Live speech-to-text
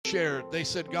shared. They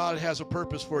said, God has a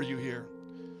purpose for you here.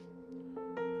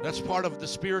 That's part of the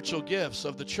spiritual gifts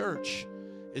of the church,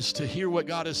 is to hear what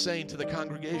God is saying to the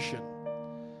congregation.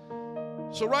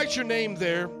 So write your name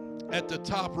there at the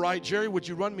top right. Jerry, would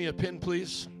you run me a pin,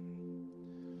 please?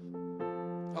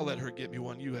 I'll let her get me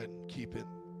one. You ahead and keep it.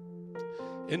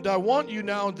 And I want you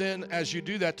now and then, as you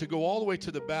do that, to go all the way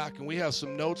to the back. And we have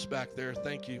some notes back there.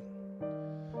 Thank you.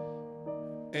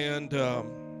 And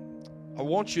I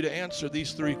want you to answer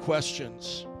these 3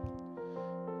 questions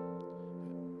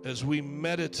as we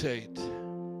meditate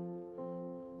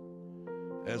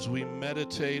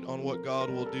on what God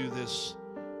will do this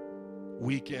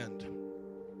weekend.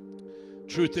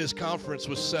 Truth is, conference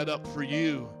was set up for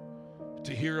you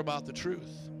to hear about the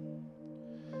truth.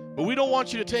 But we don't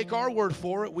want you to take our word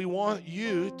for it. We want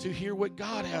you to hear what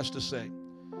God has to say.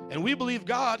 And we believe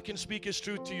God can speak His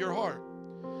truth to your heart.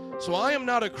 So I am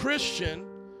not a Christian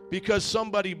because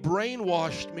somebody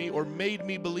brainwashed me or made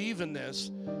me believe in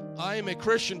this. I am a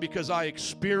Christian because I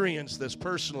experienced this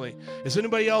personally. Is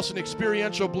anybody else an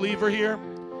experiential believer here?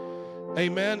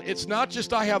 Amen. It's not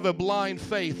just I have a blind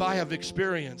faith. I have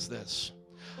experienced this.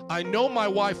 I know my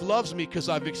wife loves me because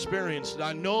I've experienced it.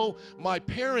 I know my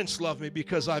parents love me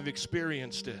because I've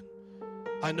experienced it.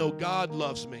 I know God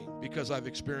loves me because I've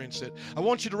experienced it. I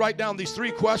want you to write down these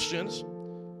 3 questions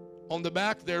on the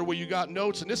back there where you got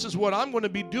notes, and this is what I'm going to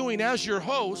be doing as your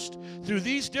host through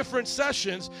these different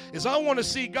sessions, is I want to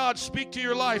see God speak to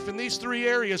your life in these 3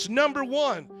 areas. Number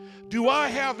 1, do I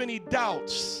have any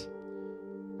doubts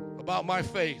about my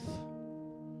faith?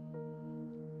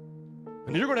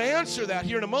 And you're going to answer that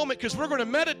here in a moment, because we're going to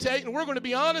meditate and we're going to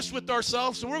be honest with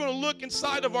ourselves, and we're going to look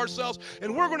inside of ourselves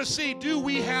and we're going to see, do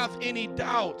we have any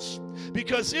doubts?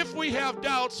 Because if we have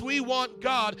doubts, we want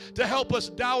God to help us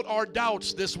doubt our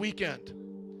doubts this weekend.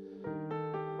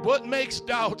 What makes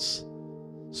doubts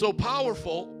so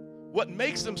powerful, what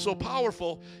makes them so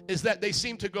powerful, is that they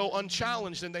seem to go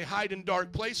unchallenged and they hide in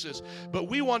dark places. But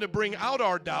we want to bring out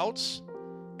our doubts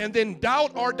and then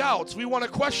doubt our doubts. We want to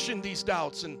question these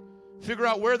doubts and figure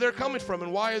out where they're coming from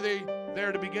and why are they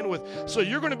there to begin with. So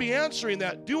you're going to be answering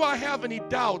that. Do I have any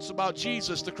doubts about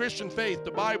Jesus, the Christian faith, the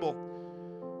Bible?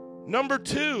 Number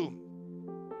 2.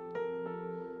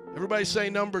 Everybody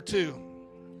say number 2.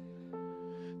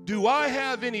 Do I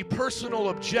have any personal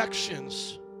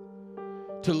objections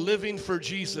to living for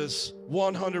Jesus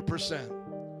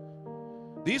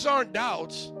 100%? These aren't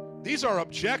doubts. These are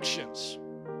objections.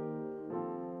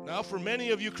 Now, for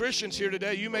many of you Christians here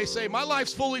today, you may say, my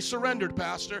life's fully surrendered,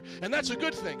 Pastor, and that's a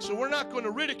good thing. So we're not going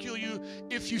to ridicule you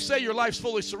if you say your life's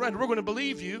fully surrendered. We're going to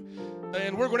believe you,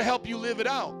 and we're going to help you live it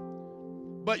out.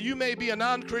 But you may be a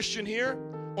non-Christian here,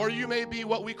 or you may be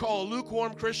what we call a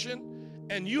lukewarm Christian,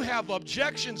 and you have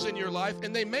objections in your life,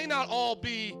 and they may not all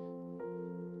be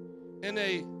in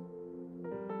a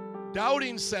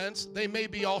doubting sense. They may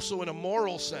be also in a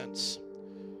moral sense.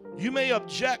 You may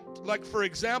object, like for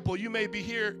example, you may be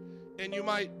here and you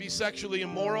might be sexually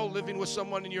immoral, living with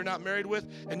someone and you're not married with,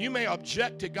 and you may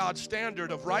object to God's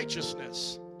standard of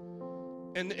righteousness.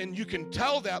 And you can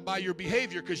tell that by your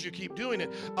behavior because you keep doing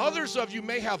it. Others of you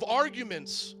may have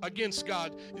arguments against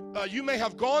God. You may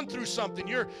have gone through something.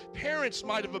 Your parents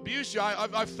might have abused you.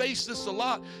 I've faced this a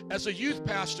lot as a youth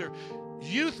pastor.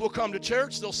 Youth will come to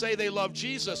church. They'll say they love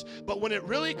Jesus. But when it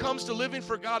really comes to living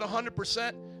for God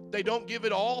 100%, they don't give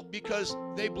it all because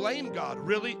they blame God.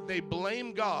 Really, they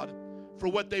blame God for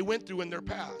what they went through in their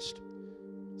past.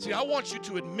 See, I want you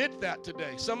to admit that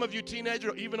today. Some of you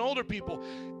teenagers, even older people,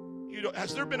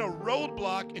 has there been a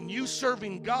roadblock in you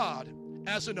serving God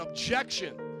as an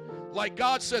objection? Like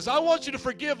God says, I want you to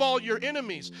forgive all your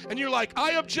enemies. And you're like,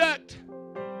 I object.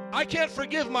 I can't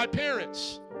forgive my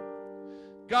parents.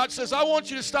 God says, I want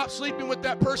you to stop sleeping with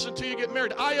that person until you get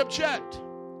married. I object.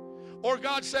 Or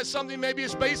God says something maybe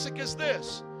as basic as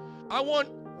this. I want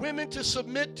women to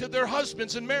submit to their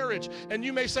husbands in marriage. And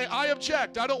you may say, I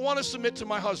object. I don't want to submit to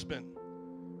my husband.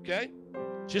 Okay?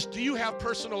 Just, do you have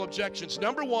personal objections?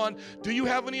 Number 1, do you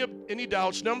have any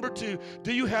doubts? Number 2,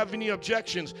 do you have any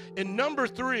objections? And number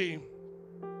 3,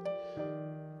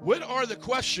 what are the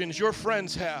questions your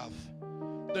friends have?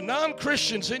 The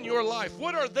non-Christians in your life,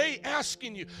 what are they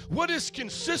asking you? What is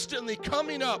consistently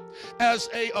coming up as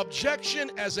an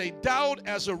objection, as a doubt,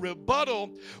 as a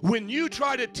rebuttal when you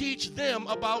try to teach them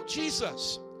about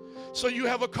Jesus? So you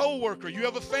have a coworker, you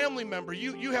have a family member,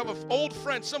 you have an old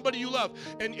friend, somebody you love,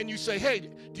 and you say, hey,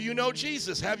 do you know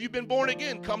Jesus? Have you been born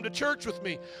again? Come to church with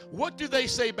me. What do they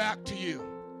say back to you?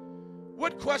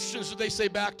 What questions do they say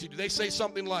back to you? Do they say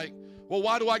something like, well,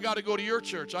 why do I got to go to your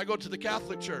church? I go to the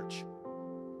Catholic Church.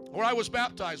 Or I was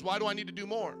baptized. Why do I need to do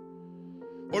more?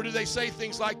 Or do they say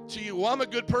things like to you, well, I'm a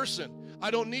good person.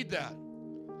 I don't need that.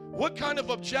 What kind of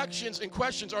objections and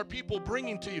questions are people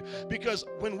bringing to you? Because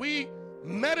when we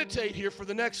meditate here for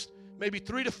the next maybe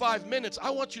 3 to 5 minutes, I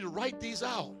want you to write these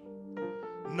out.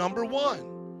 Number 1,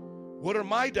 what are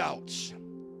my doubts?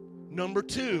 Number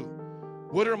 2,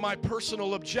 what are my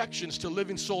personal objections to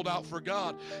living sold out for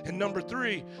God? And number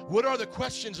 3, what are the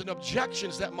questions and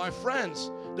objections that my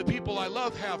friends, the people I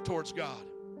love, have towards God?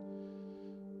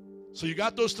 So you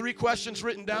got those 3 questions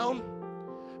written down?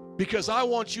 Because I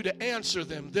want you to answer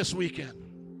them this weekend.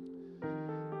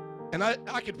 And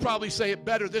I could probably say it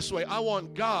better this way. I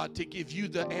want God to give you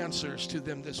the answers to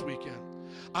them this weekend.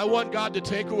 I want God to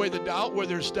take away the doubt where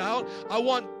there's doubt. I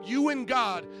want you and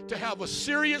God to have a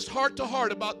serious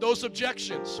heart-to-heart about those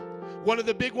objections. One of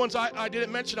the big ones I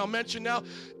didn't mention, I'll mention now.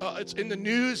 It's in the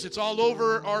news. It's all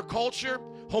over our culture.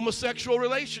 Homosexual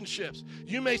relationships.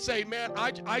 You may say, man,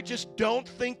 I just don't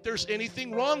think there's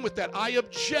anything wrong with that. I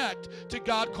object to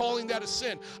God calling that a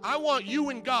sin. I want you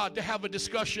and God to have a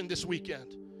discussion this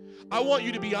weekend. I want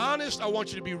you to be honest. I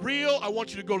want you to be real. I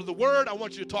want you to go to the Word. I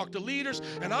want you to talk to leaders.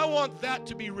 And I want that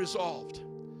to be resolved.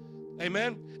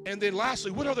 Amen? And then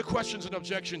lastly, what are the questions and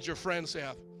objections your friends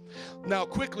have? Now,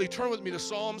 quickly, turn with me to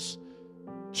Psalms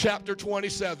chapter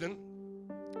 27.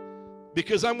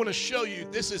 Because I'm going to show you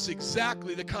this is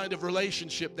exactly the kind of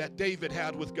relationship that David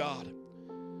had with God.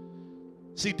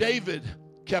 See, David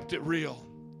kept it real.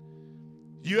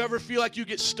 You ever feel like you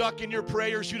get stuck in your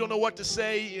prayers? You don't know what to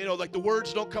say, like the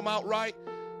words don't come out right?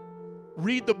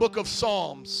 Read the book of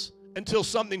Psalms until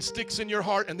something sticks in your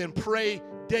heart and then pray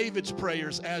David's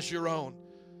prayers as your own.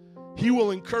 He will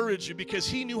encourage you because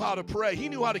he knew how to pray. He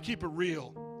knew how to keep it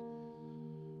real.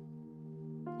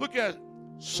 Look at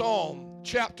Psalm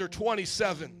chapter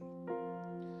 27.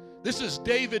 This is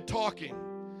David talking.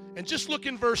 And just look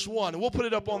in verse 1. And we'll put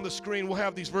it up on the screen. We'll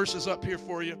have these verses up here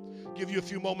for you. Give you a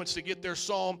few moments to get there.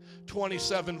 Psalm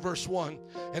 27, verse 1.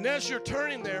 And as you're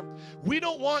turning there, we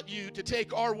don't want you to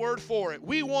take our word for it.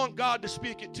 We want God to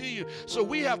speak it to you. So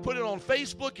we have put it on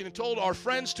Facebook and told our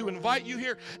friends to invite you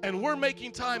here. And we're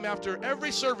making time after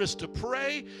every service to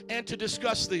pray and to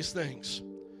discuss these things.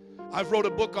 I've wrote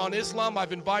a book on Islam.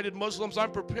 I've invited Muslims.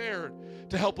 I'm prepared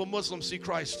to help a Muslim see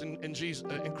Christ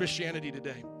in Christianity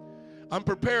today. I'm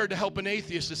prepared to help an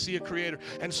atheist to see a creator.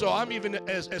 And so I'm even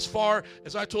as far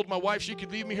as I told my wife she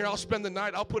could leave me here. I'll spend the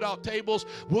night. I'll put out tables.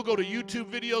 We'll go to YouTube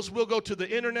videos. We'll go to the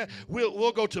internet.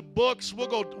 We'll go to books. We'll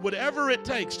go whatever it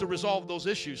takes to resolve those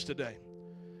issues today.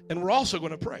 And we're also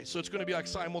going to pray. So it's going to be like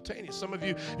simultaneous. Some of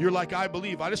you, you're like, I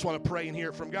believe. I just want to pray and hear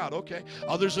it from God. Okay.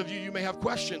 Others of you, you may have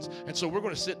questions. And so we're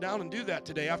going to sit down and do that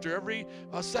today. After every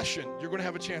session, you're going to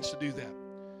have a chance to do that.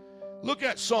 Look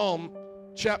at Psalm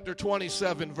chapter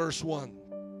 27, verse 1.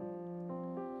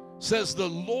 It says, the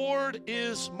Lord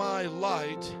is my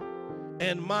light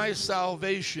and my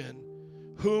salvation.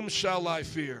 Whom shall I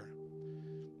fear?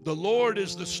 The Lord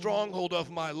is the stronghold of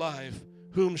my life.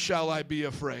 Whom shall I be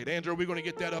afraid? Andrew, are we going to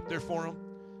get that up there for him?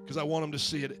 Because I want him to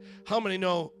see it. How many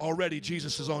know already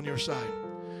Jesus is on your side?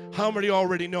 How many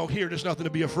already know here there's nothing to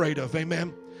be afraid of?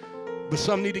 Amen? But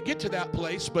some need to get to that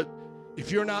place. But if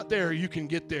you're not there, you can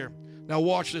get there. Now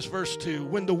watch this, verse 2.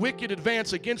 When the wicked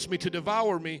advance against me to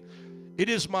devour me, it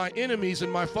is my enemies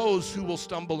and my foes who will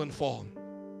stumble and fall.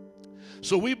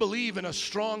 So we believe in a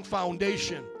strong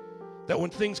foundation that when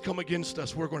things come against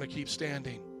us, we're going to keep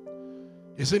standing.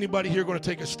 Is anybody here going to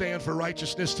take a stand for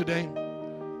righteousness today?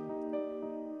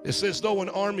 It says, though an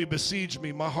army besiege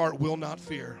me, my heart will not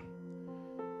fear.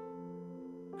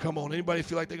 Come on, anybody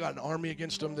feel like they got an army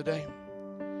against them today?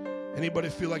 Anybody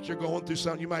feel like you're going through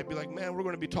something? You might be like, man, we're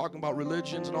going to be talking about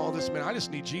religions and all this. Man, I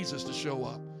just need Jesus to show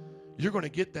up. You're going to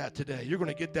get that today. You're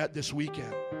going to get that this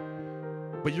weekend.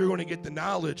 But you're going to get the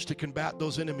knowledge to combat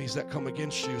those enemies that come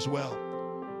against you as well.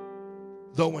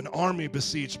 Though an army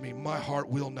besiege me, my heart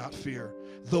will not fear.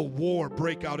 Though war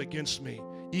break out against me,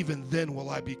 even then will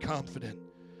I be confident.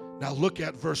 Now look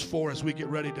at verse 4 as we get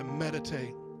ready to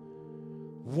meditate.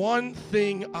 One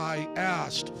thing I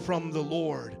asked from the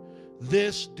Lord,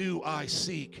 this do I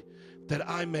seek, that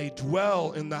I may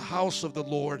dwell in the house of the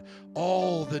Lord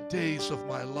all the days of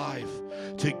my life,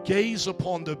 to gaze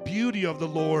upon the beauty of the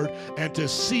Lord and to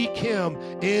seek him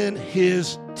in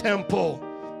his temple.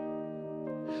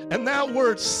 And that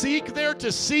word seek there,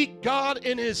 to seek God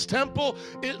in his temple,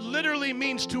 it literally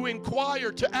means to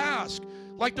inquire, to ask.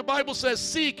 Like the Bible says,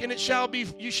 seek and it shall be,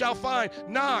 you shall find.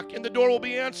 Knock and the door will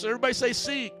be answered. Everybody say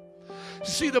seek.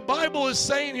 See, the Bible is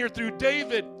saying here through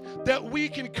David that we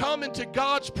can come into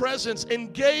God's presence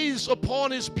and gaze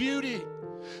upon his beauty.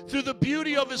 through the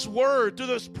beauty of His Word, through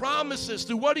those promises,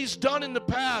 through what He's done in the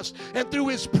past, and through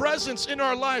His presence in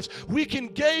our lives, we can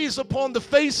gaze upon the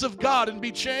face of God and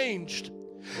be changed.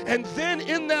 And then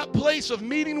in that place of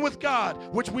meeting with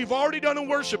God, which we've already done in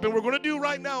worship and we're going to do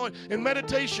right now in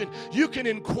meditation, you can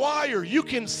inquire, you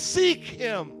can seek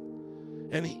Him,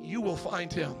 and you will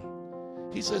find Him.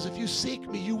 He says, if you seek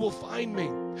me, you will find me.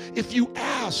 If you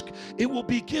ask, it will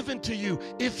be given to you.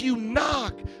 If you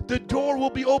knock, the door will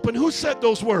be open. Who said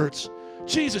those words?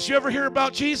 Jesus. You ever hear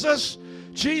about Jesus?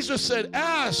 Jesus said,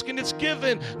 ask and it's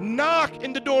given. Knock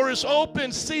and the door is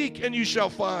open. Seek and you shall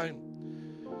find.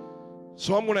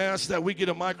 So I'm going to ask that we get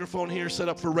a microphone here set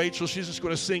up for Rachel. She's just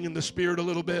going to sing in the Spirit a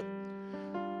little bit.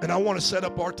 And I want to set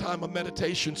up our time of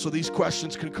meditation so these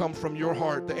questions can come from your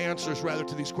heart, the answers rather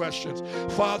to these questions.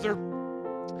 Father,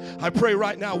 I pray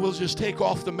right now we'll just take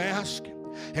off the mask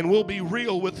and we'll be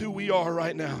real with who we are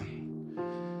right now.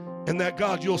 And that,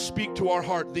 God, you'll speak to our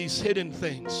heart these hidden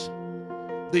things,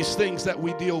 these things that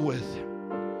we deal with.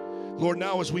 Lord,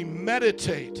 now as we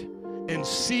meditate and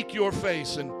seek your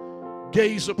face and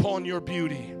gaze upon your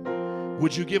beauty,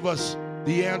 would you give us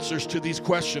the answers to these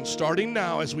questions starting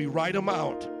now as we write them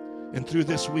out and through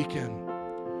this weekend.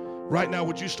 Right now,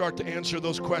 would you start to answer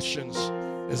those questions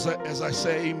as I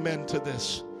say amen to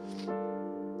this?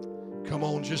 Come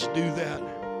on, just do that.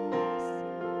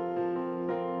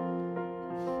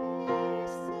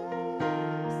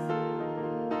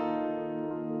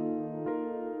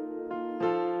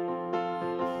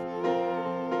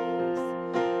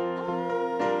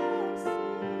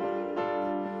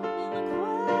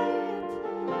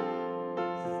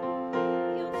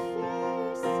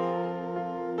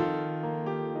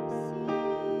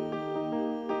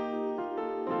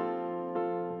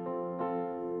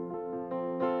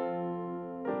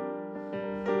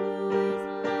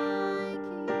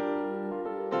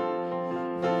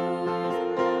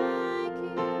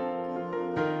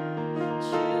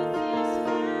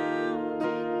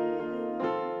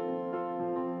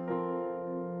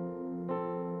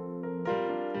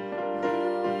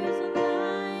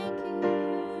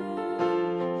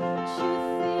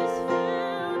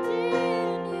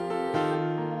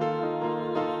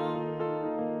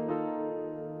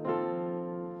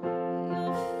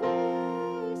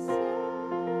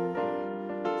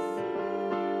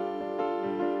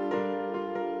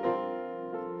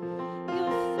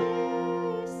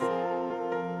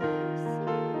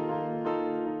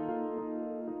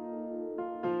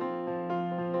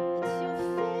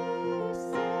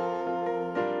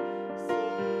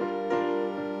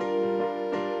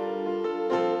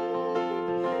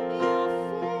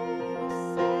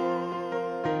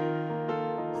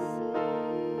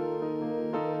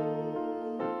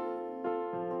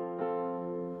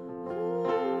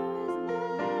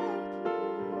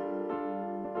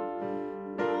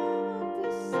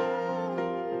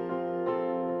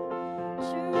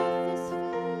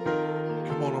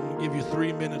 Give you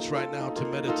 3 minutes right now to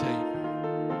meditate.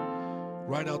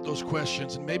 Write out those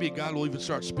questions, and maybe God will even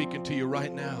start speaking to you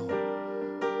right now.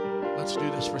 Let's do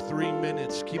this for 3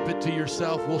 minutes. Keep it to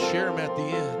yourself. We'll share them at the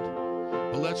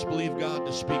end. But let's believe God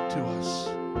to speak to us.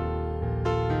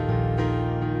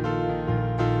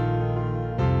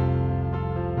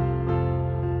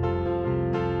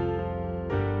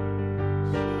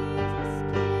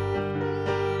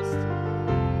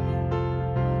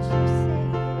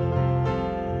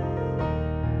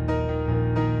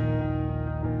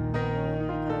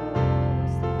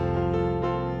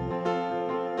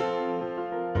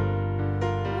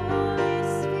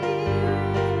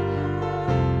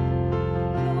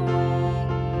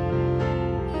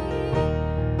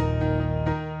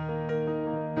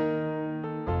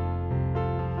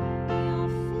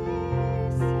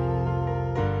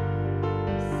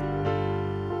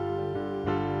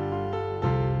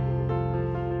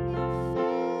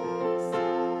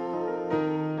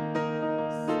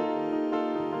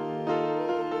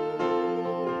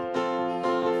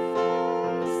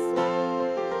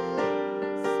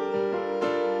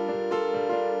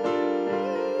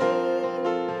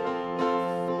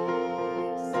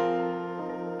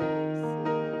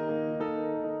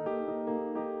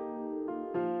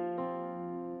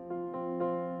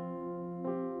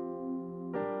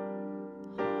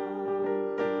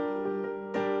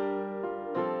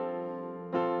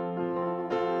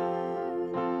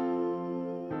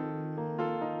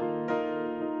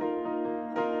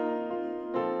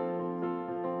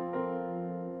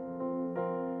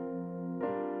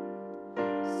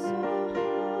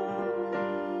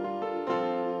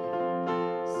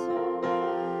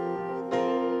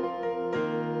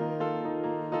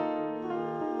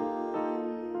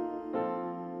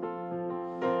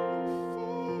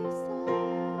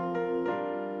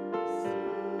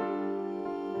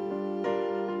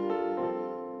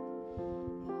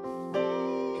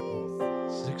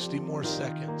 60 more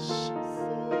seconds.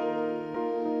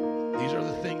 These are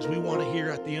the things we want to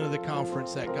hear at the end of the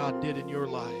conference that God did in your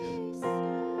life.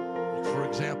 For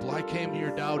example, I came here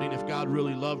doubting if God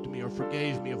really loved me or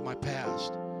forgave me of my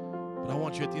past. But I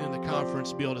want you at the end of the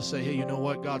conference to be able to say, hey, you know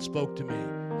what? God spoke to me.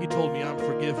 He told me I'm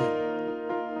forgiven.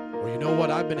 Or you know what?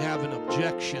 I've been having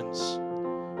objections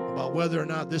about whether or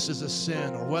not this is a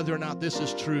sin or whether or not this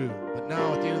is true. But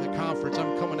now at the end of the conference,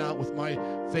 I'm coming out with my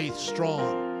faith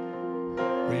strong.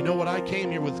 Or you know what? I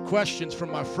came here with questions from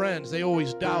my friends. They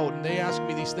always doubt and they ask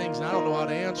me these things and I don't know how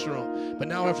to answer them. But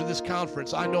now after this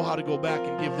conference, I know how to go back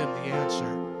and give them the answer.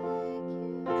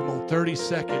 Come on, 30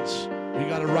 seconds. You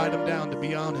got to write them down, to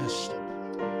be honest.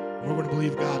 We're going to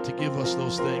believe God to give us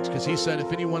those things, because he said,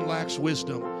 if anyone lacks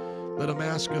wisdom, let him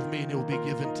ask of me and it will be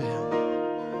given to him.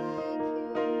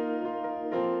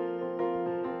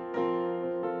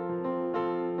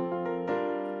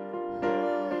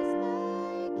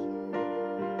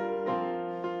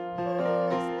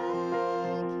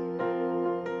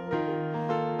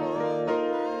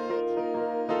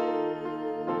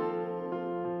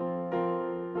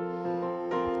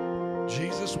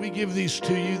 Jesus, we give these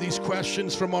to you, these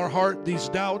questions from our heart, these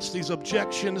doubts, these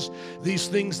objections, these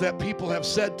things that people have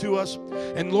said to us.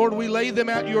 And Lord, we lay them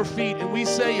at your feet and we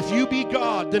say, if you be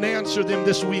God, then answer them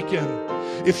this weekend.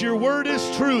 If your word is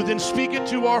true, then speak it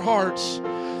to our hearts,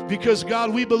 because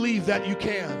God, we believe that you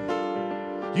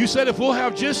can. You said if we'll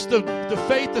have just the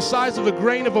faith the size of a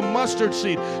grain of a mustard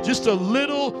seed, just a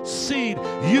little seed,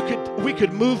 we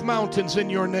could move mountains in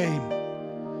your name.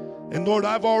 And Lord,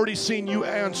 I've already seen you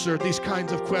answer these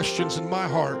kinds of questions in my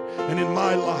heart and in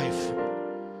my life.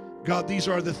 God, these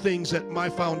are the things that my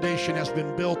foundation has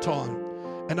been built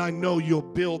on. And I know you'll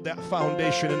build that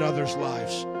foundation in others'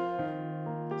 lives.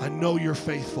 I know you're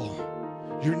faithful.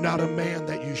 You're not a man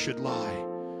that you should lie.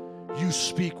 You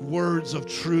speak words of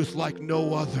truth like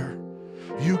no other.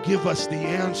 You give us the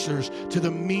answers to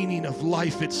the meaning of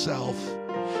life itself.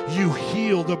 You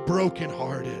heal the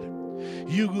brokenhearted.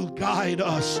 You guide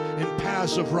us in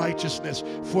paths of righteousness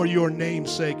for your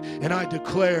name's sake. And I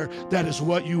declare that is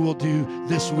what you will do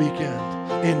this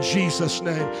weekend. In Jesus'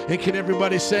 name. And can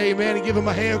everybody say amen and give him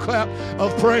a hand clap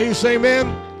of praise?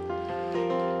 Amen.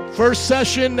 First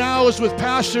session now is with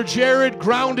Pastor Jared,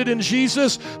 Grounded in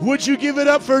Jesus. Would you give it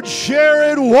up for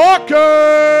Jared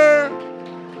Walker?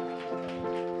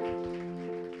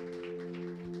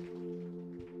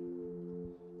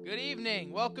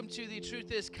 Welcome to the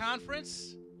Truth Is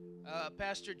Conference.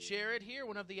 Pastor Jared here,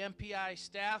 one of the MPI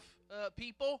staff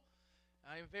people.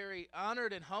 I am very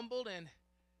honored and humbled and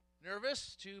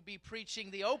nervous to be preaching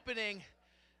the opening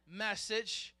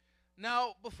message.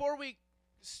 Now, before we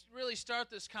really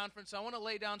start this conference, I want to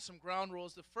lay down some ground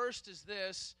rules. The first is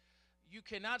this: you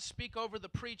cannot speak over the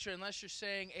preacher unless you're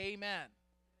saying amen.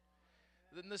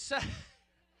 Then the second,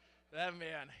 that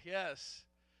man, yes.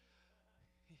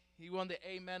 He won the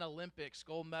Amen Olympics,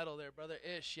 gold medal there, Brother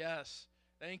Ish, yes.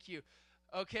 Thank you.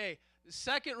 Okay, the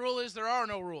second rule is there are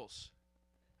no rules.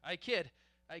 I kid.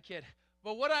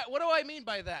 But what do I mean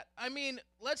by that? I mean,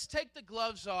 let's take the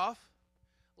gloves off.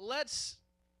 Let's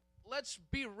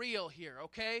be real here,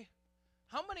 okay?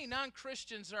 How many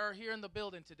non-Christians are here in the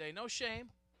building today? No shame.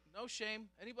 No shame.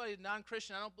 Anybody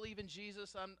non-Christian, I don't believe in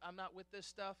Jesus, I'm not with this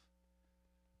stuff.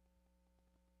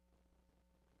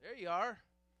 There you are.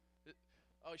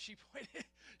 Oh, she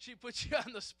put you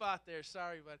on the spot there.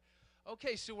 Sorry, but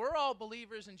okay, so we're all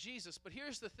believers in Jesus, but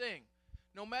here's the thing.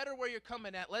 No matter where you're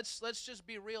coming at, let's just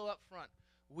be real up front.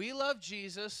 We love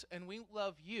Jesus, and we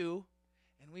love you,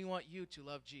 and we want you to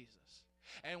love Jesus.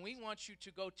 And we want you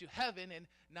to go to heaven and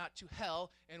not to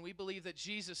hell, and we believe that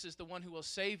Jesus is the one who will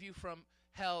save you from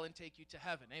hell and take you to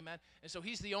heaven. Amen? And so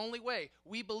he's the only way.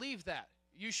 We believe that.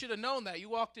 You should have known that. You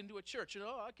walked into a church.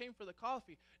 I came for the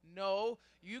coffee. No,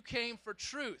 you came for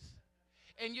truth.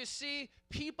 And you see,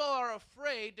 people are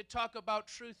afraid to talk about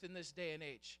truth in this day and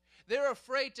age. They're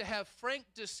afraid to have frank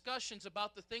discussions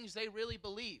about the things they really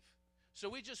believe. So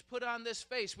we just put on this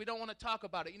face. We don't want to talk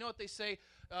about it. You know what they say?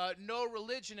 No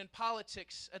religion and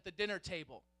politics at the dinner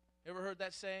table. Ever heard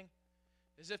that saying?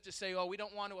 As if to say, we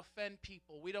don't want to offend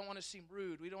people. We don't want to seem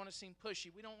rude. We don't want to seem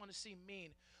pushy. We don't want to seem mean.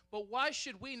 But why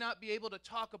should we not be able to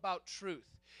talk about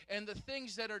truth and the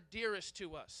things that are dearest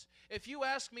to us? If you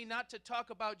ask me not to talk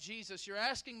about Jesus, you're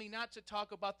asking me not to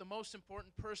talk about the most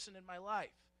important person in my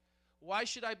life. Why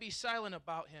should I be silent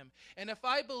about him? And if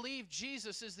I believe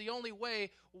Jesus is the only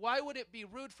way, why would it be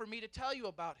rude for me to tell you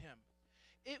about him?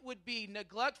 It would be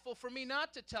neglectful for me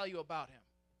not to tell you about him.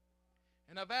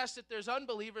 And I've asked if there's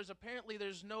unbelievers. Apparently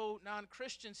there's no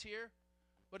non-Christians here.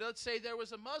 But let's say there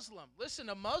was a Muslim. Listen,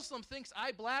 a Muslim thinks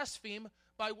I blaspheme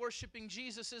by worshiping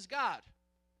Jesus as God.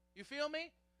 You feel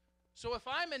me? So if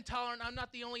I'm intolerant, I'm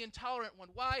not the only intolerant one.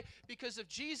 Why? Because if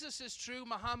Jesus is true,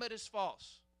 Muhammad is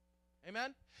false.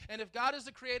 Amen? And if God is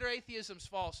the creator, atheism's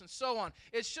false, and so on.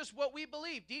 It's just what we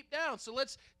believe deep down. So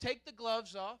let's take the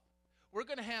gloves off. We're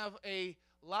going to have a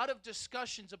lot of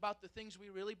discussions about the things we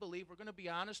really believe. We're going to be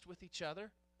honest with each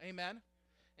other. Amen?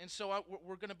 And so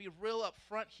we're going to be real up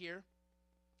front here.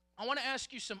 I want to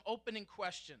ask you some opening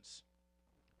questions.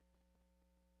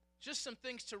 Just some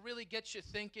things to really get you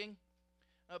thinking.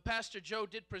 Pastor Joe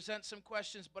did present some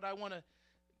questions, but I want to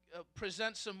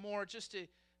present some more just to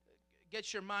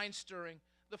get your mind stirring.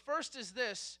 The first is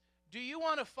this: do you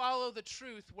want to follow the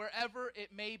truth wherever it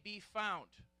may be found?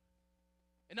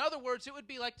 In other words, it would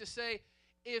be like to say,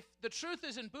 if the truth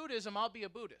is in Buddhism, I'll be a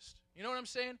Buddhist. You know what I'm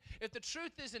saying? If the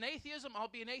truth is in atheism, I'll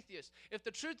be an atheist. If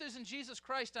the truth is in Jesus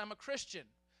Christ, I'm a Christian,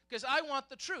 because I want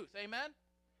the truth. Amen?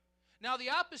 Now, the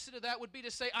opposite of that would be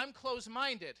to say, I'm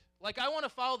closed-minded. Like, I want to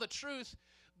follow the truth,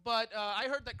 but I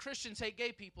heard that Christians hate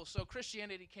gay people, so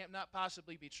Christianity can't not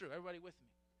possibly be true. Everybody with me?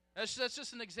 That's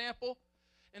just an example.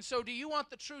 And so do you want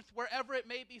the truth wherever it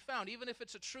may be found, even if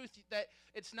it's a truth that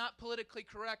it's not politically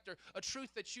correct, or a truth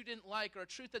that you didn't like, or a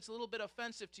truth that's a little bit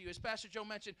offensive to you? As Pastor Joe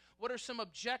mentioned, what are some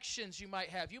objections you might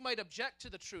have? You might object to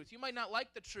the truth. You might not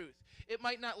like the truth. It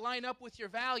might not line up with your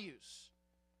values.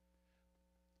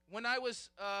 When I was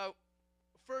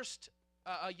first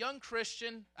a young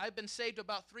Christian, I've been saved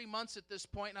about 3 months at this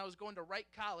point, and I was going to Wright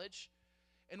College,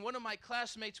 and one of my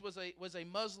classmates was a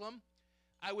Muslim.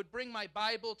 I would bring my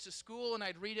Bible to school, and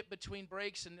I'd read it between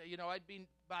breaks, and, I'd be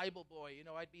Bible boy.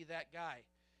 I'd be that guy.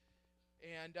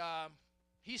 And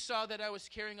he saw that I was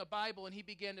carrying a Bible, and he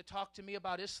began to talk to me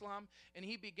about Islam, and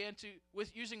he began to,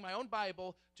 with using my own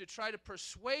Bible, to try to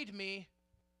persuade me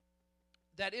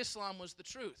that Islam was the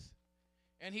truth.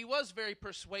 And he was very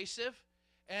persuasive,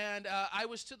 and I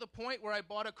was to the point where I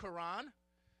bought a Quran,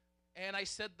 and I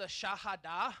said the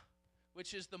Shahada,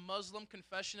 which is the Muslim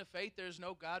confession of faith. There's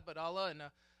no God but Allah,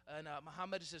 and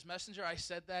Muhammad is his messenger. I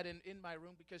said that in my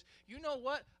room because, you know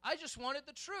what? I just wanted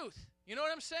the truth. You know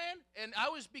what I'm saying? And I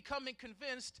was becoming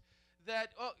convinced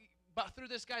that, through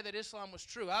this guy, that Islam was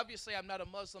true. Obviously, I'm not a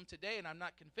Muslim today, and I'm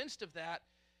not convinced of that.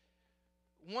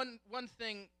 One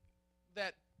thing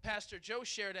that Pastor Joe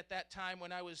shared at that time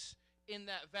when I was in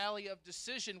that valley of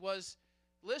decision was,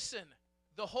 listen,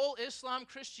 the whole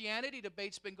Islam-Christianity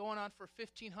debate's been going on for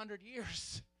 1,500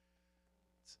 years.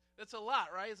 That's a lot,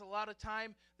 right? It's a lot of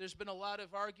time. There's been a lot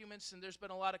of arguments, and there's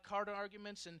been a lot of card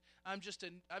arguments, and I'm just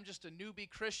a newbie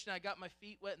Christian. I got my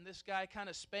feet wet, and this guy kind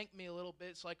of spanked me a little bit.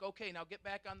 It's like, okay, now get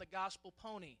back on the gospel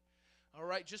pony. All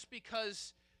right, just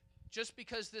because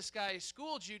this guy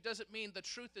schooled you doesn't mean the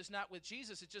truth is not with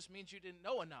Jesus. It just means you didn't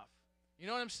know enough. You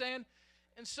know what I'm saying?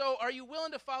 And so are you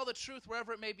willing to follow the truth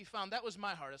wherever it may be found? That was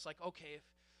my heart. It's like, okay, if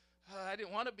I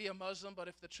didn't want to be a Muslim, but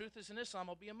if the truth is in Islam,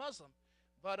 I'll be a Muslim.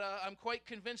 But I'm quite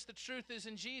convinced the truth is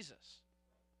in Jesus.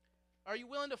 Are you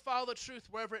willing to follow the truth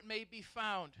wherever it may be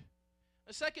found?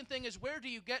 The second thing is, where do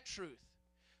you get truth?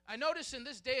 I notice in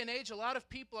this day and age, a lot of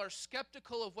people are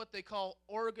skeptical of what they call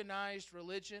organized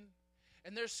religion.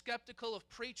 And they're skeptical of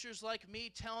preachers like me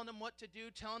telling them what to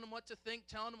do, telling them what to think,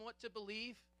 telling them what to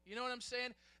believe. You know what I'm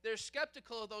saying? They're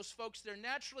skeptical of those folks. They're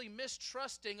naturally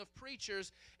mistrusting of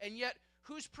preachers, and yet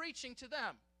who's preaching to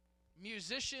them?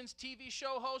 Musicians, TV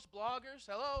show hosts, bloggers,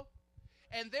 hello?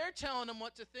 And they're telling them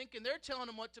what to think, and they're telling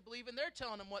them what to believe, and they're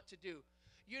telling them what to do.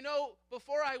 You know,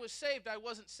 before I was saved, I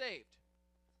wasn't saved.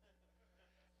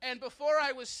 And before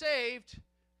I was saved,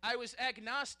 I was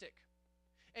agnostic.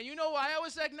 And you know why I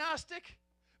was agnostic?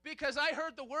 Because I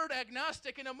heard the word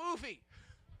agnostic in a movie.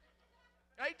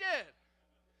 I did.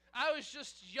 I was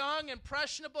just young,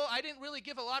 impressionable. I didn't really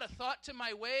give a lot of thought to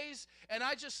my ways, and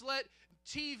I just let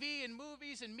TV and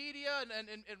movies and media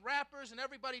and rappers and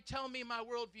everybody tell me my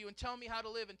worldview and tell me how to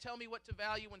live and tell me what to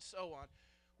value and so on.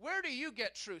 Where do you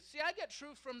get truth? See, I get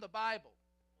truth from the Bible.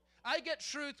 I get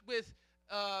truth with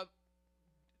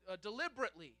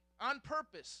deliberately, on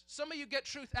purpose. Some of you get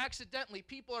truth accidentally.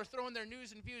 People are throwing their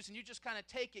news and views, and you just kind of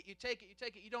take it. You take it. You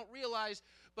take it. You don't realize,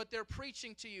 but they're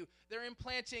preaching to you. They're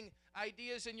implanting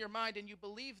ideas in your mind, and you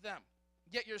believe them.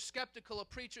 Yet you're skeptical of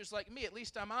preachers like me. At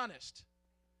least I'm honest.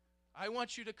 I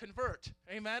want you to convert.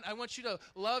 Amen? I want you to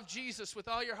love Jesus with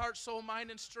all your heart, soul,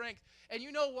 mind, and strength. And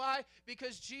you know why?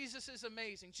 Because Jesus is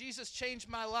amazing. Jesus changed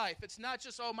my life. It's not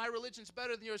just, my religion's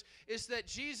better than yours. It's that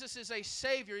Jesus is a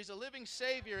Savior. He's a living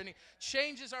Savior, and He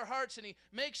changes our hearts, and He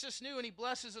makes us new, and He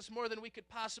blesses us more than we could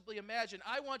possibly imagine.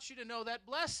 I want you to know that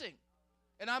blessing,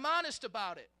 and I'm honest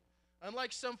about it.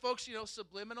 Unlike some folks,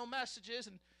 subliminal messages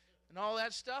and all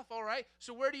that stuff, all right?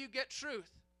 So where do you get truth?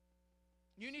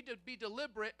 You need to be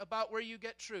deliberate about where you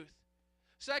get truth.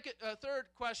 Third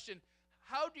question,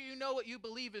 how do you know what you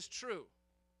believe is true?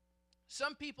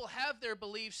 Some people have their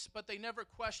beliefs, but they never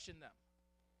question them.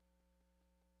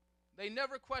 They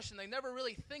never question. They never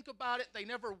really think about it. They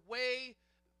never weigh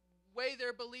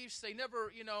their beliefs. They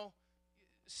never,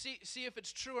 see if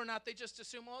it's true or not. They just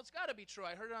assume, well, it's got to be true.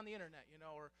 I heard it on the internet,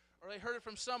 or I heard it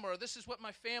from somewhere. Or this is what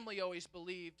my family always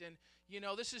believed, and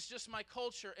this is just my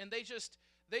culture. And they just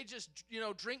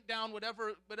drink down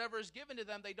whatever is given to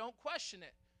them. They don't question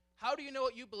it. How do you know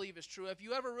what you believe is true? Have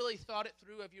you ever really thought it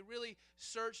through? Have you really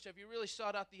searched? Have you really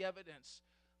sought out the evidence?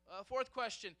 Fourth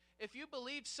question, if you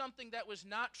believed something that was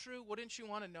not true, wouldn't you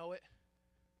want to know it?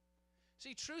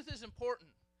 See, truth is important.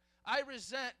 I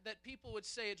resent that people would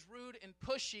say it's rude and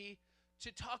pushy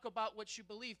to talk about what you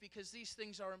believe because these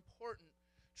things are important.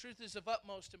 Truth is of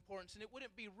utmost importance, and it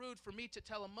wouldn't be rude for me to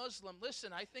tell a Muslim,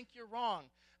 listen, I think you're wrong,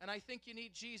 and I think you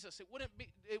need Jesus. It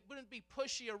wouldn't be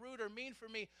pushy or rude or mean for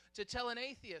me to tell an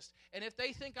atheist. And if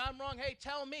they think I'm wrong, hey,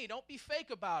 tell me. Don't be fake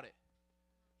about it.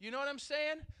 You know what I'm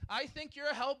saying? I think you're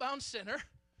a hellbound sinner,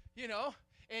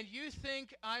 and you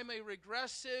think I'm a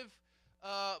regressive,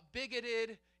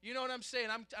 bigoted, you know what I'm saying?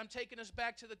 I'm taking us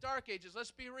back to the dark ages.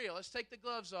 Let's be real. Let's take the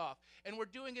gloves off. And we're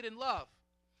doing it in love.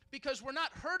 Because we're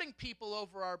not hurting people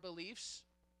over our beliefs.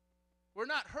 We're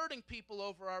not hurting people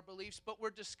over our beliefs, but we're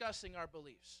discussing our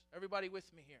beliefs. Everybody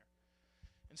with me here?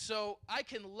 And so I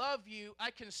can love you,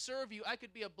 I can serve you, I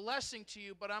could be a blessing to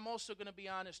you, but I'm also going to be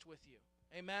honest with you.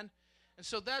 Amen? And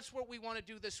so that's what we want to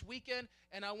do this weekend,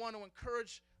 and I want to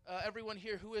encourage everyone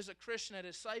here who is a Christian, a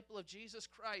disciple of Jesus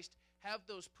Christ, have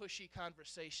those pushy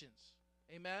conversations.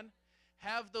 Amen?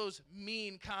 Have those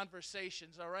mean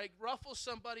conversations, all right? Ruffle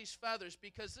somebody's feathers,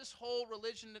 because this whole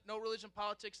religion, no religion,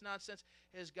 politics nonsense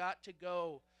has got to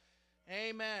go.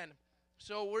 Amen.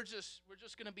 So we're just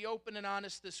going to be open and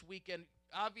honest this weekend.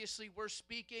 Obviously, we're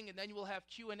speaking, and then you will have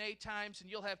Q&A times, and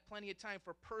you'll have plenty of time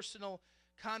for personal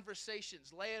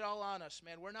conversations. Lay it all on us,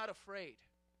 man. We're not afraid.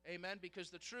 Amen, because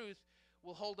the truth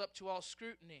will hold up to all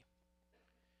scrutiny.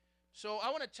 So I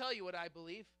want to tell you what I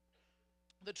believe.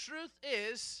 The truth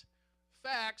is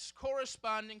facts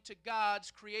corresponding to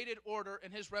God's created order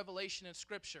and his revelation in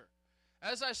Scripture.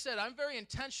 As I said, I'm very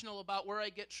intentional about where I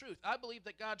get truth. I believe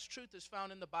that God's truth is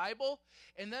found in the Bible,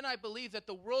 and then I believe that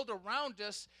the world around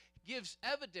us gives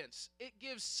evidence. It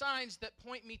gives signs that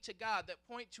point me to God, that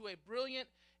point to a brilliant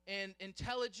and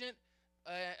intelligent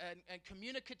and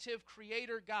communicative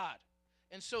creator God.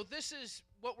 And so this is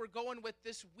what we're going with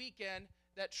this weekend,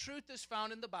 that truth is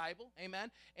found in the Bible,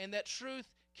 amen, and that truth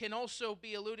can also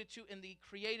be alluded to in the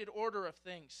created order of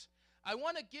things. I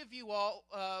want to give you all,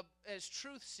 as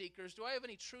truth seekers, do I have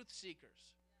any truth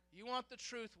seekers? You want the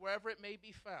truth wherever it may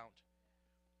be found.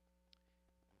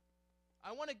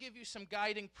 I want to give you some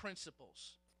guiding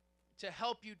principles to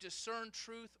help you discern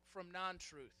truth from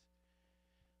non-truth.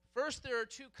 First, there are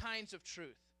two kinds of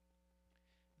truth.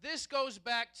 This goes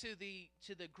back to the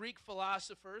Greek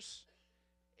philosophers,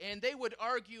 and they would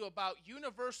argue about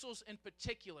universals and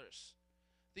particulars.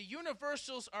 The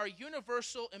universals are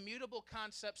universal, immutable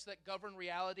concepts that govern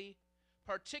reality.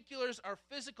 Particulars are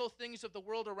physical things of the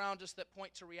world around us that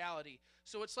point to reality.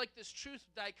 So it's like this truth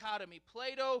dichotomy.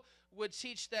 Plato would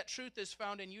teach that truth is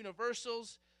found in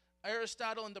universals,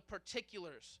 Aristotle in the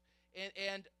particulars.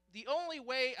 And the only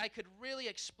way I could really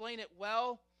explain it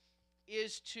well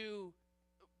is to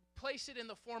place it in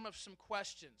the form of some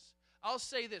questions. I'll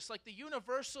say this, like the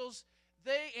universals,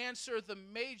 they answer the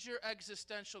major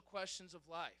existential questions of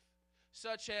life,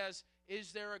 such as,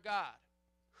 is there a God?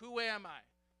 Who am I?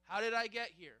 How did I get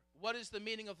here? What is the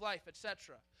meaning of life,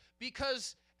 etc.?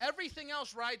 Because everything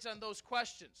else rides on those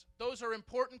questions. Those are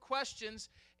important questions,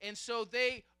 and so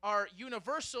they are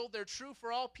universal. They're true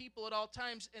for all people at all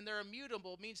times, and they're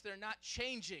immutable, means they're not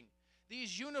changing.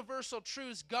 These universal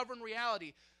truths govern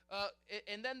reality.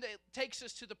 And then it takes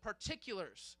us to the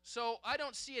particulars. So I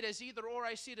don't see it as either or.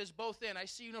 I see it as both in. I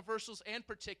see universals and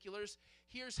particulars.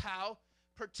 Here's how.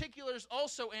 Particulars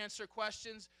also answer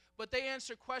questions, but they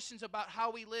answer questions about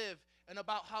how we live and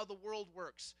about how the world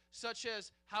works, such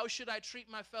as, how should I treat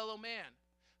my fellow man?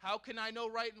 How can I know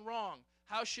right and wrong?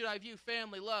 How should I view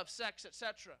family, love, sex,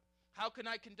 etc.? How can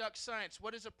I conduct science?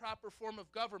 What is a proper form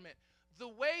of government? The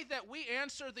way that we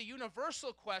answer the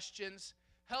universal questions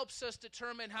helps us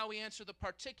determine how we answer the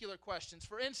particular questions.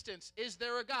 For instance, is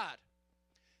there a God?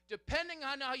 Depending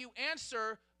on how you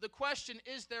answer the question,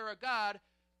 is there a God,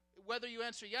 whether you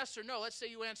answer yes or no, let's say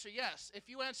you answer yes. If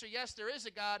you answer yes, there is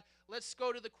a God, let's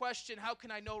go to the question, how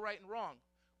can I know right and wrong?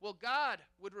 Well, God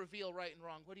would reveal right and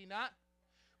wrong, would he not?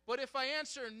 But if I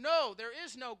answer no, there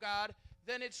is no God,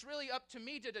 then it's really up to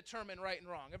me to determine right and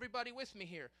wrong. Everybody with me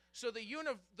here? So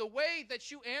the way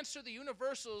that you answer the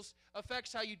universals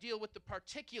affects how you deal with the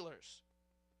particulars.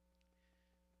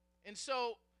 And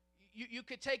so you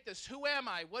could take this, who am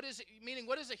I? What is it? Meaning,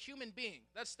 what is a human being?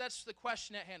 That's the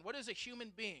question at hand. What is a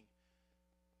human being?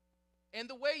 And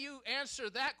the way you answer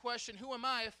that question, who am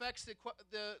I, affects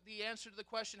the answer to the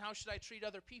question, how should I treat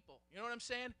other people? You know what I'm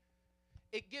saying?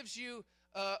 It gives you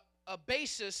a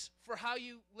basis for how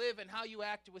you live and how you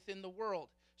act within the world.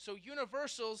 So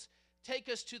universals take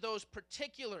us to those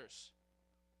particulars.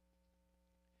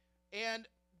 And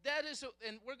that is,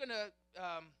 and we're going to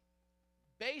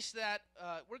base that,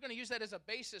 we're going to use that as a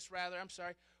basis, rather, I'm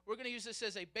sorry. We're going to use this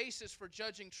as a basis for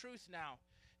judging truth now.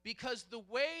 Because the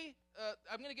way,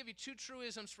 I'm going to give you two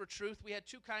truisms for truth. We had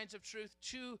two kinds of truth,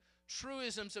 two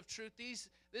truisms of truth. These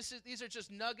are just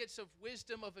nuggets of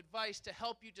wisdom, of advice to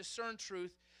help you discern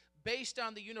truth based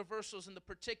on the universals and the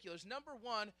particulars. Number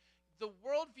one, the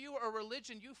worldview or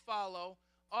religion you follow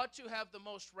ought to have the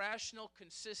most rational,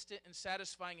 consistent, and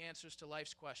satisfying answers to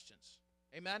life's questions.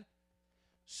 Amen?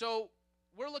 So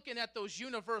we're looking at those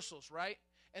universals, right?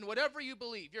 And whatever you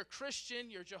believe, you're Christian,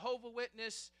 you're Jehovah's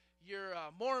Witness, you're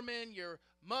Mormon, you're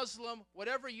Muslim,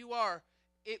 whatever you are,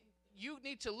 you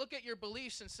need to look at your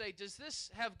beliefs and say, does this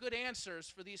have good answers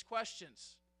for these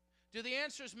questions? Do the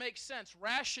answers make sense?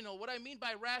 Rational. What I mean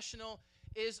by rational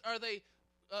is, are they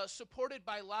supported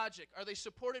by logic? Are they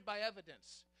supported by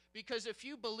evidence? Because if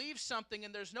you believe something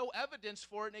and there's no evidence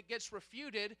for it and it gets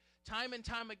refuted time and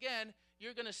time again,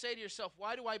 you're going to say to yourself,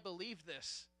 why do I believe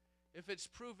this if it's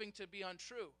proving to be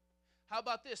untrue? How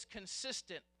about this?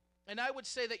 Consistent. And I would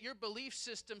say that your belief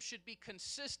system should be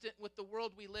consistent with the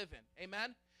world we live in.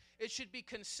 Amen? It should be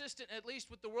consistent at least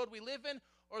with the world we live in,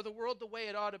 or the world the way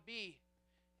it ought to be.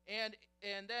 And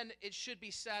then it should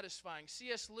be satisfying.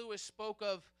 C.S. Lewis spoke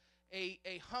of a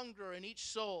hunger in each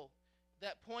soul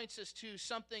that points us to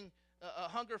something, a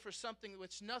hunger for something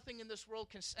which nothing in this world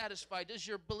can satisfy. Does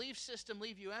your belief system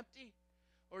leave you empty,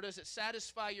 or does it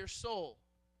satisfy your soul?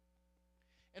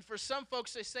 And for some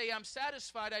folks, they say, I'm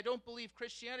satisfied. I don't believe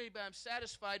Christianity, but I'm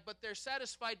satisfied. But they're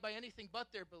satisfied by anything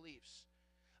but their beliefs.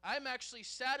 I'm actually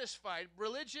satisfied.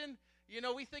 Religion,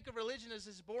 we think of religion as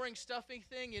this boring, stuffing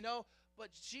thing, but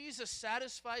Jesus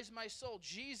satisfies my soul.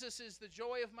 Jesus is the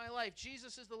joy of my life.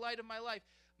 Jesus is the light of my life.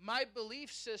 My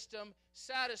belief system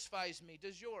satisfies me.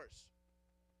 Does yours?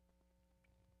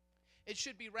 It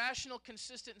should be rational,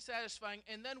 consistent, and satisfying.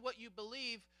 And then what you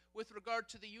believe with regard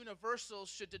to the universals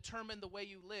should determine the way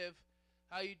you live,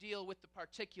 how you deal with the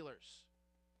particulars.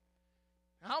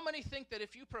 How many think that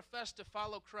if you profess to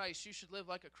follow Christ, you should live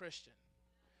like a Christian?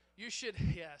 You should,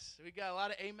 yes, we got a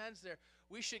lot of amens there.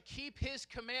 We should keep his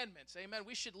commandments, amen.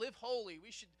 We should live holy.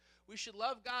 We should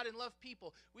love God and love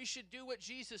people. We should do what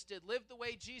Jesus did, live the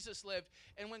way Jesus lived.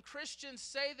 And when Christians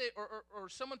say that, or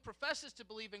someone professes to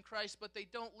believe in Christ, but they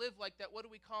don't live like that, what do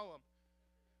we call them?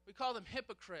 We call them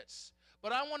hypocrites.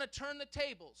 But I want to turn the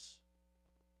tables.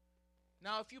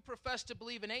 Now, if you profess to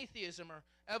believe in atheism or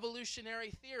evolutionary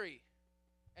theory,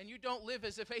 and you don't live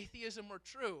as if atheism were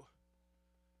true,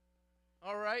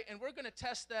 all right, and we're going to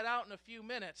test that out in a few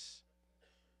minutes.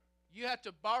 You have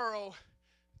to borrow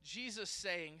Jesus'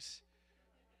 sayings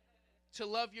to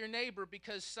love your neighbor,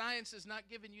 because science is not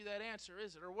giving you that answer,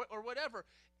 is it? Or whatever.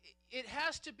 It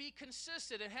has to be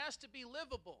consistent. It has to be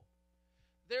livable.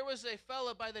 There was a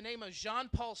fellow by the name of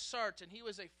Jean-Paul Sartre, and he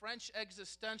was a French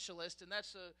existentialist, and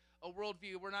that's a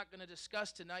worldview we're not going to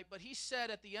discuss tonight. But he said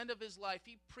at the end of his life,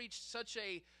 he preached such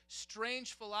a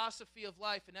strange philosophy of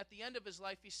life, and at the end of his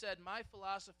life he said, my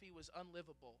philosophy was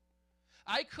unlivable.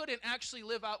 I couldn't actually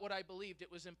live out what I believed.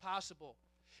 It was impossible,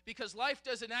 because life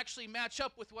doesn't actually match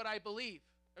up with what I believe.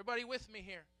 Everybody with me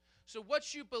here? So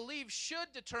what you believe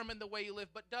should determine the way you live,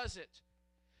 but does it?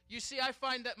 You see, I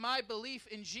find that my belief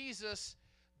in Jesus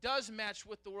does match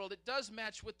with the world. It does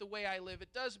match with the way I live.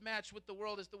 It does match with the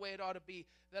world as the way it ought to be,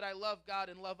 that I love God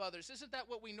and love others. Isn't that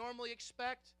what we normally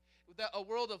expect? That a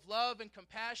world of love and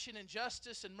compassion and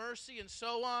justice and mercy and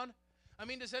so on? I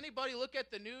mean, does anybody look at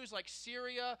the news like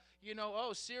Syria?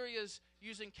 Syria's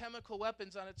using chemical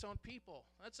weapons on its own people.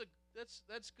 That's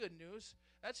good news.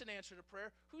 That's an answer to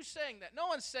prayer. Who's saying that? No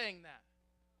one's saying that.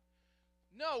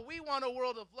 No, we want a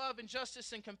world of love and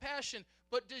justice and compassion,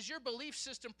 but does your belief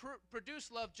system produce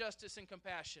love, justice, and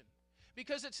compassion?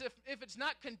 Because if it's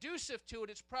not conducive to it,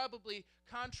 it's probably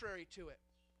contrary to it.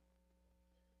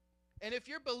 And if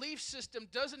your belief system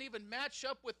doesn't even match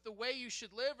up with the way you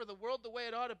should live or the world the way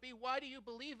it ought to be, why do you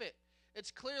believe it?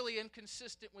 It's clearly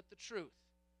inconsistent with the truth.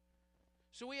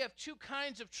 So we have two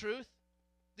kinds of truth: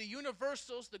 the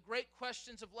universals, the great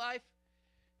questions of life,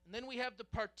 and then we have the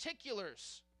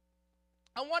particulars.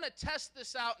 I want to test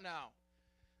this out now.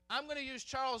 I'm going to use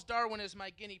Charles Darwin as my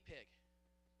guinea pig.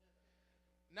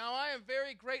 Now, I am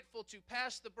very grateful to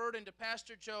pass the burden to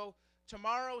Pastor Joe.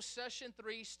 Tomorrow, session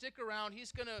 3, stick around.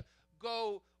 He's going to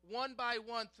go one by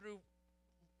one through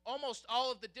almost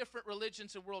all of the different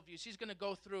religions and worldviews. He's going to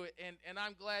go through it, and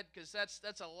I'm glad because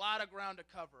that's a lot of ground to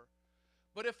cover.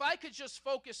 But if I could just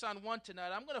focus on one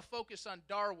tonight, I'm going to focus on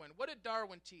Darwin. What did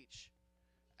Darwin teach?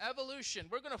 Evolution.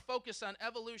 We're going to focus on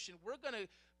evolution. We're going to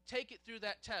take it through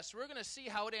that test. We're going to see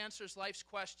how it answers life's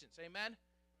questions. Amen?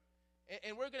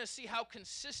 And we're going to see how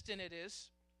consistent it is.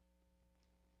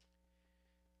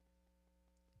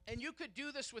 And you could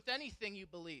do this with anything you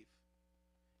believe.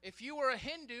 If you were a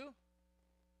Hindu,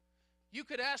 you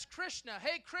could ask Krishna,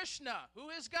 hey, Krishna, who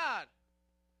is God?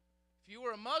 If you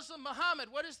were a Muslim, Muhammad,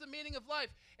 what is the meaning of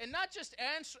life? And not just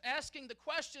asking the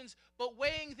questions, but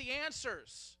weighing the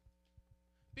answers.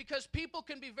 Because people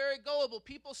can be very gullible,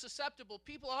 people susceptible.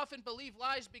 People often believe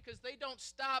lies because they don't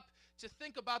stop to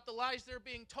think about the lies they're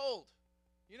being told.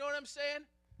 You know what I'm saying?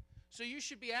 So you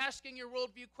should be asking your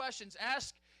worldview questions.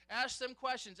 Ask them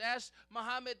questions. Ask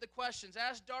Muhammad the questions.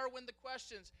 Ask Darwin the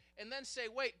questions. And then say,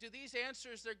 wait, do these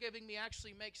answers they're giving me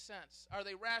actually make sense? Are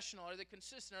they rational? Are they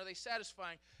consistent? Are they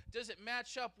satisfying? Does it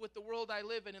match up with the world I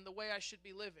live in and the way I should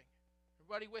be living?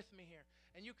 Everybody with me here?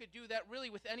 And you could do that really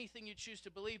with anything you choose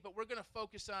to believe, but we're going to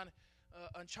focus on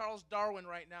Charles Darwin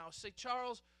right now. Say,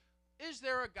 Charles, is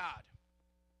there a God?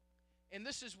 And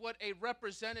this is what a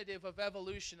representative of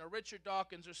evolution, or Richard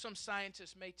Dawkins, or some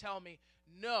scientist may tell me.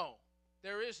 No,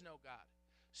 there is no God.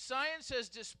 Science has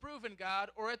disproven God,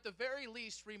 or at the very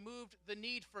least removed the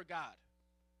need for God.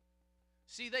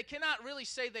 See, they cannot really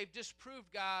say they've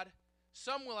disproved God.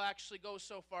 Some will actually go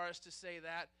so far as to say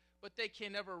that, but they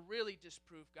can never really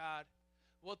disprove God.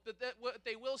 What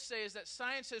they will say is that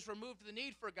science has removed the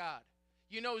need for God.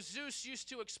 You know, Zeus used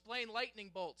to explain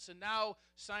lightning bolts, and now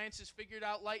science has figured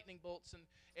out lightning bolts.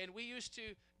 And we used to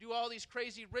do all these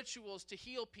crazy rituals to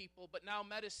heal people, but now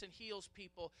medicine heals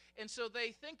people. And so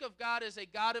they think of God as a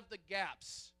God of the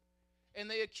gaps. And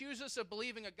they accuse us of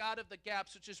believing a God of the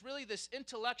gaps, which is really this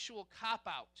intellectual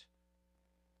cop-out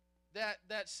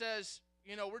that says,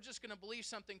 you know, we're just going to believe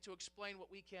something to explain what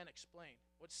we can't explain,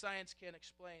 what science can't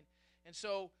explain. And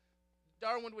so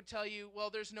Darwin would tell you,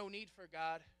 well, there's no need for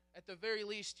God. At the very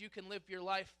least, you can live your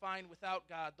life fine without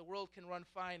God. The world can run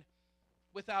fine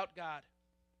without God.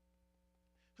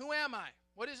 Who am I?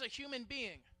 What is a human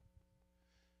being?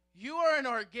 You are an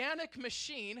organic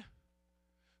machine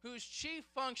whose chief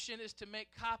function is to make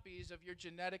copies of your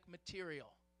genetic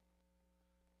material.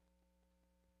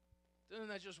 Doesn't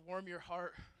that just warm your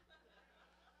heart?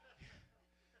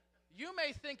 You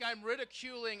may think I'm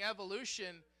ridiculing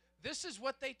evolution. This is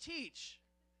what they teach.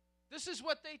 This is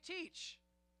what they teach.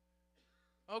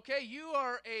 Okay, you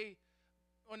are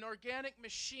an organic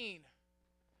machine.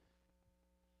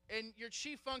 And your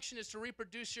chief function is to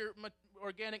reproduce your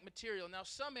organic material. Now,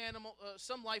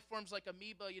 some life forms like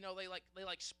amoeba, you know, they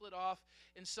like split off.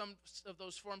 In some of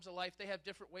those forms of life, they have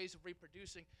different ways of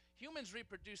reproducing. Humans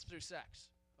reproduce through sex,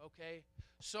 okay?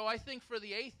 So I think for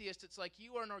the atheist, it's like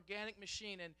you are an organic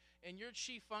machine, and your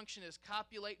chief function is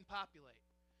copulate and populate.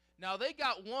 Now, they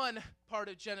got one part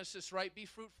of Genesis right, be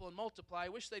fruitful and multiply. I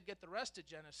wish they'd get the rest of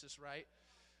Genesis right.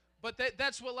 But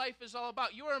that's what life is all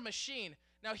about. You are a machine.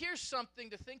 Now, here's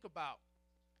something to think about.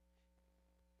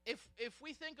 If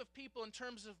we think of people in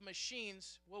terms of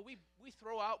machines, well, we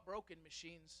throw out broken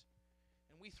machines,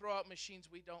 and we throw out machines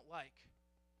we don't like.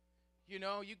 You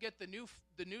know, you get the new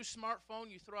smartphone,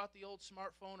 you throw out the old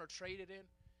smartphone or trade it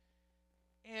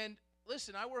in. And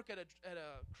listen, I work at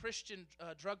a Christian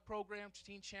drug program,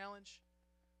 Teen Challenge.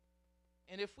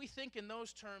 And if we think in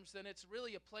those terms, then it's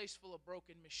really a place full of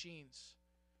broken machines.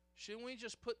 Shouldn't we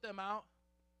just put them out?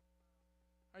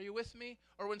 Are you with me?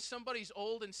 Or when somebody's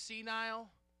old and senile,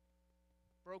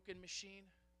 broken machine.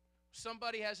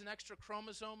 Somebody has an extra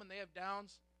chromosome and they have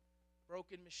Downs,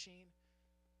 broken machine.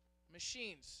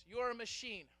 Machines. You are a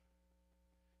machine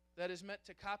that is meant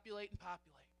to copulate and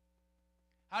populate.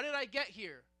 How did I get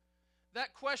here?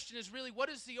 That question is really, what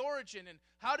is the origin and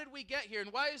how did we get here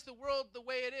and why is the world the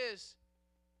way it is?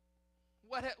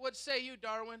 What say you,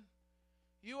 Darwin?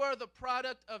 You are the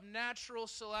product of natural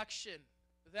selection.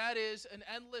 That is an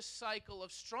endless cycle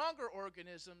of stronger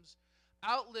organisms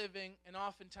outliving and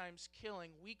oftentimes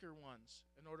killing weaker ones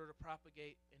in order to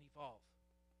propagate and evolve.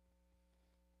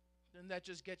 Doesn't that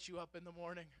just get you up in the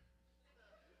morning?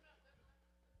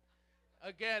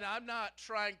 Again, I'm not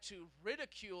trying to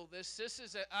ridicule this. This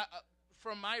is,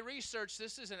 from my research,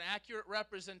 this is an accurate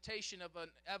representation of an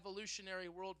evolutionary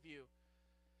worldview.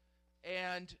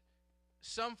 And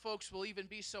some folks will even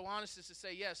be so honest as to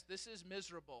say, yes, this is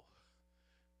miserable.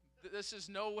 This is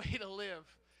no way to live.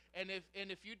 And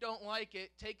if you don't like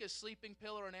it, take a sleeping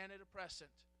pill or an antidepressant.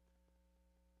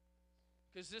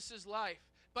 Because this is life.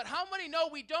 But how many know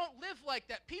we don't live like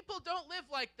that? People don't live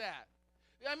like that.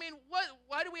 I mean,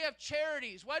 why do we have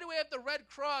charities? Why do we have the Red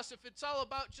Cross if it's all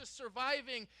about just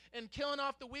surviving and killing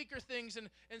off the weaker things and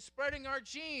spreading our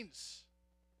genes?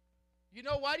 You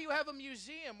know, why do you have a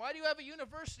museum? Why do you have a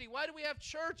university? Why do we have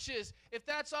churches if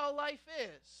that's all life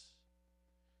is?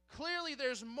 Clearly,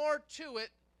 there's more to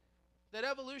it that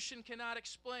evolution cannot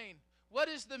explain. What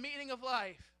is the meaning of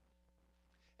life?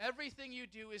 Everything you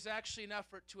do is actually an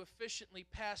effort to efficiently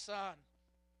pass on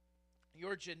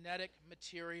your genetic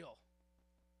material.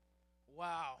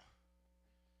 Wow.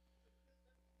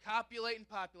 Copulate and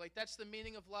populate. That's the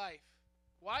meaning of life.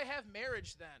 Why have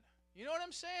marriage then? You know what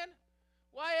I'm saying?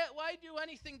 Why do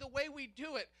anything the way we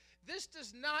do it? This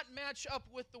does not match up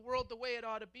with the world the way it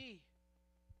ought to be.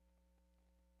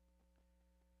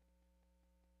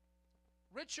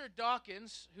 Richard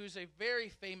Dawkins, who's a very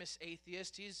famous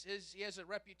atheist, he has a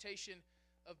reputation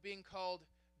of being called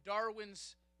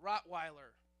Darwin's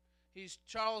Rottweiler. He's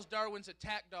Charles Darwin's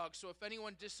attack dog, so if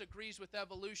anyone disagrees with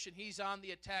evolution, he's on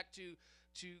the attack to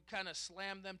kind of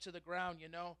slam them to the ground, you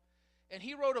know. And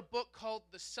he wrote a book called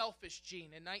The Selfish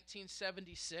Gene in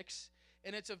 1976,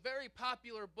 and it's a very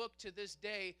popular book to this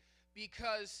day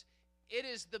because it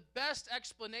is the best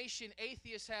explanation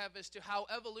atheists have as to how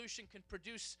evolution can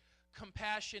produce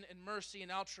compassion and mercy and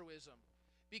altruism.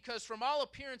 Because from all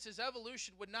appearances,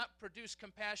 evolution would not produce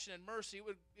compassion and mercy.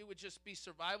 It would just be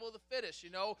survival of the fittest, you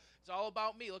know. It's all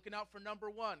about me, looking out for number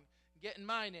one, getting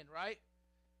mine in, right?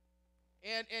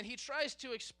 And he tries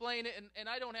to explain it, and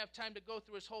I don't have time to go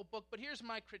through his whole book, but here's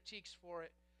my critiques for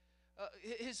it.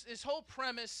 His whole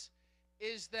premise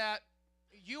is that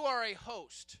you are a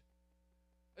host.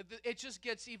 It just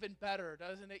gets even better,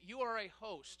 doesn't it? You are a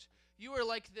host. You are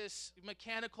like this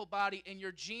mechanical body, and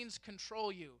your genes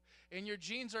control you. And your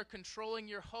genes are controlling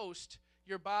your host,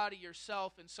 your body,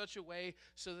 yourself, in such a way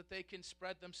so that they can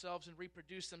spread themselves and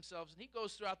reproduce themselves. And he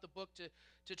goes throughout the book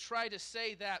to try to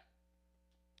say that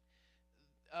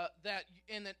that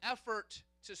in an effort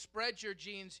to spread your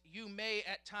genes, you may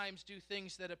at times do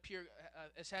things that appear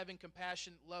as having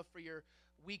compassion, love for your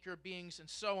weaker beings, and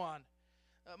so on.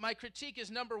 My critique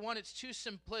is, number one, it's too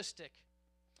simplistic.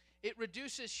 It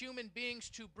reduces human beings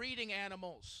to breeding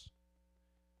animals.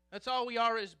 That's all we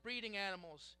are, is breeding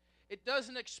animals. It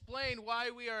doesn't explain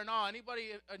why we are in awe.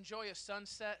 Anybody enjoy a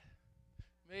sunset?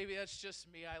 Maybe that's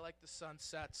just me. I like the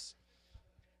sunsets.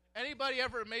 Anybody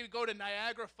ever maybe go to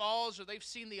Niagara Falls, or they've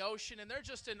seen the ocean and they're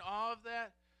just in awe of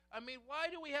that? I mean, why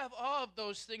do we have awe of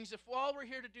those things if all we're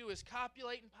here to do is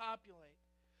copulate and populate?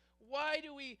 Why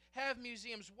do we have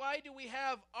museums? Why do we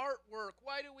have artwork?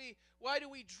 Why do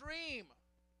we dream?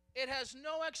 It has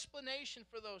no explanation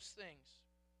for those things.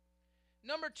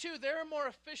 Number two, there are more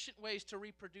efficient ways to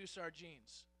reproduce our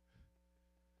genes.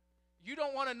 You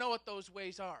don't want to know what those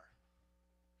ways are.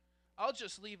 I'll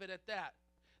just leave it at that.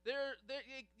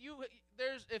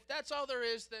 If that's all there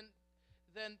is,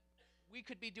 then we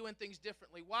could be doing things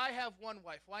differently. Why have one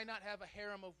wife? Why not have a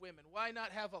harem of women? Why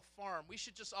not have a farm? We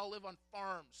should just all live on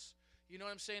farms. You know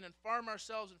what I'm saying? And farm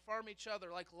ourselves and farm each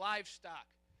other like livestock.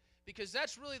 Because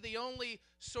that's really the only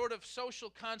sort of social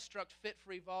construct fit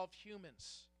for evolved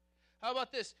humans. How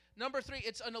about this? Number three,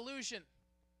 it's an illusion.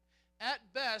 At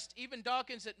best, even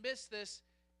Dawkins admits this,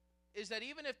 is that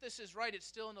even if this is right, it's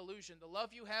still an illusion. The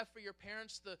love you have for your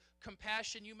parents, the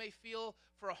compassion you may feel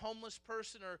for a homeless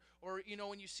person, or you know,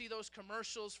 when you see those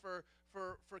commercials for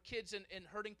kids in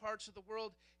hurting parts of the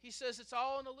world, he says it's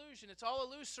all an illusion. It's all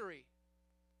illusory.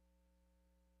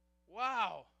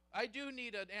 Wow, I do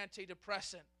need an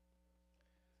antidepressant.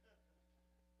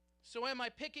 So am I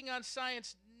picking on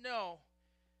science? No.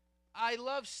 I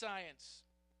love science.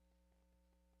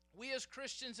 We as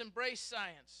Christians embrace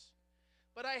science.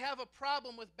 But I have a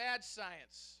problem with bad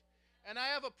science. And I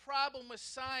have a problem with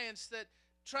science that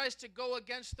tries to go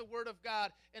against the Word of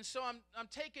God. And so I'm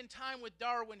taking time with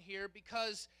Darwin here,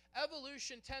 because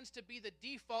evolution tends to be the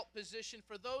default position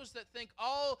for those that think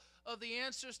all of the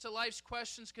answers to life's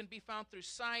questions can be found through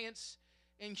science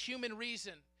and human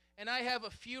reason. And I have a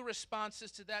few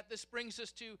responses to that. This brings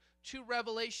us to two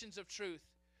revelations of truth.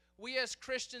 We as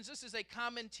Christians, this is a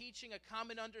common teaching, a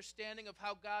common understanding of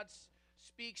how God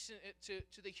speaks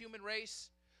to the human race.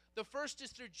 The first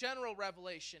is through general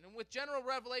revelation. And with general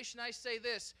revelation, I say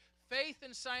this: faith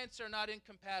and science are not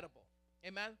incompatible.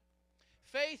 Amen?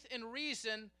 Faith and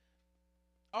reason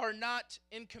are not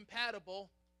incompatible.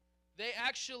 They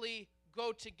actually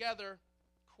go together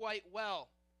quite well.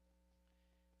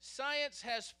 science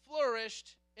has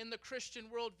flourished in the Christian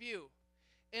worldview.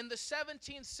 In the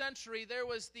 17th century, there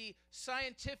was the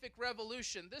scientific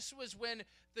revolution. This was when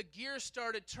the gears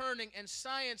started turning and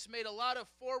science made a lot of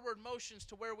forward motions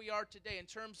to where we are today in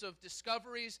terms of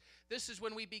discoveries. This is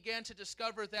when we began to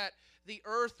discover that the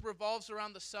earth revolves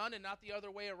around the sun and not the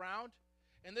other way around.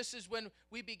 And this is when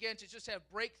we began to just have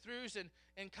breakthroughs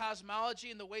in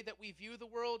cosmology and the way that we view the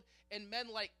world. And men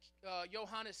like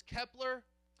Johannes Kepler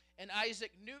and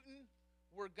Isaac Newton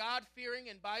were God-fearing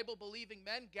and Bible-believing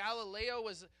men. Galileo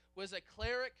was a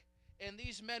cleric, and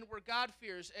these men were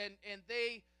God-fearers, and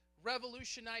they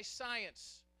revolutionized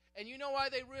science. And you know why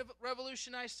they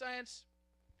revolutionized science?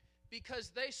 Because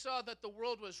they saw that the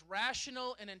world was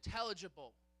rational and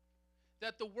intelligible,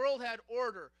 that the world had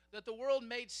order, that the world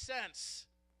made sense.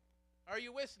 Are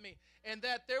you with me? And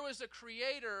that there was a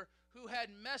creator who had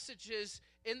messages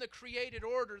in the created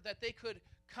order that they could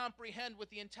comprehend with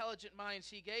the intelligent minds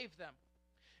he gave them.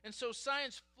 And so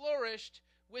science flourished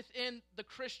within the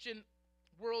Christian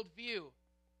worldview.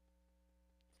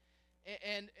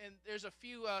 And there's a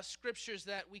few scriptures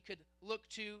that we could look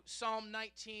to. Psalm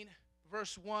 19,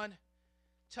 verse 1,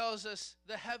 tells us,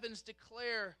 the heavens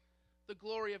declare the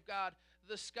glory of God.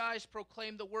 The skies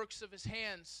proclaim the works of his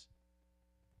hands.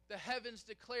 The heavens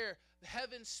declare, the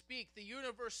heavens speak, the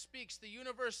universe speaks. The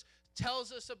universe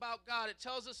tells us about God. It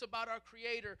tells us about our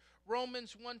Creator.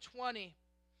 Romans 1:20.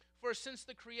 For since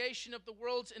the creation of the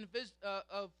world,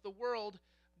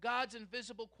 God's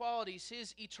invisible qualities,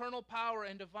 his eternal power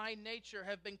and divine nature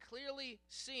have been clearly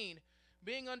seen,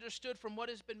 being understood from what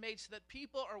has been made, so that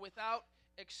people are without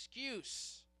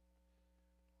excuse.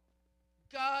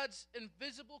 God's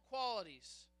invisible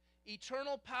qualities,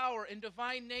 eternal power and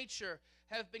divine nature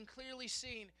have been clearly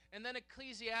seen. And then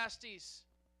Ecclesiastes,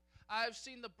 I have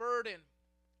seen the burden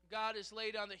God has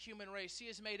laid on the human race. He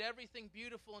has made everything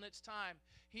beautiful in its time.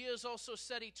 He has also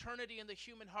set eternity in the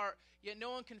human heart, yet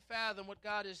no one can fathom what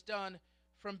God has done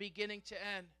from beginning to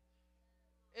end.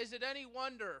 Is it any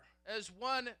wonder, as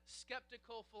one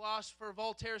skeptical philosopher,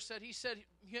 Voltaire said, he said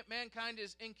mankind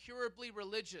is incurably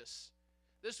religious.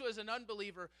 This was an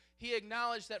unbeliever. He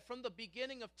acknowledged that from the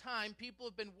beginning of time, people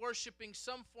have been worshiping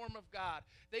some form of God.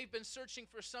 They've been searching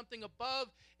for something above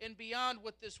and beyond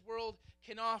what this world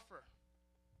can offer.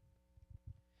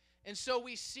 And so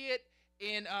we see it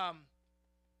in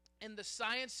the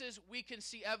sciences. We can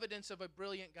see evidence of a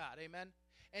brilliant God. Amen?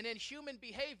 And in human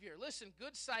behavior, listen,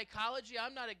 good psychology,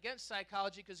 I'm not against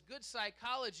psychology, because good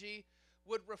psychology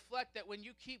would reflect that when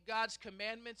you keep God's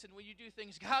commandments and when you do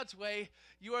things God's way,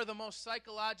 you are the most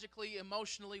psychologically,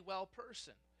 emotionally well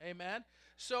person. Amen?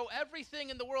 So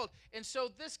everything in the world. And so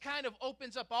this kind of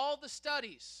opens up all the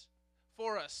studies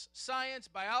for us. Science,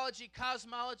 biology,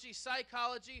 cosmology,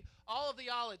 psychology, all of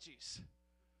the ologies.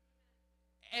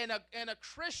 And a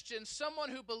Christian, someone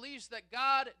who believes that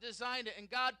God designed it and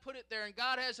God put it there and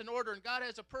God has an order and God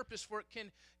has a purpose for it,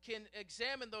 can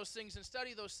examine those things and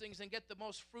study those things and get the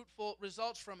most fruitful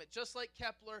results from it. Just like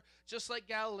Kepler, just like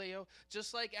Galileo,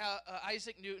 just like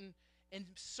Isaac Newton, and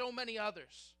so many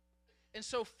others. And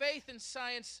so faith and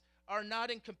science are not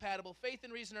incompatible. Faith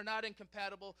and reason are not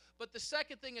incompatible. But the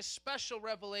second thing is special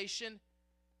revelation,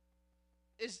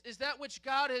 is that which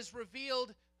God has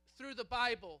revealed through the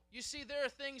Bible. You see, there are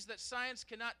things that science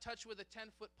cannot touch with a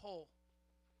 10-foot pole.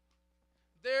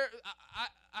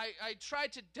 I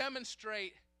tried to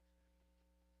demonstrate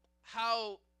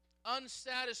how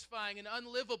unsatisfying and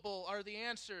unlivable are the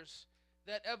answers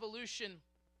that evolution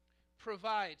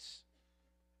provides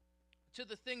to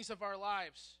the things of our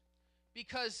lives.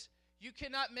 Because you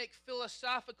cannot make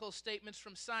philosophical statements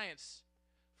from science.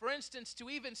 For instance,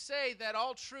 to even say that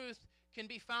all truth can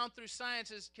be found through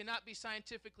sciences cannot be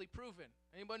scientifically proven.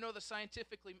 Anybody know the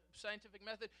scientific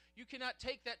method? You cannot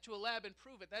take that to a lab and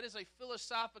prove it. That is a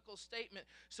philosophical statement.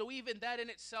 So even that in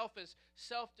itself is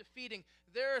self-defeating.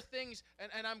 There are things,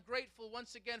 and I'm grateful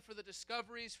once again for the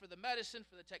discoveries, for the medicine,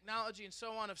 for the technology, and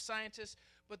so on of scientists.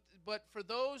 But for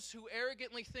those who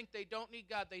arrogantly think they don't need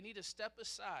God, they need to step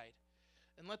aside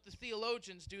and let the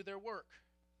theologians do their work.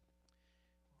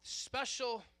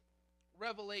 Special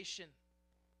revelation.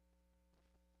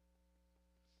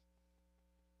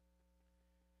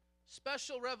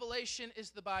 Special revelation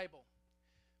is the Bible.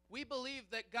 We believe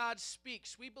that God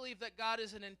speaks. We believe that God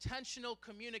is an intentional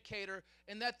communicator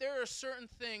and that there are certain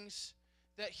things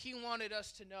that he wanted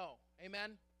us to know.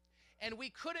 Amen? And we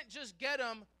couldn't just get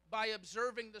them by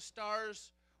observing the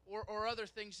stars or other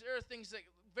things. There are things that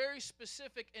very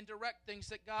specific and direct things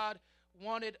that God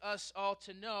wanted us all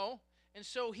to know. And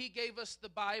so he gave us the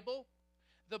Bible.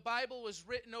 The Bible was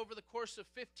written over the course of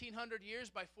 1,500 years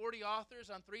by 40 authors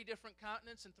on 3 different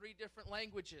continents and 3 different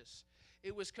languages.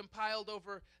 It was compiled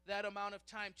over that amount of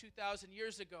time 2,000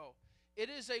 years ago. It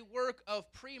is a work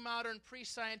of pre-modern,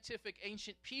 pre-scientific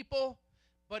ancient people,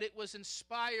 but it was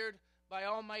inspired by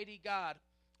Almighty God.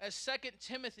 As 2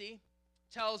 Timothy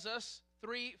tells us,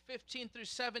 3:15 through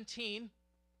 17,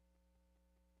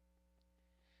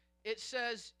 it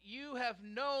says, "You have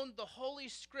known the Holy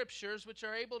Scriptures, which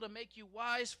are able to make you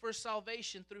wise for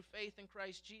salvation through faith in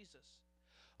Christ Jesus.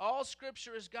 All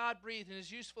Scripture is God-breathed and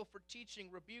is useful for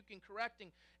teaching, rebuking,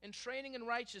 correcting, and training in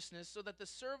righteousness, so that the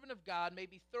servant of God may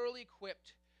be thoroughly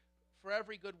equipped for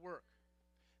every good work."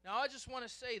 Now, I just want to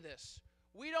say this.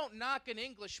 We don't knock an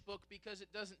English book because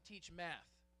it doesn't teach math.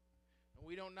 And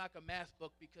we don't knock a math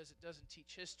book because it doesn't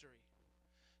teach history.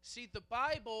 See, the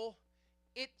Bible,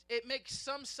 it makes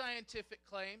some scientific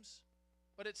claims,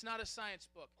 but it's not a science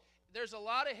book. There's a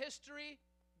lot of history,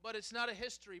 but it's not a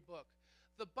history book.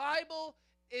 The Bible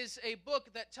is a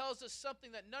book that tells us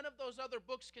something that none of those other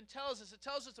books can tell us. It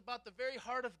tells us about the very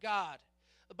heart of God,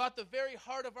 about the very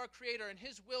heart of our Creator and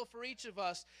His will for each of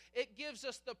us. It gives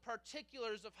us the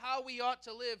particulars of how we ought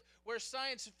to live, where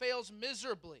science fails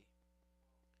miserably.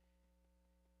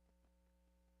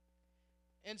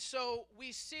 And so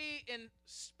we see in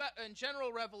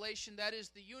general revelation, that is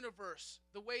the universe,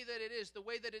 the way that it is, the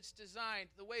way that it's designed,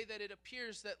 the way that it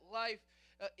appears that life,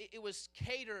 it was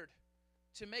catered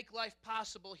to make life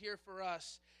possible here for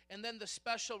us. And then the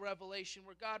special revelation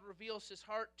where God reveals His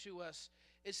heart to us.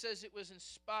 It says it was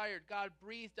inspired. God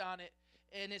breathed on it,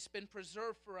 and it's been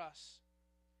preserved for us.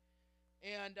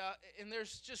 And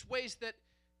there's just ways that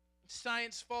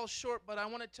science falls short, but I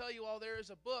want to tell you all, there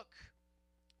is a book.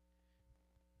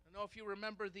 I don't know if you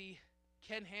remember the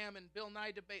Ken Ham and Bill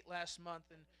Nye debate last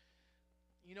month, and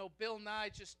you know, Bill Nye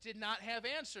just did not have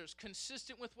answers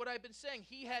consistent with what I've been saying.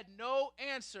 He had no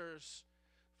answers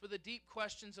for the deep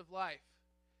questions of life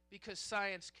because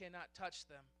science cannot touch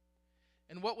them.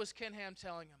 And what was Ken Ham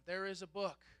telling him? There is a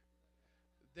book.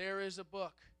 There is a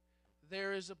book.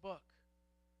 There is a book.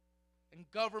 And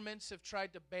governments have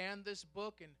tried to ban this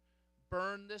book and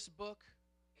burn this book.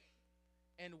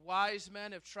 And wise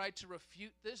men have tried to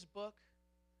refute this book.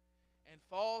 And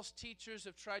false teachers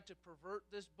have tried to pervert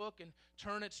this book and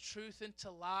turn its truth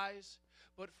into lies.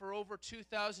 But for over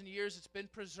 2,000 years, it's been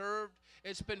preserved.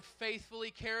 It's been faithfully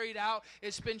carried out.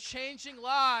 It's been changing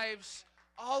lives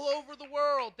all over the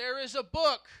world. There is a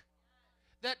book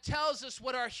that tells us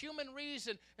what our human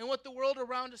reason and what the world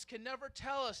around us can never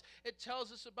tell us. It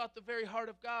tells us about the very heart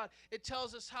of God. It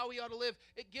tells us how we ought to live.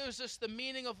 It gives us the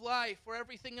meaning of life where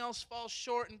everything else falls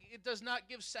short, and it does not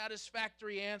give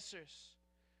satisfactory answers.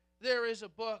 There is a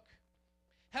book.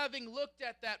 Having looked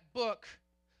at that book,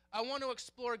 I want to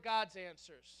explore God's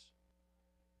answers.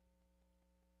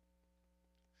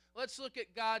 Let's look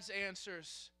at God's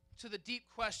answers to the deep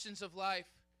questions of life.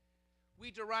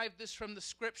 We derive this from the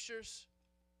Scriptures.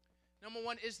 Number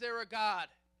 1, is there a God?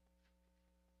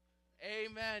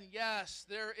 Amen. Yes,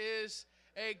 there is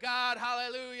a God.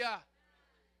 Hallelujah.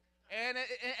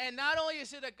 And not only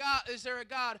is there a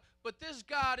God, but this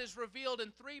God is revealed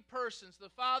in 3 persons, the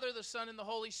Father, the Son, and the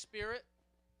Holy Spirit.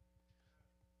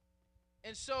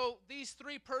 And so these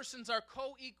 3 persons are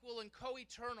co-equal and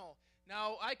co-eternal.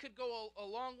 Now, I could go a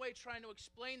long way trying to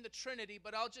explain the Trinity,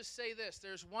 but I'll just say this.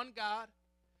 There's one God.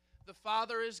 The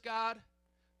Father is God.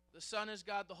 The Son is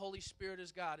God. The Holy Spirit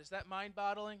is God. Is that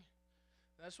mind-boggling?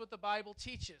 That's what the Bible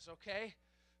teaches, okay?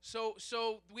 So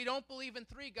we don't believe in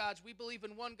 3 gods. We believe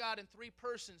in one God in 3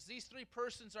 persons. These 3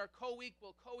 persons are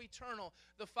co-equal, co-eternal.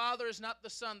 The Father is not the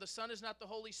Son. The Son is not the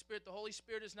Holy Spirit. The Holy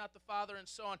Spirit is not the Father, and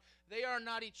so on. They are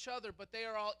not each other, but they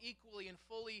are all equally and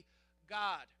fully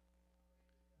God.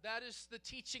 That is the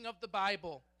teaching of the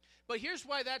Bible. But here's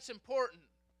why that's important.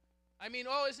 I mean,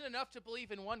 isn't it enough to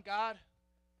believe in one God?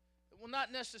 Well,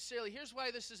 not necessarily. Here's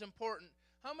why this is important.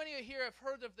 How many of you here have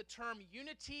heard of the term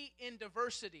unity in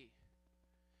diversity?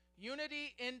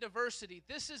 Unity in diversity.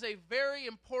 This is a very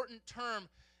important term.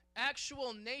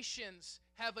 Actual nations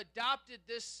have adopted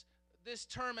this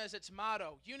term as its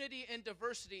motto, unity in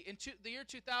diversity. In the year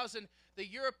 2000, the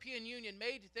European Union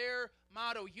made their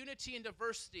motto, unity in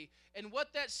diversity. And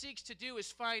what that seeks to do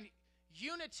is find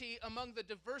unity among the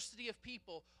diversity of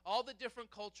people, all the different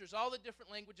cultures, all the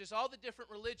different languages, all the different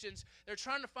religions. They're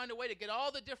trying to find a way to get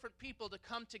all the different people to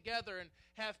come together and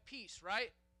have peace,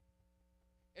 right?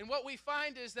 And what we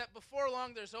find is that before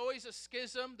long, there's always a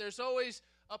schism, there's always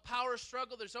a power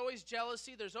struggle, there's always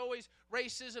jealousy, there's always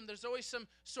racism, there's always some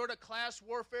sort of class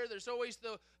warfare, there's always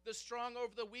the strong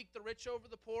over the weak, the rich over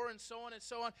the poor, and so on and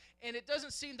so on. And it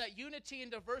doesn't seem that unity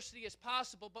and diversity is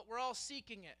possible, but we're all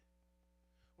seeking it.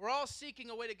 We're all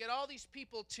seeking a way to get all these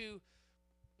people to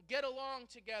get along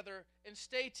together and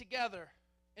stay together.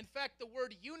 In fact, the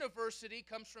word university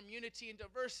comes from unity and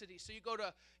diversity. So you go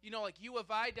to, like U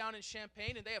of I down in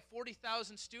Champaign, and they have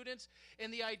 40,000 students,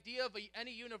 and the idea of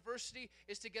any university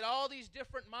is to get all these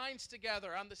different minds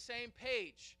together on the same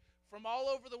page from all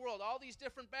over the world, all these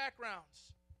different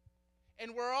backgrounds.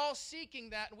 And we're all seeking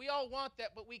that, and we all want that,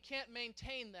 but we can't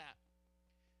maintain that.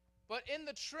 But in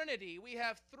the Trinity, we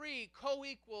have three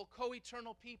co-equal,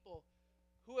 co-eternal people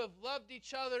who have loved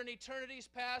each other in eternity's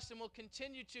past and will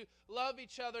continue to love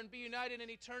each other and be united in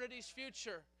eternity's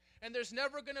future. And there's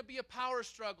never going to be a power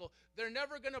struggle. They're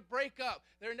never going to break up.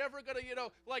 They're never going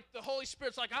to, like the Holy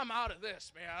Spirit's like, I'm out of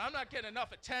this, man. I'm not getting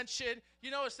enough attention.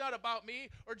 It's not about me.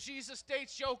 Or Jesus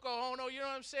dates Yoko Ono. You know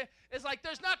what I'm saying? It's like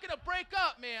there's not going to break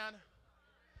up, man.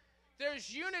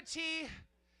 There's unity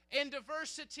and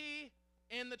diversity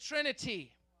in the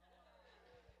Trinity.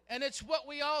 And it's what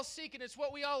we all seek, and it's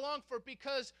what we all long for,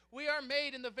 because we are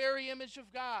made in the very image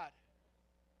of God.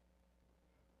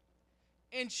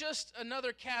 And just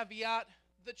another caveat,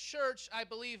 the church, I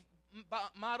believe,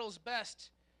 models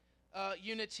best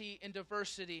unity and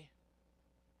diversity.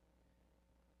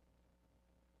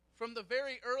 From the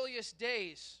very earliest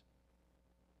days,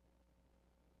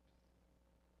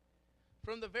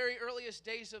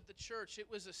 of the church,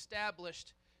 it was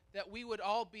established that we would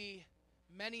all be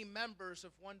many members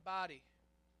of one body.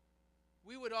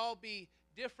 We would all be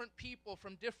different people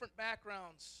from different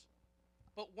backgrounds,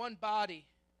 but one body.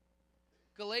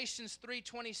 Galatians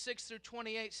 3:26 through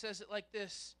 28 says it like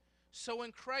this: So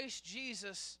in Christ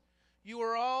Jesus, you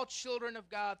are all children of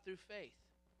God through faith.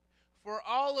 For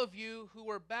all of you who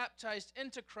were baptized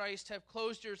into Christ have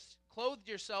clothed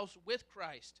yourselves with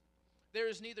Christ. There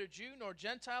is neither Jew nor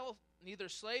Gentile, neither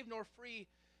slave nor free,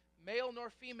 male nor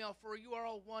female, for you are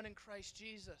all one in Christ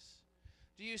Jesus.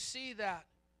 Do you see that?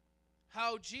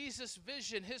 How Jesus'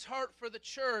 vision, his heart for the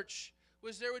church,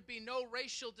 was there would be no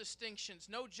racial distinctions,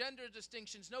 no gender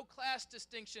distinctions, no class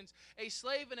distinctions. A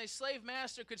slave and a slave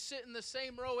master could sit in the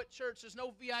same row at church. There's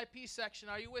no VIP section.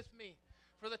 Are you with me?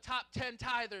 For the top 10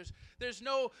 tithers. There's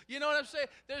no, you know what I'm saying?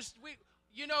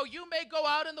 You may go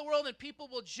out in the world and people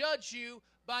will judge you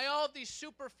by all of these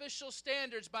superficial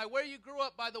standards, by where you grew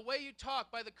up, by the way you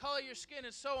talk, by the color of your skin,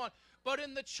 and so on. But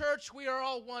in the church, we are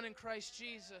all one in Christ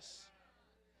Jesus.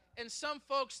 And some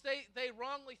folks, they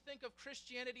wrongly think of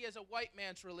Christianity as a white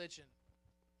man's religion.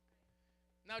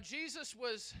 Now, Jesus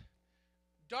was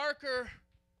darker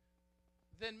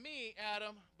than me,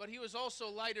 Adam, but he was also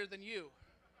lighter than you.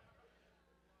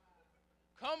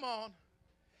 Come on.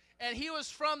 And he was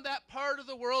from that part of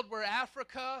the world where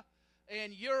Africa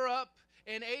and Europe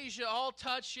and Asia all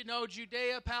touch,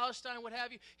 Judea, Palestine, what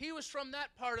have you. He was from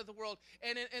that part of the world.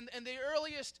 And in the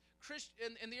earliest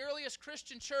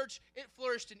Christian church, it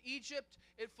flourished in Egypt.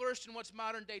 It flourished in what's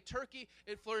modern-day Turkey.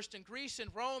 It flourished in Greece and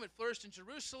Rome. It flourished in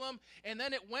Jerusalem. And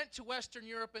then it went to Western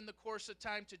Europe in the course of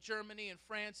time, to Germany and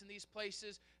France and these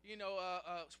places.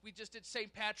 We just did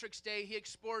St. Patrick's Day. He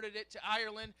exported it to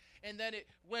Ireland. And then it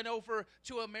went over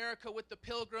to America with the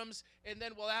Pilgrims. And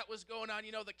then while that was going on,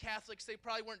 the Catholics, they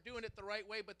probably weren't doing it the right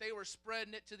way, but they were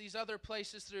spreading it to these other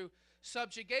places through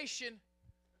subjugation.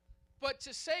 But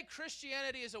to say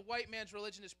Christianity is a white man's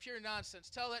religion is pure nonsense.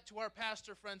 Tell that to our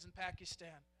pastor friends in Pakistan.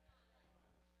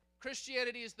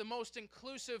 Christianity is the most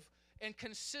inclusive and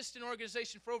consistent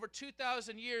organization for over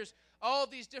 2,000 years. All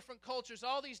these different cultures,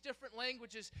 all these different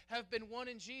languages have been one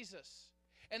in Jesus.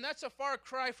 And that's a far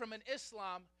cry from an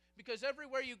Islam, because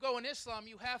everywhere you go in Islam,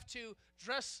 you have to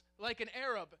dress like an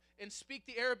Arab and speak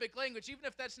the Arabic language. Even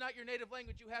if that's not your native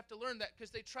language, you have to learn that,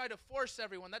 because they try to force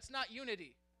everyone. That's not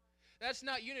unity. That's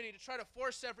not unity, to try to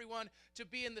force everyone to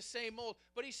be in the same mold.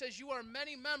 But he says you are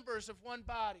many members of one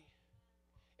body.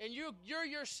 And you're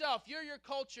yourself, you're your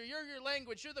culture, you're your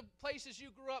language, you're the places you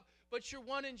grew up, but you're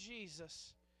one in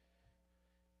Jesus.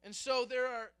 And so there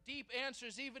are deep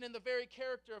answers even in the very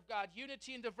character of God.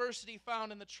 Unity and diversity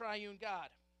found in the triune God.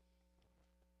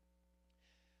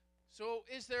 So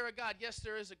is there a God? Yes,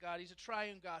 there is a God. He's a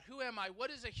triune God. Who am I? What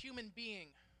is a human being?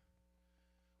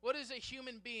 What is a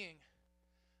human being?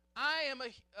 I am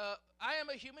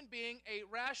a human being, a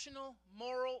rational,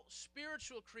 moral,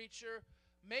 spiritual creature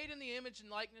made in the image and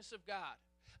likeness of God.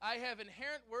 I have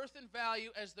inherent worth and value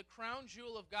as the crown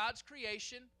jewel of God's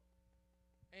creation.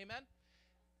 Amen.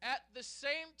 At the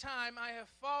same time, I have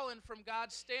fallen from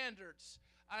God's standards.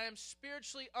 I am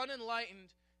spiritually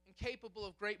unenlightened and capable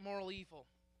of great moral evil.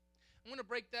 I'm going to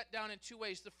break that down in two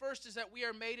ways. The first is that we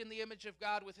are made in the image of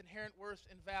God with inherent worth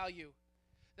and value.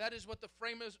 That is what the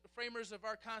framers of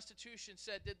our Constitution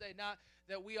said, did they not?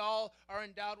 That we all are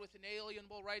endowed with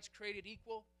inalienable rights, created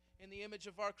equal. in the image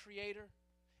of our Creator.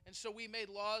 And so we made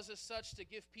laws as such to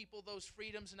give people those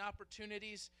freedoms and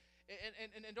opportunities.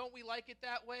 And don't we like it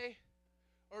that way?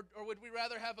 Or would we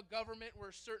rather have a government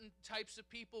where certain types of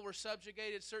people were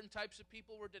subjugated, certain types of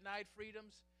people were denied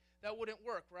freedoms? That wouldn't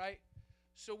work, right?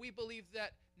 So we believe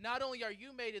that not only are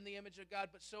you made in the image of God,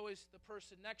 but so is the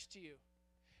person next to you.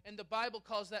 And the Bible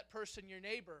calls that person your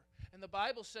neighbor. And the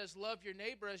Bible says, love your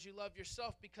neighbor as you love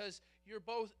yourself, because you're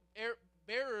both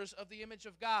bearers of the image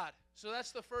of God. So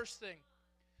that's the first thing.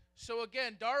 So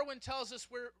again, Darwin tells us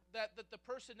that the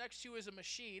person next to you is a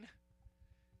machine.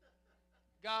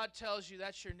 God tells you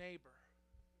that's your neighbor.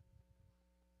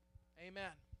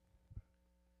 Amen.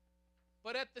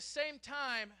 But at the same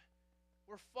time,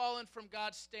 we're fallen from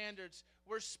God's standards.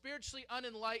 We're spiritually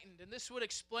unenlightened. And this would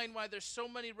explain why there's so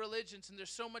many religions and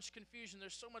there's so much confusion.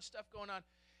 There's so much stuff going on.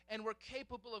 And we're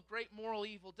capable of great moral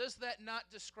evil. Does that not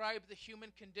describe the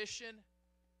human condition?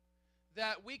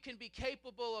 That we can be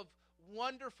capable of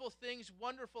wonderful things,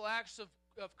 wonderful acts of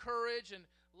courage and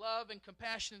love and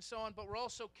compassion and so on, but we're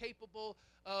also capable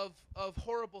of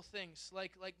horrible things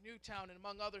like Newtown and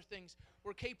among other things.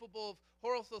 We're capable of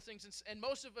horrible things, and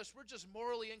most of us, we're just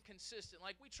morally inconsistent.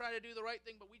 Like, we try to do the right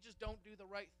thing, but we just don't do the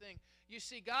right thing. You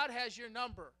see, God has your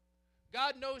number.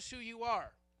 God knows who you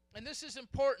are. And this is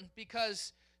important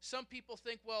because some people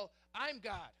think, well, I'm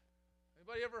God.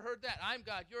 Anybody ever heard that? I'm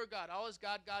God, you're God, all is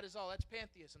God, God is all. That's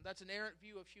pantheism. That's an errant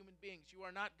view of human beings. You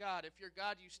are not God. If you're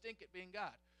God, you stink at being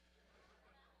God.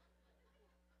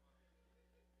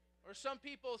 Or some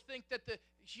people think that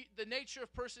the nature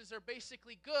of persons are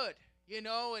basically good,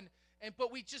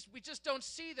 but we just don't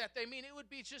see that. I mean, it would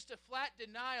be just a flat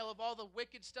denial of all the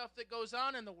wicked stuff that goes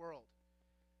on in the world.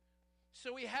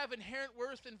 So we have inherent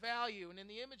worth and value, and in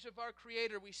the image of our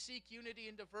Creator, we seek unity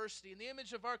and diversity. In the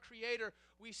image of our Creator,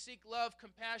 we seek love,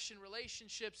 compassion,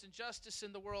 relationships, and justice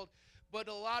in the world. But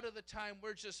a lot of the time,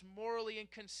 we're just morally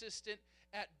inconsistent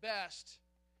at best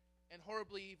and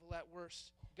horribly evil at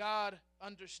worst. God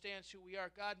understands who we are.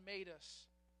 God made us.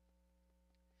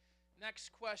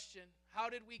 Next question, how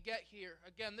did we get here?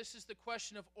 Again, this is the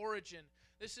question of origin.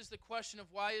 This is the question of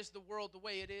why is the world the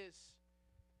way it is?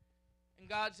 And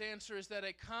God's answer is that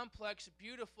a complex,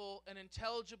 beautiful, and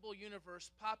intelligible universe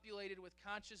populated with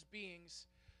conscious beings,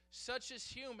 such as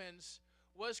humans,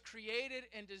 was created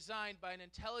and designed by an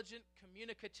intelligent,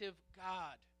 communicative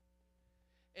God.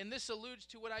 And this alludes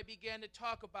to what I began to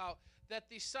talk about, that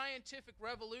the scientific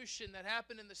revolution that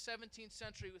happened in the 17th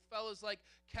century with fellows like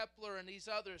Kepler and these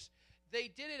others, they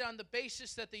did it on the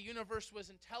basis that the universe was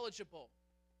intelligible.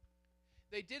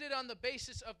 They did it on the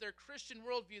basis of their Christian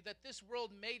worldview, that this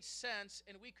world made sense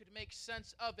and we could make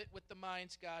sense of it with the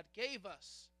minds God gave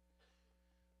us.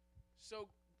 So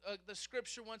the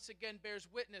scripture once again bears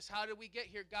witness. How did we get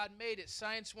here? God made it.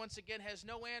 Science once again has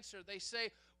no answer. They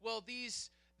say, well, these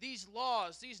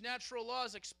laws, these natural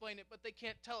laws explain it, but they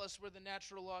can't tell us where the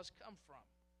natural laws come from.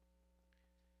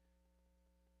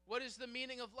 What is the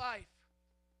meaning of life?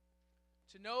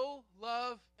 To know,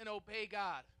 love, and obey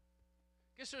God.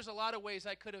 I guess there's a lot of ways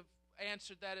I could have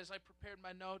answered that as I prepared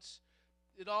my notes.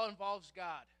 It all involves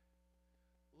God.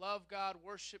 Love God,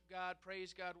 worship God,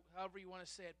 praise God, however you want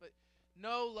to say it. But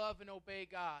know, love, and obey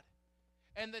God.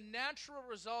 And the natural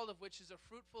result of which is a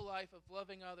fruitful life of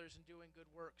loving others and doing good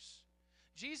works.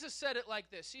 Jesus said it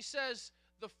like this. He says,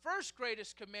 the first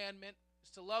greatest commandment is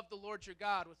to love the Lord your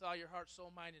God with all your heart,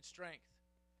 soul, mind, and strength.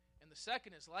 And the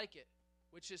second is like it,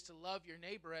 which is to love your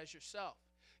neighbor as yourself.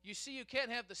 You see, you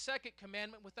can't have the second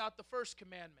commandment without the first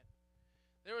commandment.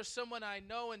 There was someone I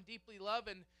know and deeply love,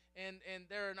 and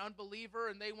they're an unbeliever,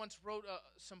 and they once wrote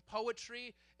some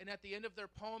poetry, and at the end of their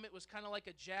poem, it was kind of like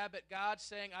a jab at God,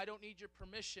 saying, I don't need your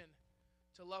permission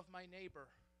to love my neighbor.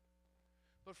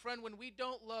 But friend, when we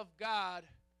don't love God,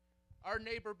 our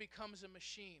neighbor becomes a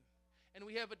machine, and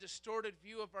we have a distorted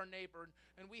view of our neighbor,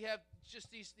 and we have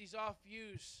just these off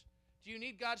views. Do you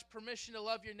need God's permission to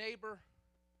love your neighbor?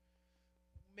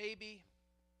 Maybe.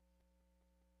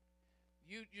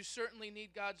 You certainly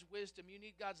need God's wisdom. You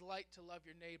need God's light to love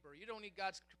your neighbor. You don't need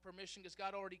God's permission because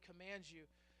God already commands you.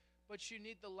 But you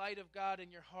need the light of God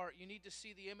in your heart. You need to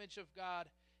see the image of God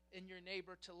in your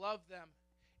neighbor to love them.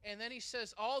 And then he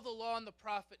says, all the law and the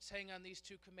prophets hang on these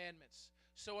two commandments.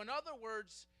 So in other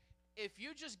words, if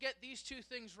you just get these two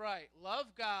things right, love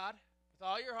God with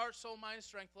all your heart, soul, mind, and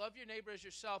strength, love your neighbor as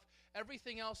yourself,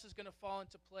 everything else is going to fall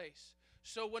into place.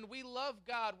 So when we love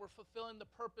God, we're fulfilling the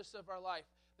purpose of our life.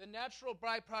 The natural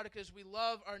byproduct is we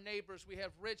love our neighbors. We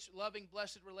have rich, loving,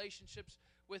 blessed relationships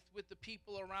with the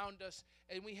people around us,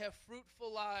 and we have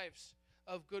fruitful lives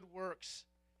of good works.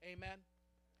 Amen?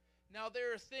 Now,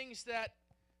 there are things that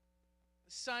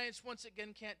science once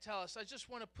again can't tell us. I just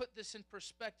want to put this in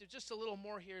perspective just a little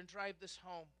more here and drive this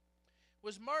home.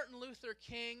 Was Martin Luther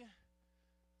King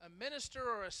a minister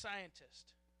or a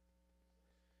scientist?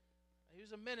 He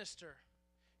was a minister.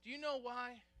 Do you know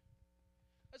why?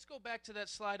 Let's go back to that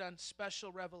slide on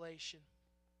special revelation.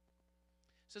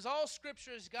 It says, all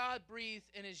Scripture is God-breathed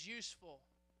and is useful.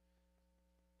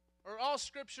 Or all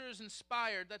Scripture is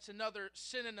inspired. That's another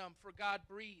synonym for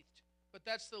God-breathed. But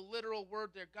that's the literal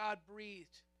word there,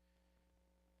 God-breathed.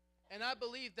 And I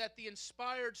believe that the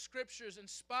inspired Scriptures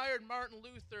inspired Martin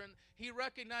Luther, and he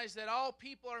recognized that all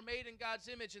people are made in God's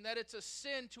image and that it's a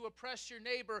sin to oppress your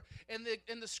neighbor. And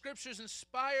the Scriptures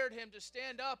inspired him to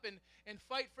stand up and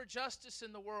fight for justice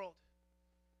in the world.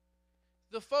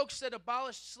 The folks that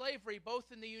abolished slavery,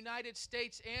 both in the United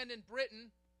States and in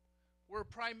Britain, were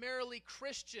primarily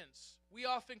Christians. We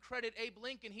often credit Abe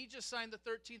Lincoln. He just signed the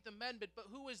 13th Amendment. But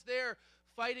who was there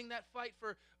fighting that fight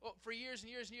for years and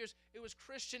years and years? It was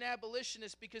Christian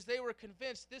abolitionists, because they were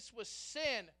convinced this was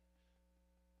sin.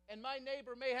 And my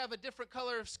neighbor may have a different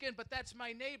color of skin, but that's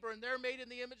my neighbor, and they're made in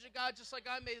the image of God just like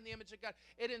I'm made in the image of God.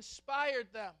 It inspired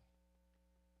them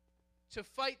to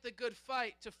fight the good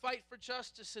fight, to fight for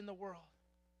justice in the world.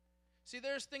 See,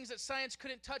 there's things that science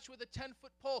couldn't touch with a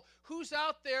 10-foot pole. Who's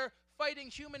out there fighting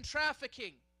human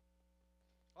trafficking?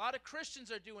 A lot of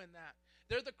Christians are doing that.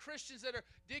 They're the Christians that are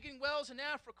digging wells in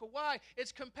Africa. Why?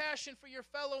 It's compassion for your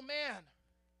fellow man.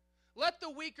 Let the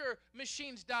weaker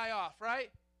machines die off, right?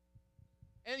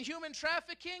 And human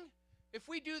trafficking, if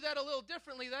we do that a little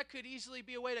differently, that could easily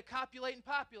be a way to copulate and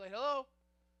populate. Hello?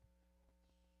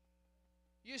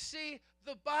 You see,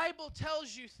 the Bible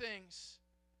tells you things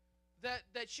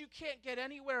that you can't get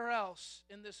anywhere else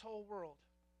in this whole world.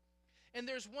 And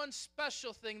there's one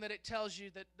special thing that it tells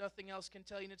you that nothing else can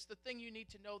tell you, and it's the thing you need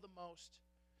to know the most.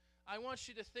 I want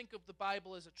you to think of the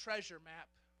Bible as a treasure map.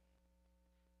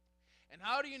 And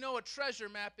how do you know a treasure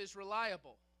map is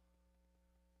reliable?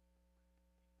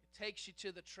 It takes you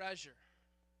to the treasure.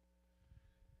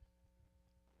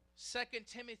 2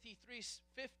 Timothy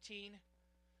 3:15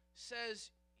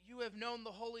 says, you have known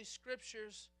the Holy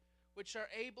Scriptures, which are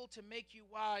able to make you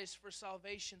wise for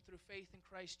salvation through faith in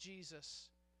Christ Jesus.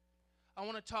 I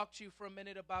want to talk to you for a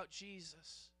minute about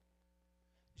Jesus.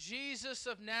 Jesus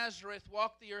of Nazareth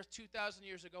walked the earth 2,000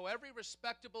 years ago. Every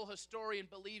respectable historian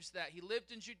believes that. He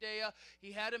lived in Judea.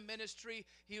 He had a ministry.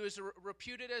 He was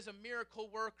reputed as a miracle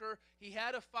worker. He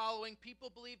had a following. People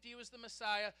believed he was the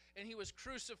Messiah, and he was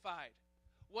crucified.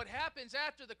 What happens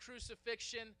after the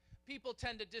crucifixion, people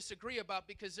tend to disagree about,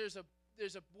 because there's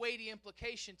a weighty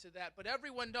implication to that. But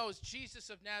everyone knows Jesus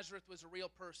of Nazareth was a real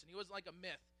person. He wasn't like a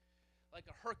myth, like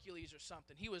a Hercules or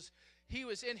something. He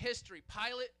was in history.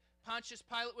 Pontius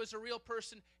Pilate was a real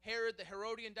person. Herod, the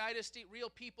Herodian dynasty, real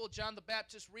people. John the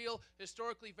Baptist, real,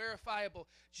 historically verifiable.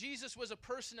 Jesus was a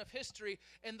person of history,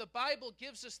 and the Bible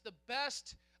gives us the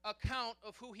best account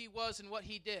of who he was and what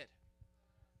he did.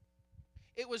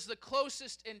 It was the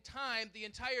closest in time. The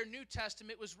entire New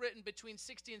Testament was written between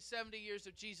 60 and 70 years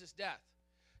of Jesus' death.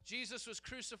 Jesus was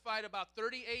crucified about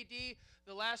 30 A.D.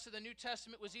 The last of the New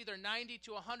Testament was either 90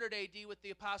 to 100 A.D. with the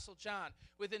Apostle John,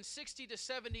 within 60 to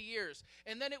 70 years.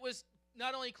 And then it was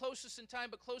not only closest in time,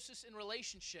 but closest in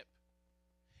relationship.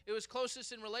 It was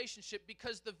closest in relationship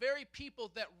because the very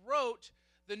people that wrote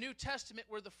the New Testament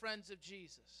were the friends of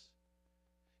Jesus.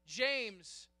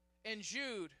 James and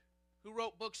Jude, who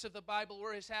wrote books of the Bible,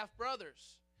 were his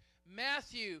half-brothers.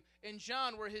 Matthew and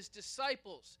John were his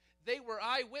disciples. They were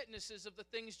eyewitnesses of the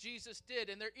things Jesus did,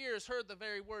 and their ears heard the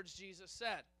very words Jesus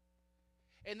said.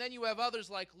 And then you have others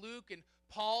like Luke and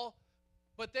Paul,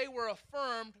 but they were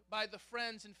affirmed by the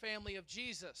friends and family of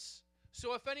Jesus.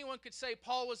 So if anyone could say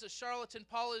Paul was a charlatan,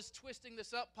 Paul is twisting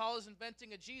this up, Paul is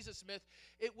inventing a Jesus myth,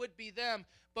 it would be them.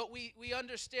 But we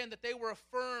understand that they were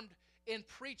affirmed in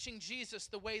preaching Jesus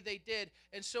the way they did.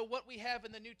 And so what we have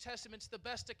in the New Testament is the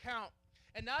best account.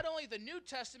 And not only the New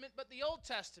Testament, but the Old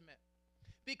Testament.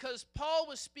 Because Paul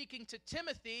was speaking to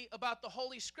Timothy about the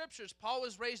Holy Scriptures. Paul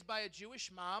was raised by a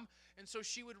Jewish mom, and so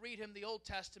she would read him the Old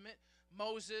Testament,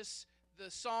 Moses, the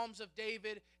Psalms of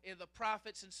David, and the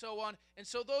prophets, and so on. And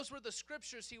so those were the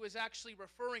Scriptures he was actually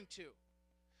referring to.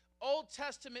 Old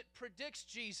Testament predicts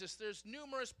Jesus. There's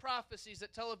numerous prophecies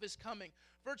that tell of his coming.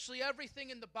 Virtually everything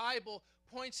in the Bible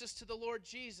points us to the Lord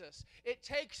Jesus. It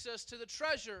takes us to the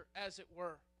treasure, as it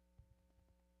were.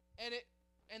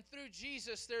 And through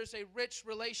Jesus, there's a rich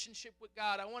relationship with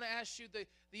God. I want to ask you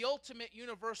the ultimate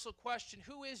universal question.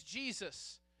 Who is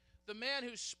Jesus? The man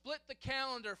who split the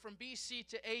calendar from BC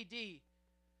to AD.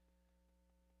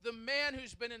 The man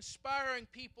who's been inspiring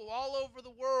people all over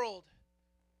the world.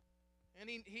 And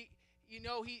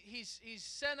he's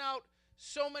sent out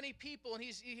so many people, and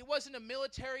he wasn't a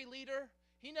military leader.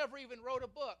 He never even wrote a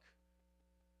book.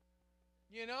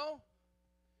 You know?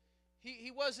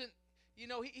 He wasn't, you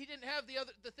know, he didn't have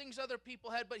the things other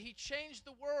people had, but he changed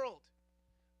the world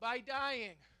by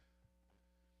dying.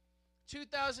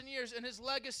 2,000 years, and his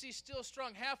legacy's still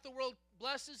strong. Half the world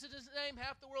blesses in his name,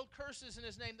 half the world curses in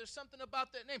his name. There's something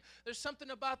about that name. There's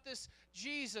something about this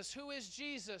Jesus. Who is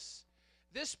Jesus?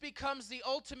 This becomes the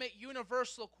ultimate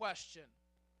universal question.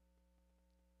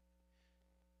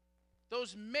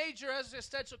 Those major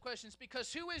existential questions,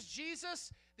 because who is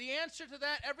Jesus? The answer to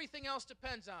that, everything else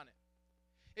depends on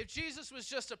it. If Jesus was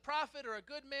just a prophet or a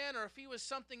good man, or if he was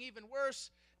something even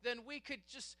worse, then we could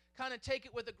just kind of take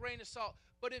it with a grain of salt.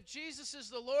 But if Jesus is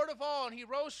the Lord of all and he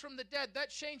rose from the dead, that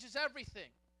changes everything.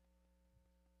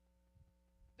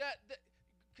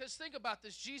 Because think about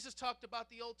this. Jesus talked about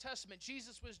the Old Testament.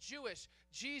 Jesus was Jewish.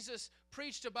 Jesus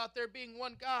preached about there being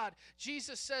one God.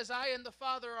 Jesus says, I and the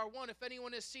Father are one. If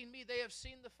anyone has seen me, they have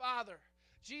seen the Father.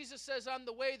 Jesus says, I'm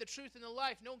the way, the truth, and the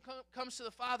life. No one comes to the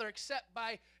Father except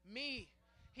by me.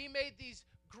 He made these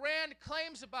grand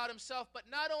claims about himself, but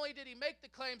not only did he make the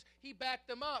claims, he backed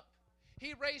them up.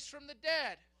 He raised from the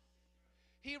dead.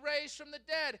 He raised from the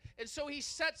dead. And so he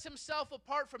sets himself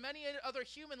apart from any other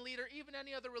human leader, even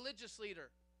any other religious leader.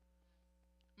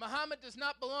 Muhammad does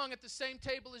not belong at the same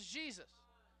table as Jesus.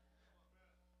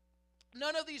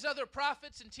 None of these other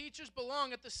prophets and teachers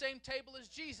belong at the same table as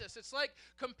Jesus. It's like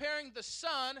comparing the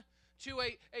sun to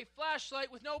a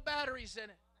flashlight with no batteries in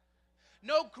it.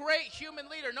 No great human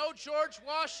leader, no George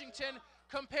Washington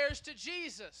compares to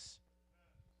Jesus.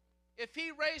 If he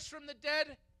raised from the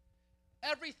dead,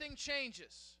 everything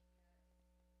changes.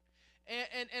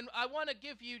 And I want to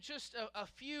give you just a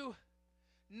few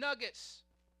nuggets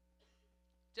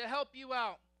to help you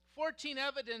out. 14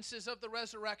 evidences of the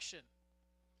resurrection.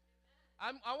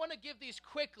 I want to give these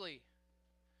quickly,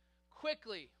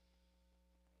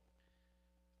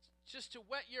 just to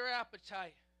whet your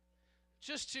appetite,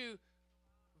 just to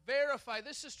verify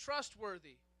this is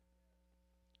trustworthy.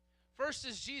 First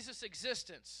is Jesus'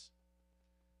 existence.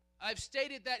 I've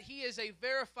stated that he is a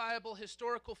verifiable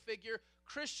historical figure.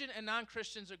 Christian and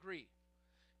non-Christians agree.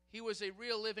 He was a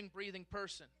real, living, breathing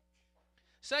person.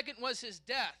 Second was his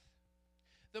death.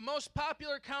 The most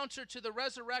popular counter to the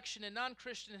resurrection in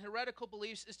non-Christian and heretical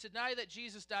beliefs is to deny that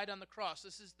Jesus died on the cross.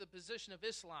 This is the position of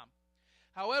Islam.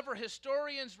 However,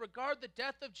 historians regard the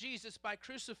death of Jesus by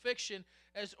crucifixion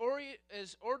as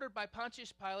ordered by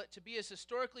Pontius Pilate to be as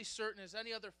historically certain as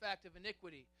any other fact of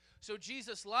iniquity. So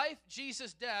Jesus' life,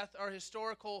 Jesus' death are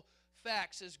historical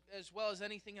facts as well as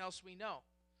anything else we know.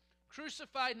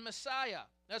 Crucified Messiah.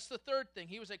 That's the third thing.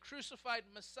 He was a crucified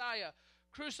Messiah.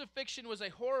 Crucifixion was a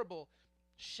horrible,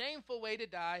 shameful way to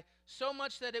die, so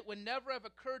much that it would never have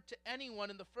occurred to anyone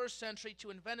in the first century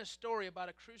to invent a story about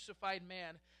a crucified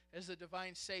man as the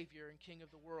divine Savior and King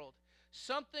of the world.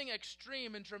 Something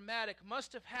extreme and dramatic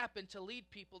must have happened to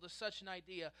lead people to such an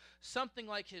idea, something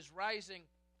like his rising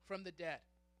from the dead.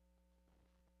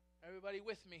 Everybody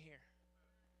with me here?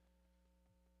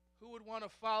 Who would want to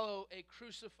follow a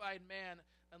crucified man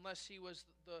unless he was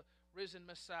the risen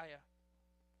Messiah?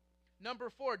 Number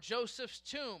 4, Joseph's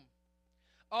tomb.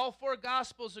 All 4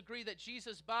 Gospels agree that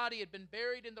Jesus' body had been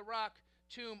buried in the rock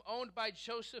tomb owned by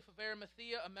Joseph of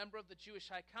Arimathea, a member of the Jewish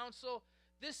High Council.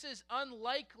 This is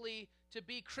unlikely to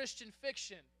be Christian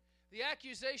fiction. The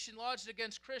accusation lodged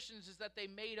against Christians is that they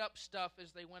made up stuff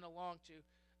as they went along to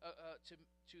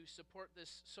support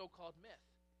this so-called myth.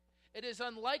 It is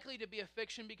unlikely to be a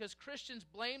fiction because Christians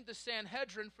blamed the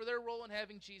Sanhedrin for their role in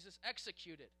having Jesus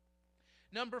executed.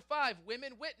 Number 5,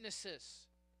 women witnesses.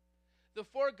 The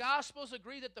 4 Gospels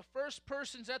agree that the first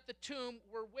persons at the tomb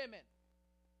were women.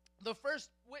 The first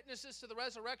witnesses to the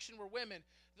resurrection were women.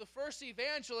 The first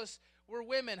evangelists were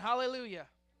women. Hallelujah.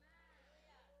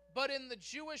 But in the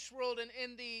Jewish world and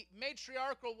in the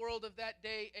matriarchal world of that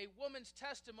day, a woman's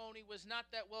testimony was not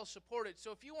that well supported.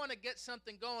 So if you want to get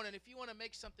something going and if you want to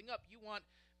make something up, you want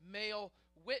male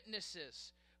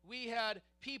witnesses. We had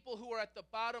people who were at the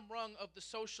bottom rung of the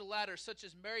social ladder, such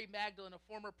as Mary Magdalene, a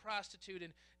former prostitute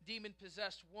and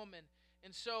demon-possessed woman.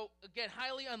 And so, again,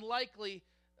 highly unlikely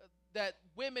that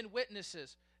women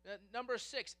witnesses. Number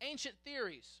 6, ancient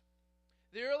theories.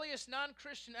 The earliest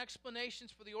non-Christian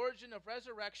explanations for the origin of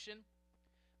resurrection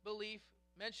belief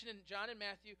mentioned in John and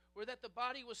Matthew were that the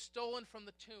body was stolen from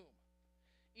the tomb,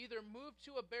 either moved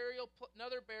to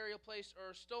another burial place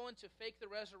or stolen to fake the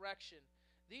resurrection.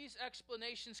 These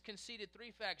explanations conceded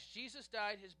 3 facts. Jesus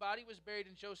died, his body was buried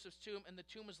in Joseph's tomb, and the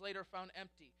tomb was later found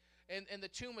empty. And the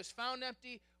tomb was found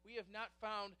empty. We have not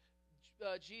found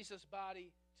Jesus'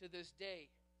 body to this day.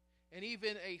 And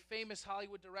even a famous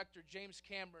Hollywood director, James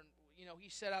Cameron, he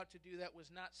set out to do that,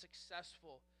 was not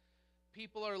successful.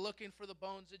 People are looking for the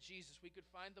bones of Jesus. We could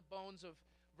find the bones of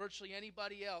virtually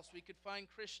anybody else. We could find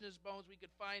Krishna's bones. We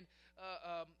could find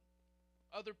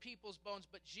other people's bones,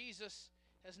 but Jesus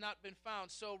has not been found.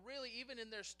 So really, even in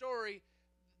their story,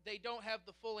 they don't have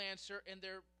the full answer, and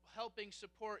they're helping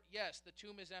support, yes, the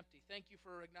tomb is empty. Thank you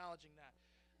for acknowledging that.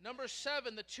 Number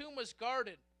 7, the tomb was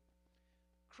guarded.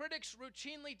 Critics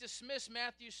routinely dismiss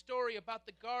Matthew's story about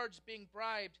the guards being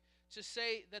bribed to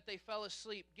say that they fell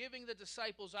asleep, giving the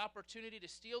disciples opportunity to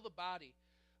steal the body.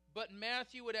 But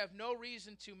Matthew would have no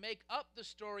reason to make up the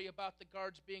story about the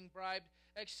guards being bribed,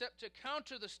 except to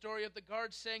counter the story of the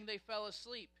guards saying they fell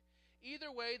asleep.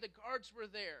 Either way, the guards were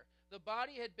there. The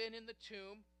body had been in the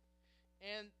tomb,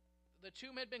 and the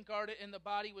tomb had been guarded, and the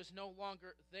body was no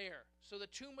longer there. So the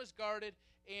tomb was guarded,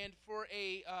 and for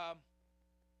a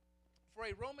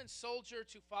Roman soldier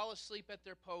to fall asleep at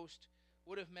their post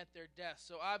would have meant their death.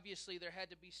 So obviously there had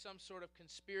to be some sort of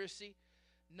conspiracy.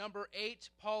 Number 8,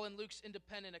 Paul and Luke's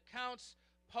independent accounts.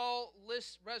 Paul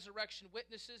lists resurrection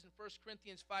witnesses in 1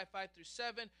 Corinthians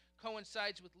 5:5-7,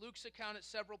 coincides with Luke's account at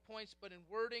several points, but in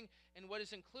wording and what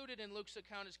is included in Luke's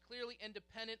account is clearly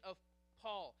independent of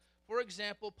Paul. For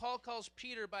example, Paul calls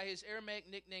Peter by his Aramaic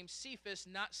nickname Cephas,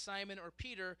 not Simon or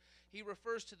Peter. He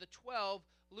refers to the 12,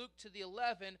 Luke to the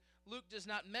 11. Luke does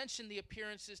not mention the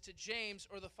appearances to James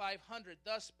or the 500.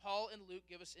 Thus, Paul and Luke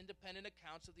give us independent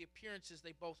accounts of the appearances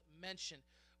they both mention.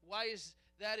 Why is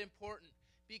that important?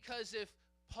 Because if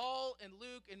Paul and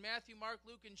Luke and Matthew, Mark,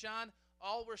 Luke, and John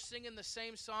all were singing the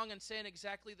same song and saying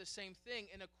exactly the same thing,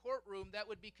 in a courtroom, that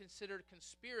would be considered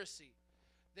conspiracy.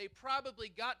 They probably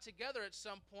got together at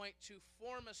some point to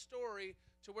form a story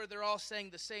to where they're all saying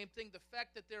the same thing. The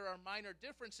fact that there are minor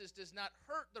differences does not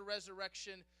hurt the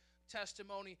resurrection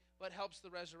testimony, but helps the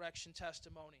resurrection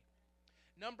testimony.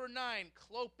 Number 9,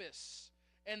 Clopas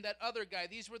and that other guy.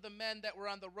 These were the men that were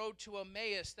on the road to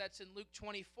Emmaus. That's in Luke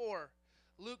 24.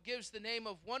 Luke gives the name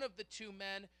of one of the 2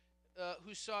 men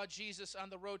who saw Jesus on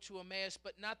the road to Emmaus,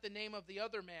 but not the name of the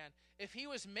other man. If he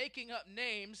was making up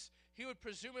names, he would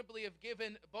presumably have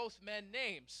given both men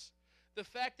names. The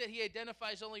fact that he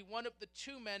identifies only one of the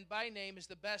 2 men by name is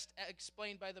the best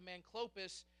explained by the man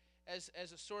Clopas as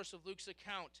a source of Luke's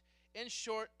account. In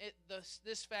short,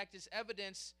 this fact is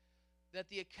evidence that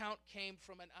the account came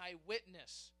from an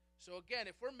eyewitness. So again,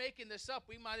 if we're making this up,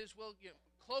 we might as well,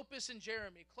 Clopas and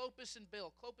Jeremy, Clopas and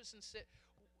Bill, Clopas and Sid.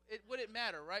 Would it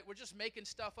matter, right? We're just making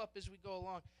stuff up as we go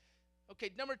along.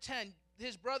 Okay, number 10,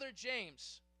 his brother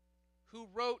James, who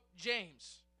wrote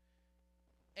James.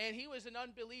 And he was an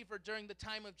unbeliever during the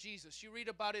time of Jesus. You read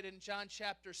about it in John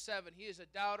chapter 7. He is a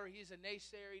doubter. He is a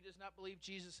naysayer. He does not believe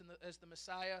Jesus as the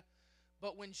Messiah.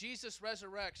 But when Jesus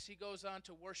resurrects, he goes on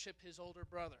to worship his older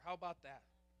brother. How about that?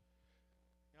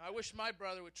 I wish my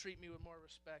brother would treat me with more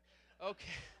respect. Okay.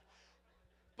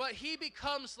 But he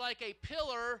becomes like a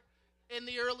pillar in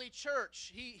the early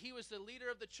church. He was the leader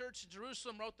of the church in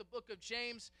Jerusalem, wrote the book of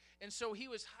James, and so he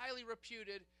was highly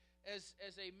reputed as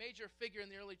a major figure in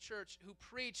the early church who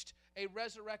preached a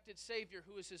resurrected Savior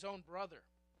who is his own brother.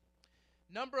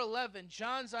 Number 11,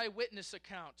 John's eyewitness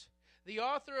account. The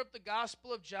author of the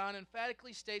Gospel of John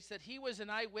emphatically states that he was an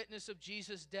eyewitness of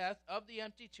Jesus' death, of the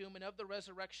empty tomb, and of the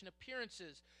resurrection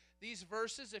appearances. These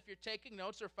verses, if you're taking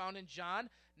notes, are found in John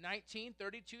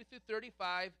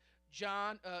 19:32-35,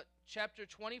 John chapter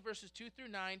 20, verses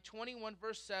 2-9, 21,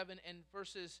 verse 7, and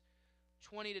verses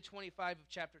 20-25 of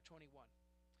chapter 21.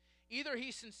 Either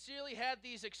he sincerely had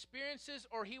these experiences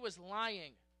or he was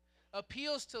lying.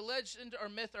 Appeals to legend or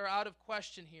myth are out of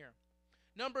question here.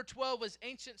 Number 12 was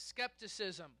ancient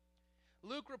skepticism.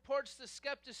 Luke reports the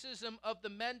skepticism of the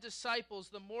men disciples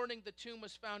the morning the tomb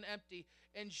was found empty,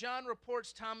 and John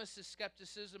reports Thomas's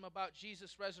skepticism about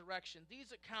Jesus' resurrection.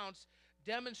 These accounts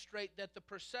demonstrate that the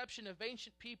perception of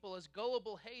ancient people as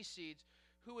gullible hayseeds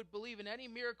who would believe in any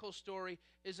miracle story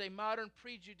is a modern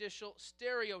prejudicial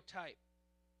stereotype.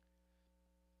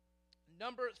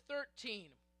 Number 13,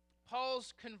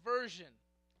 Paul's conversion.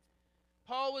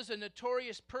 Paul was a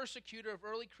notorious persecutor of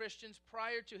early Christians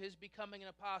prior to his becoming an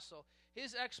apostle.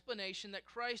 His explanation that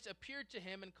Christ appeared to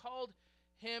him and called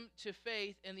him to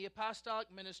faith in the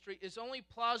apostolic ministry is the only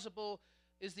plausible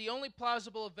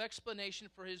of explanation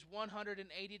for his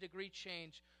 180-degree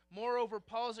change. Moreover,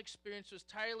 Paul's experience was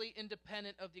entirely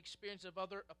independent of the experience of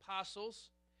other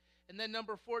apostles. And then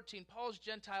number 14, Paul's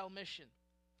Gentile mission.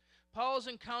 Paul's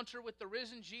encounter with the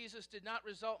risen Jesus did not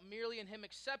result merely in him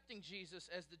accepting Jesus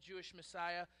as the Jewish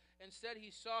Messiah. Instead,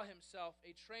 he saw himself,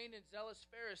 a trained and zealous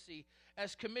Pharisee,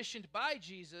 as commissioned by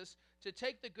Jesus to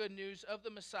take the good news of the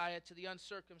Messiah to the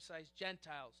uncircumcised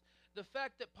Gentiles. The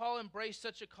fact that Paul embraced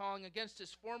such a calling against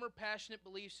his former passionate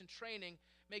beliefs and training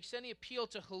makes any appeal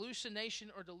to hallucination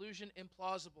or delusion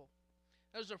implausible.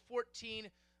 Those are 14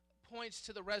 points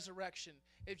to the resurrection.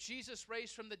 If Jesus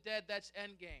raised from the dead, that's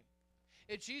endgame.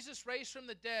 If Jesus raised from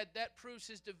the dead, that proves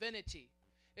his divinity.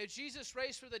 If Jesus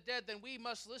raised from the dead, then we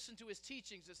must listen to his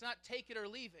teachings. It's not take it or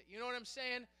leave it. You know what I'm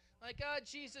saying? Like,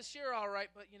 Jesus, you're all right,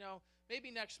 but,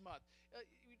 maybe next month.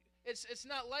 It's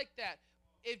not like that.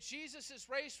 If Jesus is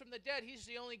raised from the dead, he's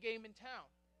the only game in town.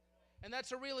 And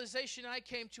that's a realization I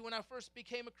came to when I first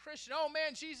became a Christian. Oh,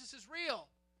 man, Jesus is real.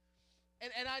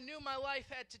 And I knew my life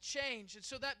had to change. And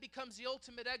so that becomes the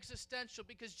ultimate existential,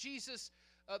 because Jesus,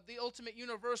 the ultimate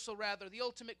universal rather, the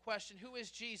ultimate question, who is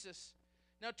Jesus?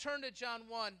 Now turn to John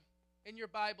 1 in your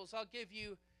Bibles. I'll give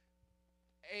you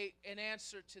an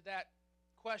answer to that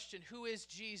question. Who is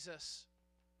Jesus?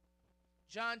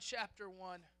 John chapter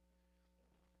 1,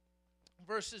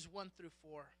 verses 1 through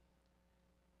 4.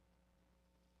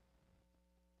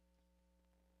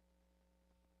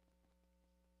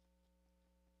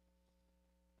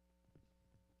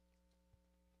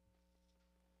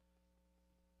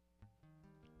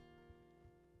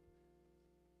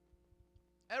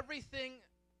 Everything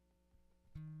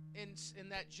in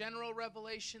that general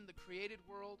revelation, the created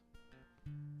world,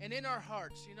 and in our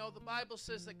hearts. The Bible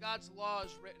says that God's law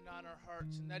is written on our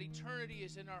hearts and that eternity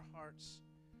is in our hearts.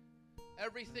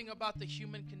 Everything about the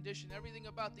human condition, everything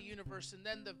about the universe, and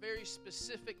then the very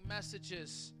specific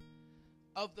messages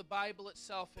of the Bible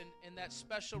itself in that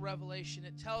special revelation.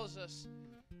 It tells us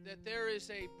that there is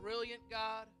a brilliant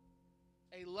God,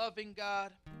 a loving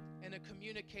God, and a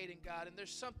communicating God. And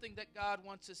there's something that God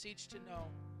wants us each to know.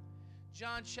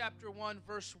 John chapter 1,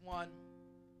 verse 1.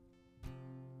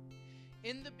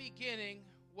 In the beginning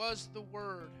was the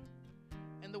Word,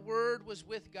 and the Word was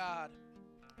with God,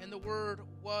 and the Word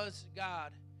was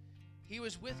God. He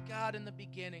was with God in the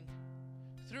beginning.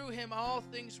 Through him all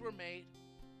things were made.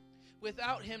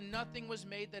 Without him nothing was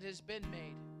made that has been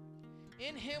made.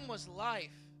 In him was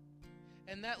life,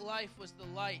 and that life was the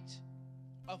light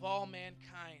of all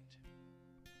mankind.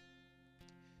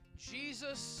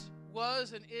 Jesus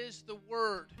was and is the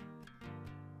Word.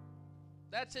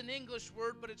 That's an English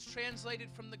word, but it's translated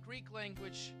from the Greek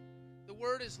language. The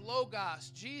word is logos.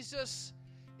 Jesus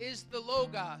is the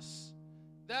logos.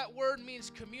 That word means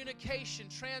communication,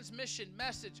 transmission,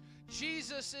 message.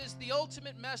 Jesus is the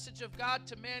ultimate message of God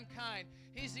to mankind.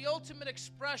 He's the ultimate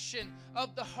expression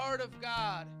of the heart of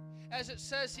God. As it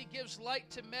says, he gives light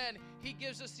to men. He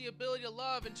gives us the ability to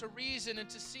love and to reason and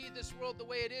to see this world the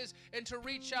way it is and to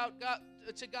reach out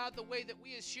to God the way that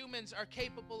we as humans are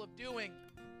capable of doing.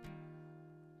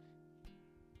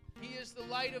 He is the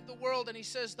light of the world, and he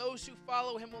says those who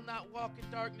follow him will not walk in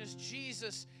darkness.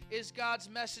 Jesus is God's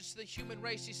message to the human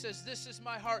race. He says, this is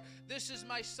my heart. This is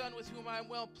my Son with whom I am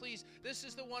well pleased. This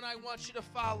is the one I want you to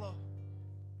follow.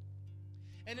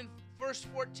 And in verse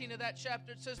 14 of that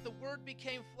chapter, it says, the Word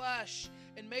became flesh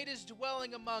and made his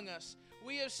dwelling among us.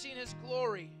 We have seen his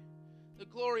glory, the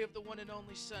glory of the one and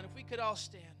only Son. If we could all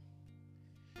stand.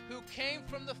 Who came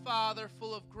from the Father,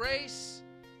 full of grace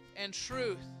and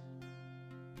truth.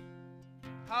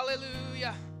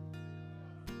 Hallelujah.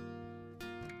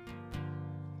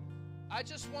 I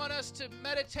just want us to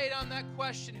meditate on that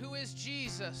question. Who is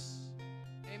Jesus?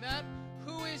 Amen?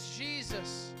 Who is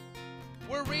Jesus?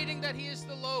 We're reading that he is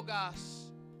the Logos.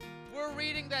 We're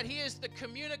reading that he is the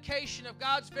communication of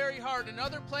God's very heart.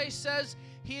 Another place says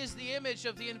he is the image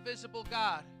of the invisible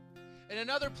God. And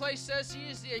another place says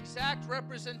he is the exact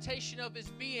representation of his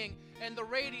being and the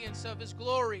radiance of his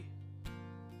glory.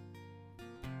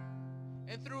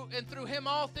 And through him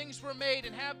all things were made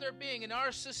and have their being and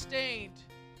are sustained.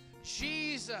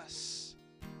 Jesus.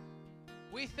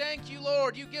 We thank you,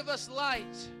 Lord. You give us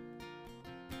light.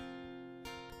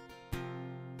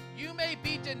 You may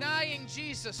be denying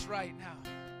Jesus right now.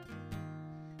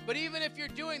 But even if you're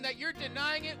doing that, you're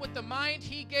denying it with the mind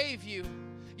he gave you.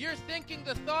 You're thinking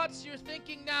the thoughts you're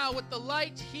thinking now with the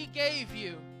light he gave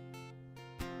you.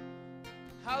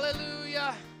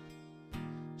 Hallelujah.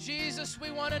 Jesus,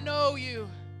 we want to know you.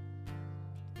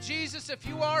 Jesus, if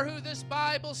you are who this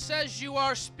Bible says you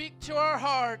are, speak to our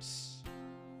hearts.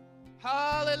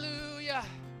 Hallelujah.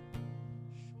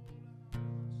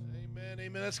 Amen,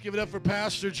 amen. Let's give it up for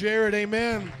Pastor Jared.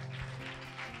 Amen.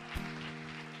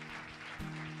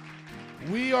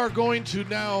 We are going to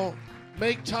now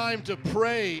make time to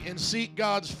pray and seek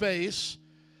God's face.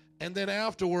 And then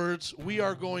afterwards, we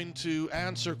are going to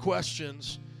answer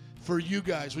questions for you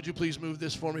guys. Would you please move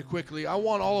this for me quickly? I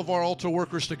want all of our altar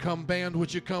workers to come. Band,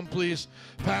 would you come, please?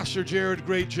 Pastor Jared,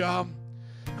 great job.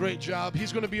 Great job.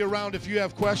 He's going to be around if you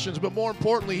have questions, but more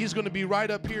importantly, he's going to be right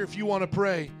up here if you want to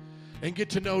pray and get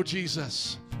to know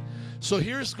Jesus. So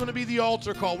here's going to be the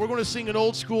altar call. We're going to sing an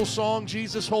old school song,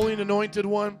 Jesus, Holy and Anointed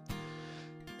One.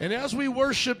 And as we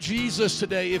worship Jesus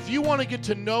today, if you want to get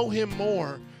to know him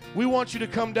more, we want you to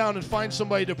come down and find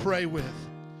somebody to pray with.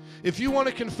 If you want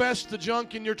to confess the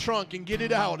junk in your trunk and get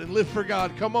it out and live for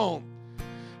God, come on.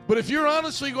 But if you're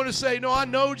honestly going to say, no, I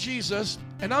know Jesus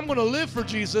and I'm going to live for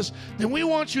Jesus, then we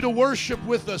want you to worship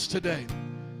with us today.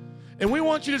 And we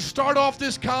want you to start off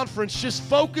this conference just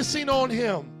focusing on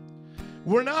him.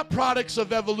 We're not products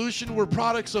of evolution, we're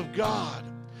products of God.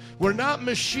 We're not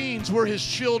machines, we're his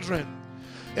children.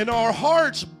 And our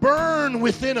hearts burn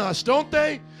within us, don't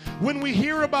they? When we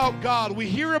hear about God, we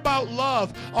hear about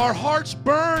love, our hearts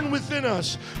burn within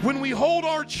us. When we hold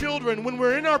our children, when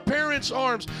we're in our parents'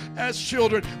 arms as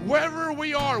children, wherever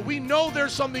we are, we know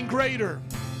there's something greater.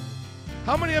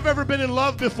 How many have ever been in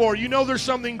love before? You know there's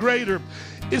something greater.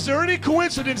 Is there any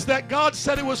coincidence that God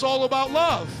said it was all about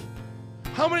love?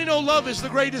 How many know love is the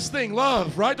greatest thing?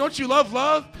 Love, right? Don't you love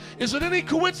love? Is it any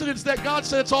coincidence that God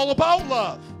said it's all about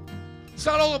love? It's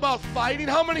not all about fighting.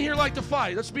 How many here like to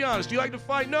fight? Let's be honest. Do you like to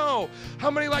fight? No. How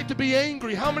many like to be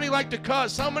angry? How many like to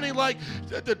cuss? How many like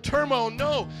the turmoil?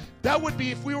 No. That would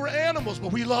be if we were animals,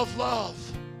 but we love love.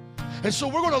 And so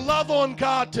we're going to love on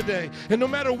God today. And no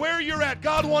matter where you're at,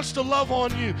 God wants to love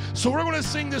on you. So we're going to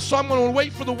sing this song. I'm going to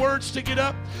wait for the words to get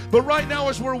up. But right now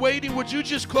as we're waiting, would you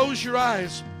just close your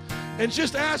eyes and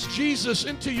just ask Jesus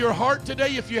into your heart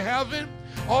today if you haven't?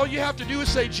 All you have to do is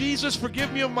say, Jesus,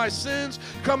 forgive me of my sins.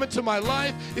 Come into my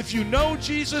life. If you know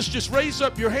Jesus, just raise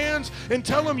up your hands and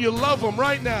tell him you love him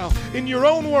right now in your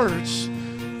own words.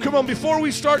 Come on, before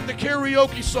we start the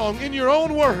karaoke song, in your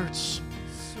own words.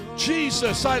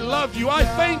 Jesus, I love you. I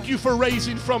thank you for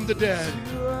raising from the dead.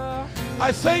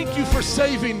 I thank you for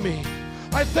saving me.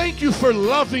 I thank you for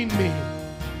loving me.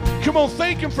 Come on,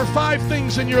 thank him for 5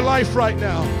 things in your life right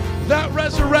now. That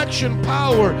resurrection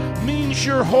power means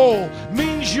you're whole,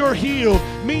 means you're healed,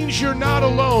 means you're not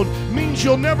alone, means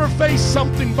you'll never face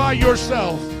something by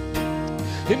yourself.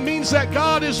 It means that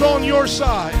God is on your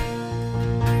side.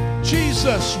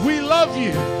 Jesus, we love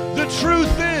you. The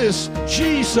truth is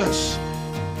Jesus.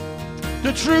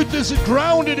 The truth is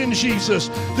grounded in Jesus.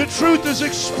 The truth is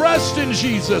expressed in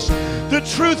Jesus. The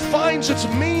truth finds its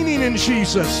meaning in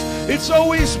Jesus. It's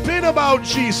always been about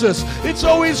Jesus. It's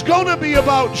always going to be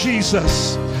about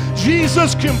Jesus.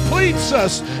 Jesus completes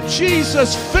us.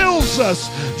 Jesus fills us.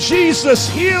 Jesus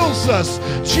heals us.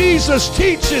 Jesus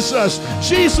teaches us.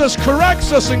 Jesus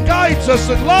corrects us and guides us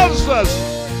and loves us.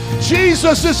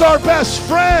 Jesus is our best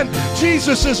friend.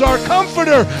 Jesus is our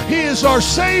comforter. He is our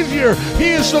Savior.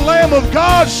 He is the Lamb of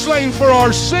God slain for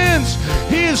our sins.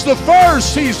 He is the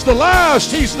first. He's the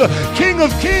last. He's the King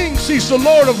of Kings. He's the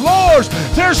Lord of Lords.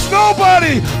 There's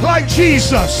nobody like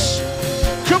Jesus.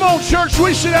 Come on, church,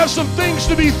 we should have some things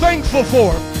to be thankful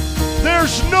for.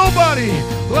 There's nobody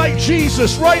like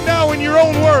Jesus right now in your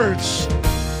own words.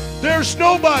 There's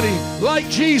nobody like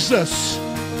Jesus.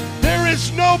 There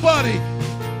is nobody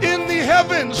in the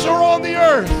heavens or on the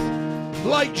earth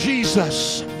like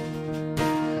Jesus.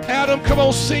 Adam, come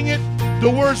on, sing it. The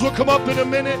words will come up in a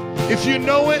minute. If you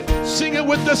know it, sing it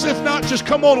with us. If not, just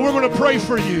come on. We're going to pray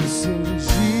for you.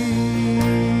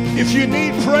 If you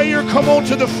need prayer, come on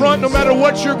to the front no matter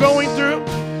what you're going through.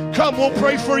 Come, we'll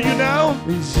pray for you now.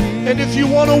 And if you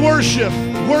want to worship,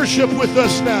 worship with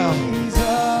us now.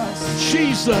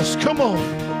 Jesus, come on.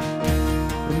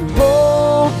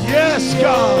 Yes,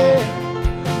 God.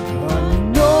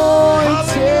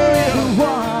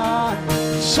 Hallelujah.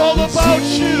 It's all about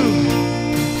you.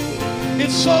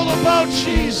 It's all about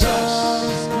Jesus.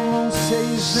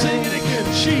 Sing it again,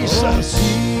 Jesus.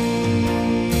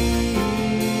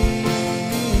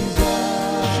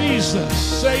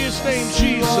 Jesus. Say his name,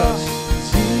 Jesus.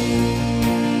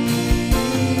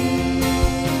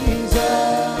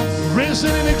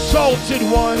 Risen and exalted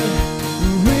one.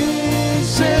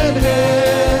 Risen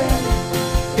and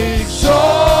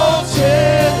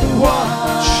exalted one.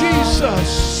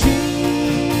 Jesus.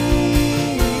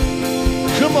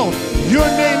 Come on. Your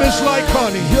name is like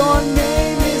honey. Your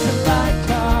name is like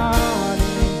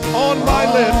honey. On my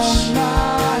lips.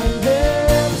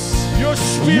 Your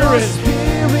spirit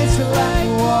Like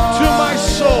to my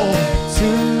soul.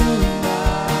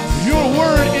 Your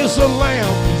word is a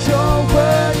lamp. Your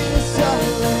word is a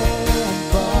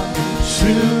lamp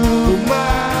To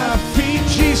my feet.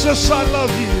 Jesus, I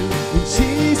love you.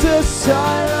 Jesus, I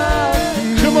love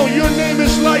you. Come on, your name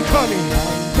is like honey.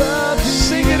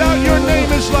 Sing it out, your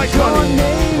name is like Your honey.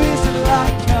 name is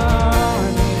like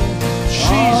honey.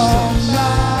 Jesus. On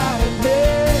my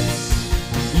lips.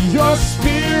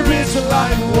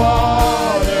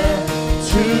 water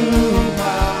to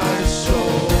my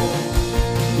soul.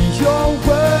 Your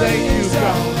word Thank you, is a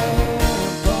God.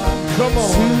 lamp Come on.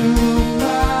 to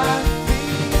my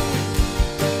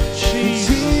Jesus.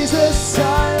 Jesus, I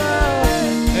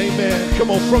love Amen. Come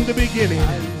on, from the beginning. you.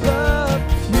 Love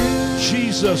you.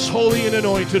 Jesus, holy and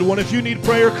anointed one. If you need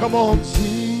prayer, come on.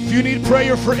 If you need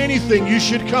prayer for anything, you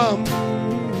should come.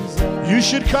 You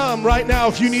should come right now.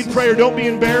 If you need prayer, don't be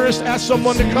embarrassed. Ask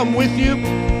someone to come with you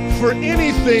for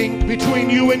anything between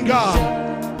you and God.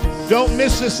 Don't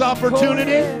miss this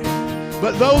opportunity.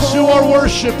 But those who are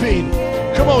worshiping,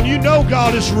 come on, you know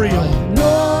God is real.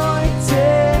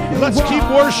 Anointed Let's keep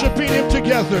one. worshiping Him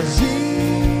together.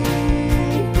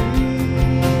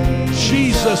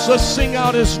 Jesus, let's sing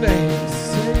out His name.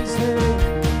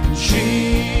 Jesus.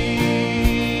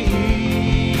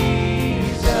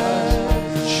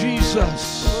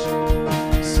 Jesus.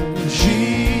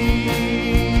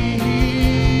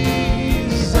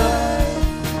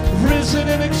 Risen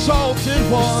and exalted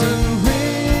one.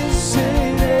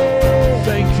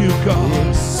 Thank you,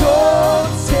 God.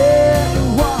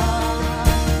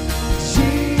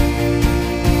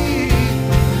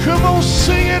 Come on,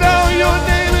 sing it out. Your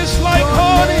name is like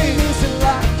honey.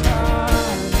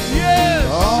 Yes.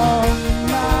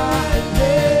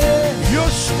 Your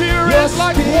spirit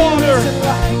like water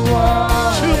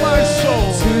to my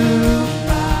soul.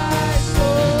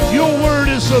 Your word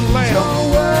is a lamp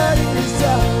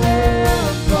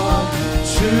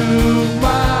to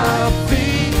my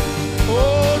feet.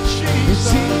 Oh,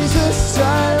 Jesus.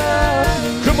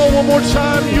 Come on, one more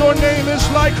time. Your name is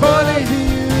like honey.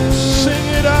 Sing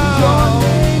it out.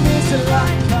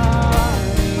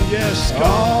 Yes,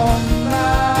 God.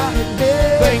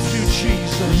 Thank you,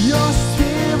 Jesus. Your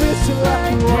spirit's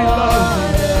like We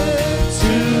love water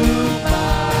to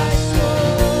my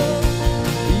soul.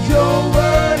 Your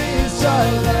word is a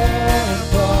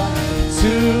lamp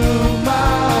to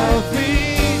my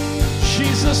feet.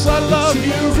 Jesus, I love you.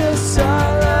 Jesus,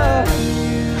 I love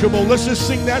you. Come on, let's just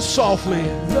sing that softly.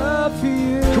 Love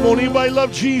you. Come on, anybody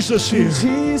love Jesus here?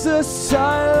 Jesus,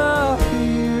 I love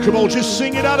you. Come on, just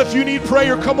sing it out. If you need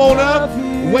prayer, come on up.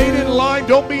 Wait in line.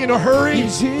 Don't be in a hurry.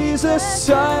 Jesus,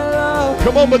 I love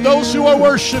Come on, but those who are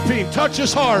worshiping, touch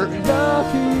His heart. you.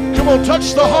 Come on,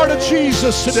 touch the heart of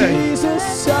Jesus today.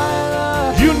 Jesus, I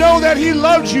love You know that He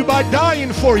loved you by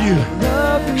dying for you.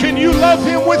 you. Can you love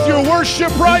Him with your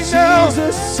worship right now?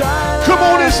 Jesus, I love Come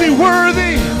on, is He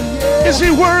worthy? Is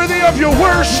He worthy of your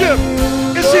worship?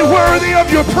 Is He worthy of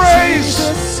your praise?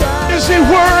 Is He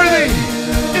worthy?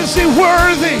 Is He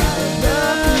worthy?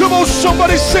 Come on,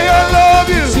 somebody say, I love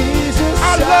you.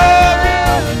 I love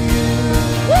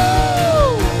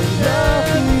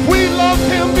you. We love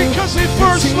Him because He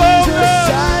first loved us.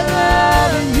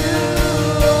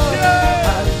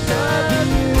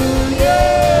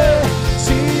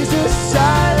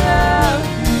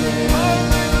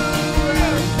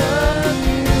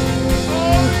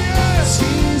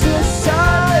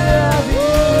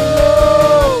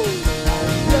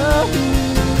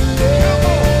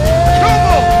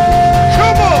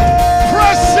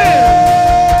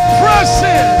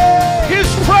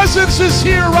 Is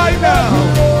here right now.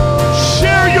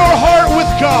 Share your heart with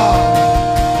God.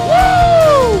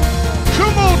 Woo!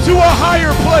 Come on to a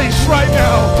higher place right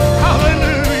now.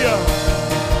 Hallelujah.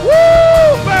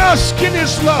 Woo! Bask in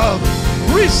His love.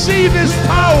 Receive His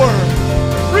power.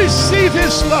 Receive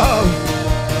His love.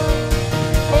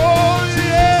 Oh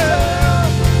yeah.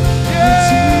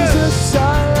 Yeah. Jesus, I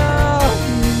love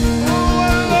you. Oh,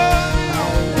 I love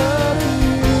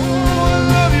you. Oh, I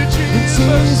love you,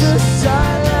 Jesus. Jesus, I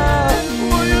love you.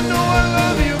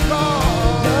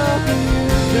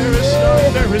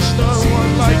 There is no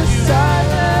one like you.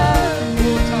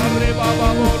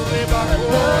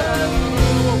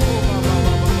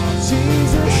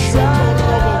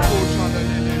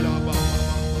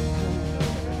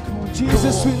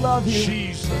 Jesus, we love you.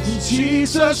 Jesus,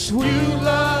 Jesus, you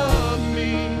love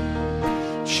me.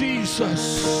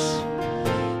 Jesus.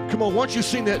 Come on, why don't you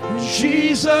sing that?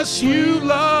 Jesus, you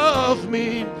love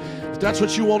me. If that's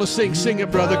what you want to sing, sing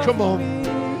it, brother. Come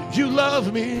on. You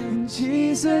love me.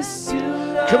 Jesus, you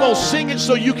love Come on, sing it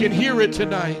so you can hear it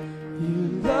tonight.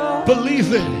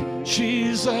 Believe it.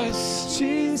 Jesus,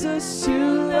 Jesus, you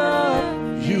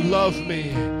love you love me.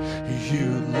 You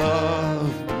love.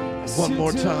 One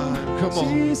more time. Come on.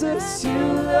 Jesus, you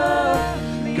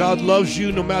love me. God loves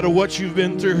you no matter what you've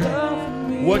been through,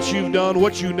 what you've done,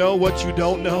 what you know, what you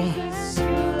don't know.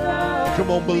 Come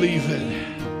on, believe it.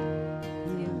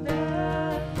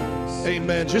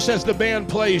 Amen. Just as the band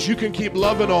plays, you can keep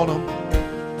loving on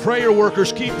them. Prayer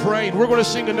workers, keep praying. We're going to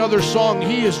sing another song.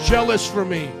 He is jealous for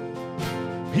me.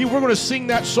 We're going to sing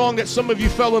that song that some of you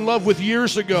fell in love with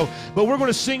years ago, but we're going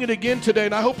to sing it again today,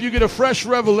 and I hope you get a fresh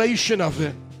revelation of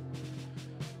it.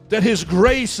 That His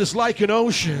grace is like an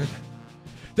ocean,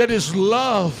 that His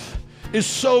love is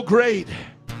so great,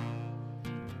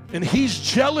 and He's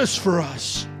jealous for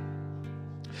us.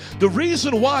 The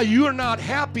reason why you are not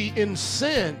happy in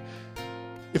sin,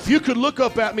 if you could look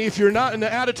up at me, if you're not in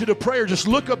the attitude of prayer, just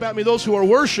look up at me, those who are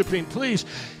worshiping, please.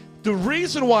 The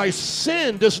reason why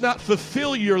sin does not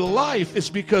fulfill your life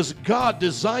is because God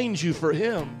designed you for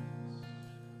Him.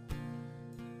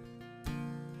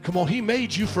 Come on, He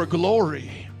made you for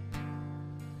glory.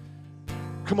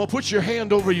 Come on, put your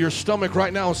hand over your stomach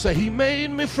right now and say, He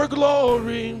made me for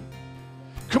glory.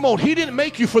 Come on, He didn't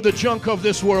make you for the junk of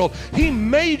this world. He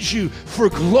made you for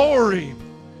glory.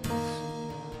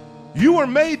 You were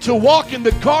made to walk in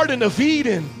the Garden of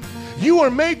Eden. You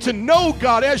were made to know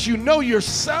God as you know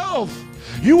yourself.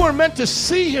 You were meant to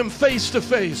see Him face to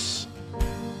face.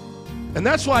 And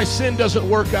that's why sin doesn't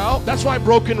work out. That's why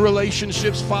broken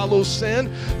relationships follow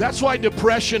sin. That's why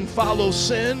depression follows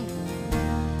sin.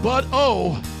 But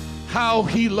oh, how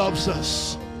He loves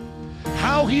us.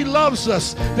 How He loves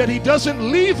us, that He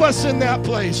doesn't leave us in that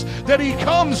place, that He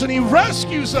comes and He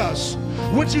rescues us.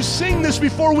 Would you sing this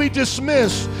before we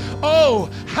dismiss? Oh,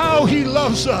 how He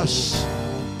loves us.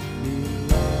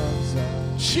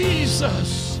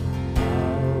 Jesus.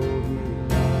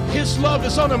 His love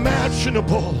is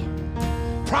unimaginable.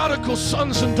 Prodigal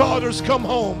sons and daughters, come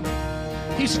home.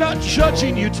 He's not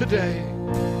judging you today.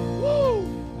 Woo.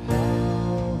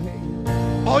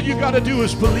 All you got to do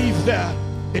is believe that,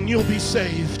 and you'll be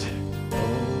saved.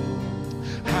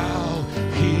 How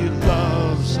He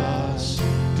loves us.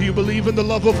 Do you believe in the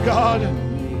love of God?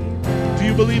 Do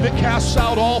you believe it casts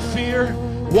out all fear,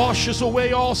 washes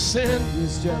away all sin,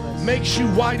 makes you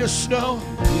white as snow?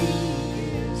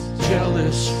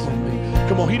 Jealous for me.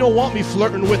 Come on, He don't want me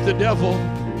flirting with the devil.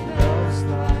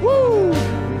 Woo!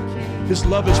 His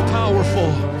love is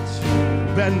powerful,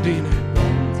 bending.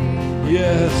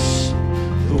 Yes,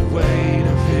 the weight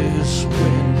of His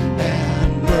wind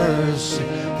and mercy.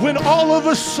 When all of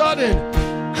a sudden,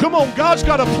 come on, God's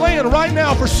got a plan right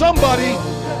now for somebody.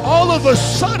 All of a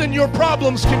sudden, your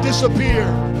problems can disappear.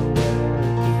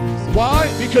 Why?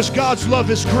 Because God's love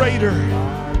is greater.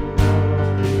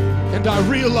 And I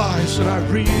realize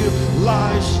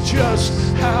just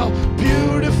how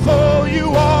beautiful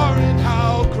you are and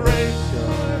how great.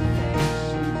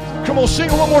 Come on, sing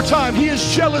it one more time. He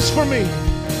is jealous for me.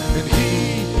 And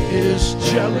He is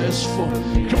jealous for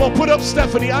me. Come on, put up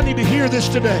Stephanie. I need to hear this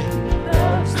today.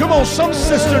 Come on, some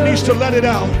sister needs to let it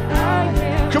out.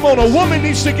 Come on, a woman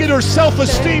needs to get her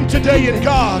self-esteem today in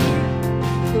God.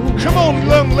 Come on,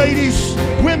 young ladies,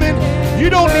 women, you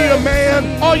don't need a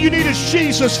man. All you need is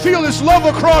Jesus. Feel His love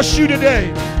across you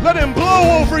today. Let Him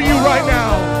blow over you right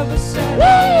now.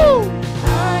 Woo!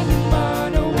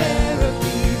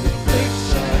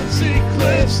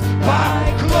 Eclipsed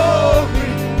by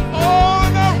glory. Oh,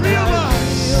 and I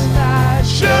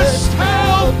realize just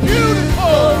how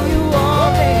beautiful you are.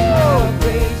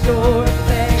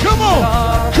 Come on,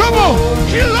 come on.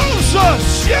 He loves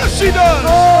us. Yes, He does.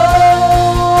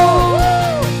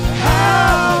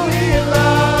 How He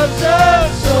loves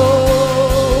us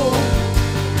so.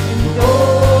 And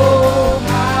oh,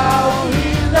 how He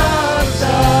loves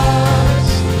us.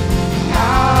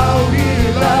 How He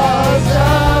loves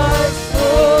us so.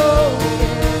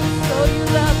 So you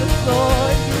love us,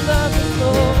 Lord. You love us,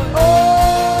 Lord. Oh,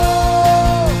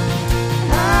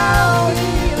 how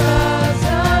He loves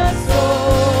us so.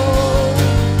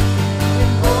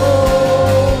 And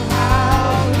oh,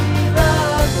 how He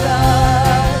loves us.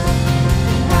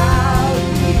 How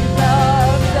He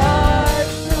loves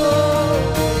us so.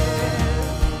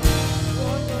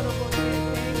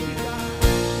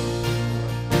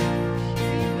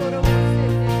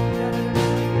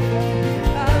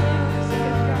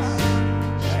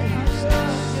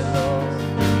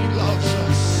 He loves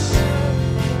us.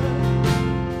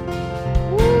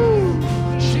 Woo!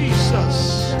 Jesus.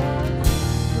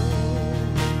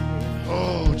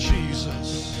 Oh, Jesus.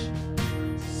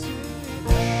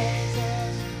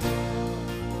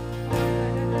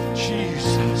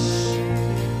 Jesus.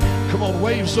 Come on,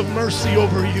 waves of mercy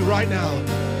over you right now.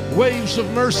 Waves of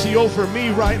mercy over me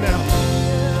right now.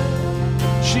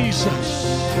 Jesus.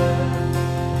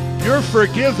 You're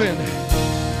forgiven.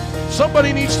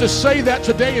 Somebody needs to say that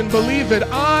today and believe it.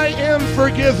 I am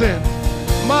forgiven.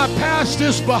 My past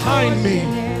is behind me.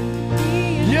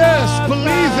 Yes,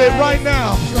 believe it right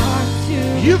now.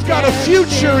 You've got a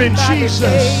future in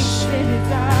Jesus.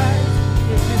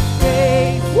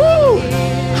 Woo!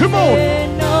 Come on.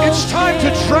 It's time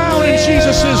to drown in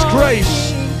Jesus'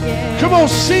 grace. Come on,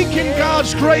 sink in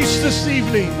God's grace this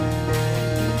evening.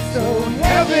 So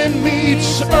Heaven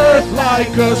meets earth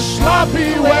like a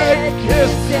sloppy wet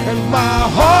kiss, and my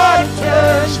heart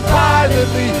turns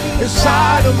violently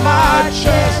inside of my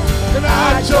chest, and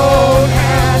I don't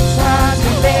have time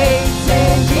to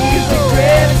maintain Jesus'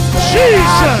 grip.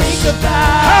 Jesus!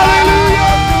 Hallelujah!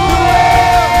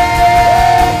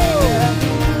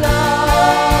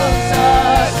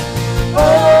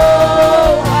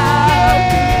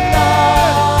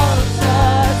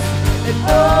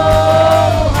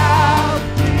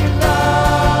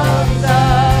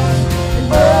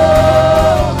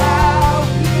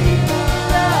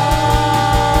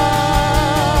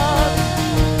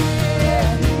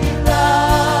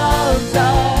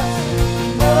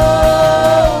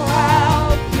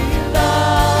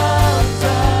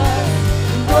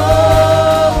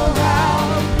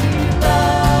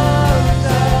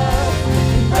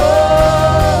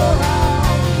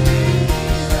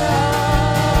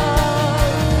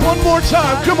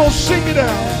 Time. Come on, sing it out.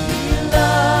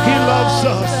 He loves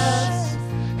us.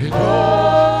 And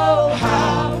oh,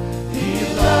 how he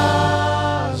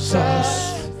loves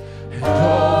us. And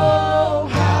oh,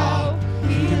 how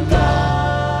he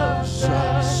loves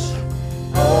us.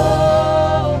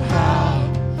 Oh,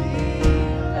 how he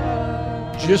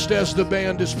loves us. Just as the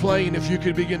band is playing, if you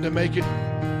could begin to make it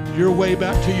your way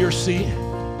back to your seat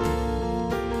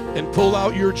and pull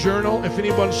out your journal. If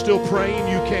anyone's still praying,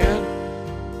 you can.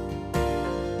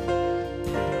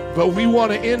 But we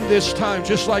want to end this time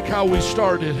just like how we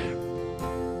started.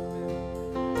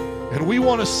 And we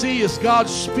want to see as God's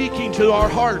speaking to our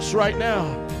hearts right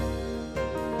now.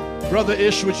 Brother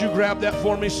Ish, would you grab that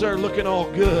for me, sir? Looking all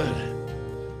good.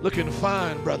 Looking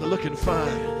fine, brother. Looking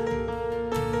fine.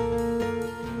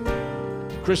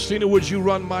 Christina, would you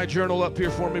run my journal up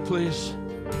here for me, please?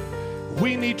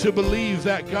 We need to believe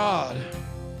that God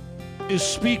is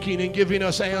speaking and giving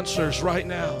us answers right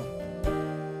now.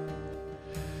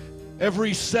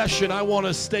 Every session, I want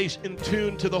to stay in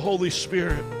tune to the Holy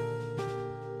Spirit.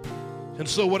 And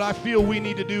so what I feel we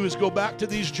need to do is go back to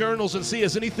these journals and see,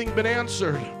 has anything been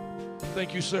answered?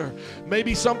 Thank you, sir.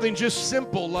 Maybe something just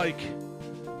simple like,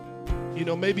 you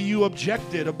know, maybe you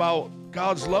objected about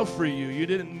God's love for you. You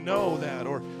didn't know that.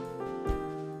 Or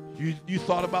you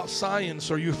thought about science,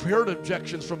 or you've heard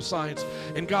objections from science.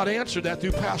 And God answered that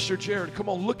through Pastor Jared. Come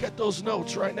on, look at those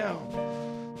notes right now.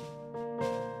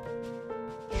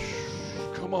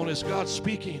 Come on, is God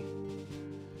speaking?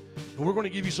 And we're going to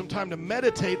give you some time to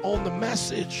meditate on the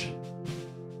message.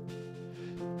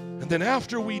 And then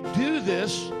after we do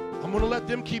this, I'm going to let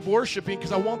them keep worshiping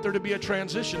because I want there to be a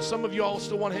transition. Some of you all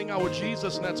still want to hang out with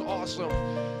Jesus, and that's awesome.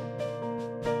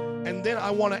 And then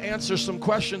I want to answer some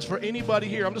questions for anybody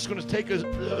here. I'm just going to take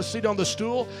a seat on the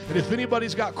stool. And if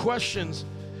anybody's got questions,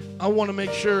 I want to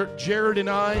make sure Jared and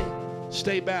I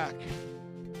stay back.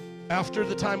 After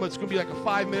the time, it's going to be like a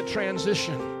 5-minute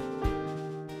transition.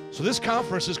 So this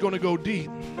conference is going to go deep.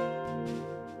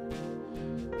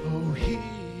 Oh, he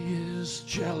is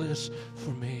jealous for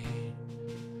me.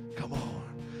 Come on.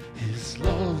 His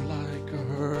love like a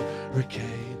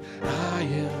hurricane. I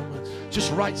am.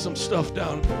 Just write some stuff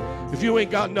down. If you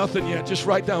ain't got nothing yet, just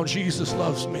write down, Jesus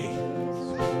loves me.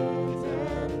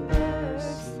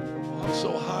 I'm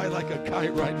so high like a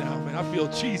kite right now, man. I feel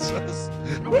Jesus.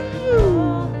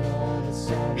 Woo!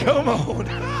 Come on.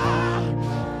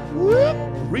 Whoop.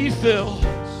 Refill.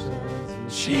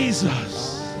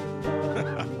 Jesus.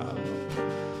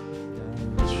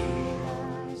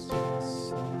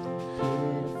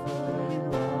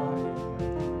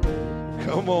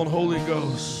 Come on, Holy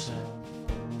Ghost.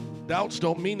 Doubts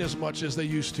don't mean as much as they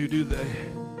used to, do they?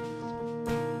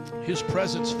 His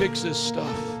presence fixes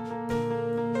stuff.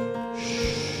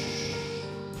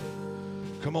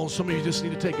 Come on, some of you just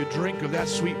need to take a drink of that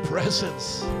sweet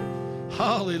presence.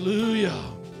 Hallelujah.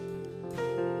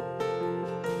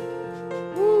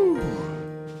 Woo.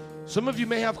 Some of you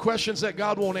may have questions that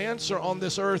God won't answer on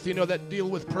this earth, you know, that deal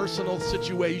with personal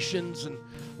situations and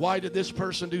why did this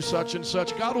person do such and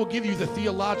such. God will give you the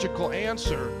theological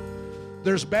answer.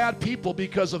 There's bad people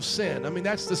because of sin. I mean,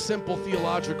 that's the simple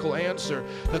theological answer,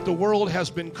 that the world has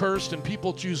been cursed and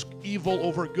people choose evil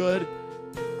over good.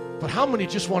 But how many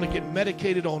just want to get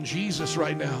medicated on Jesus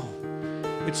right now?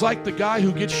 It's like the guy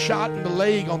who gets shot in the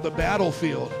leg on the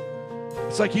battlefield.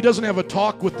 It's like he doesn't have a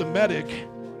talk with the medic.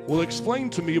 Well, explain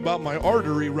to me about my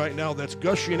artery right now that's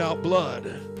gushing out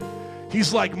blood.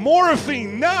 He's like,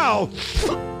 morphine now.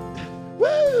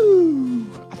 Woo!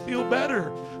 I feel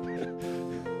better.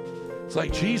 It's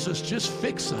like, Jesus, just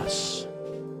fix us.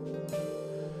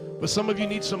 But some of you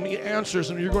need some answers,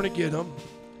 and you're going to get them.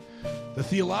 The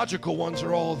theological ones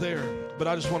are all there. but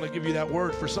I just want to give you that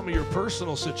word for some of your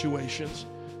personal situations.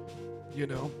 You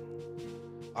know,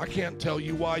 I can't tell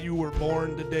you why you were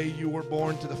born the day you were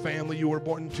born, to the family you were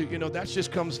born to. You know, that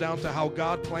just comes down to how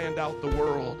God planned out the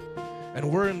world.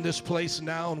 And we're in this place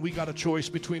now, and we got a choice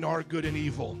between our good and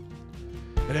evil.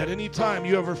 And at any time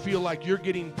you ever feel like you're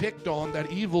getting picked on,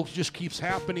 that evil just keeps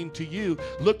happening to you,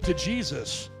 look to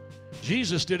Jesus.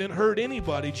 Jesus didn't hurt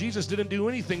anybody. Jesus didn't do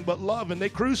anything but love, and they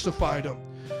crucified him.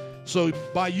 So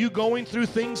by you going through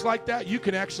things like that, you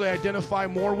can actually identify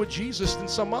more with Jesus than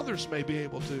some others may be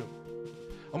able to.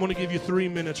 I'm going to give you 3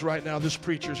 minutes right now. This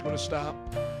preacher's going to stop.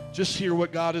 Just hear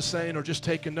what God is saying, or just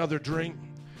take another drink.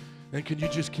 And can you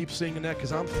just keep singing that?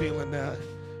 Because I'm feeling that.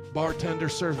 Bartender,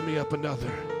 serve me up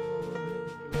another.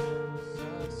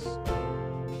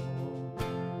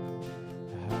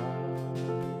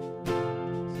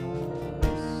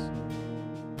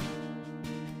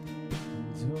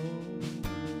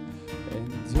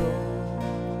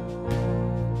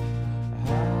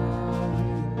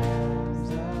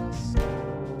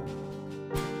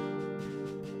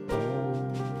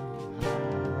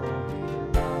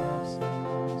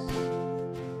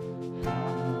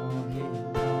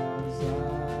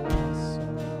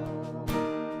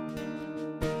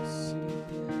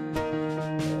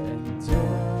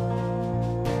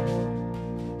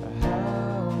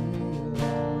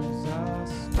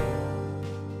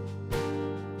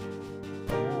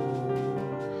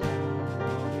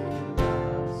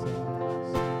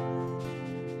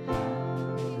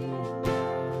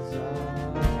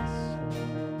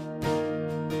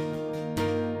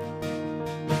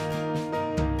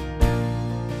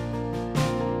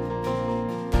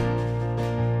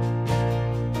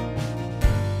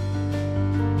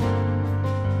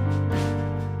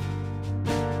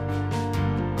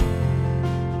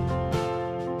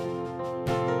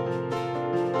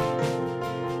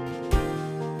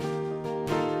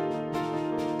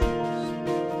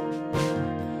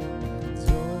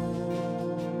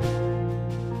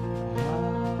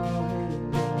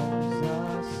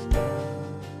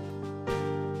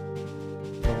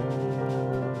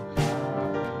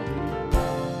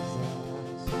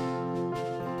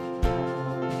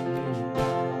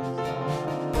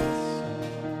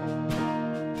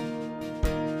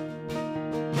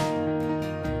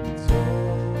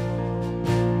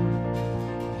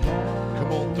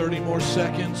 More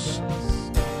seconds,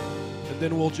 and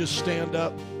then we'll just stand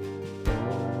up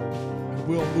and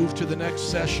we'll move to the next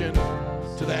session,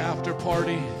 to the after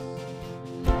party,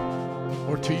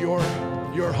 or to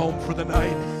your home for the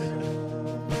night.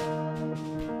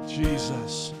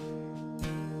 Jesus.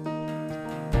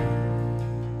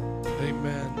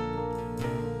 Amen.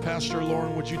 Pastor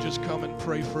Lauren, would you just come and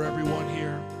pray for everyone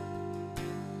here?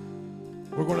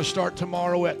 We're going to start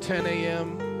tomorrow at 10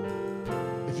 a.m.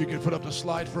 If you could put up the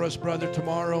slide for us, brother,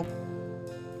 tomorrow.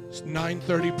 It's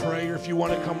 9:30 prayer. If you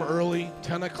want to come early,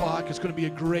 10 o'clock. It's going to be a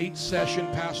great session,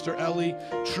 Pastor Ellie.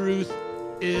 Truth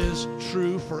is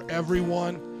true for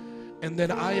everyone. And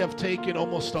then I have taken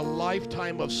almost a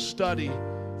lifetime of study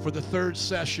for the third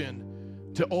session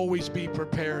to always be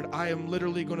prepared. I am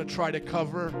literally going to try to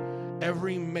cover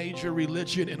every major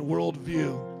religion and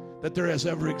worldview that there has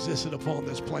ever existed upon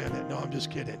this planet. No, I'm just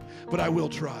kidding. But I will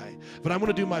try. But I'm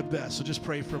going to do my best, so just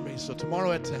pray for me. So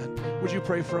tomorrow at 10, would you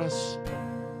pray for us?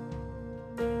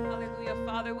 Hallelujah.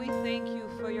 Father, we thank you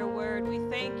for your word. We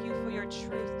thank you for your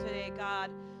truth today, God.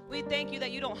 We thank you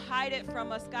that you don't hide it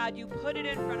from us, God. You put it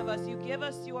in front of us. You give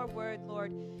us your word,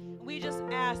 Lord. We just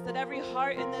ask that every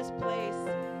heart in this place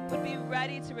would be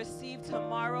ready to receive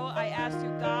tomorrow. I ask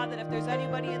you, God, that if there's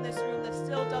anybody in this room that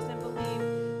still doesn't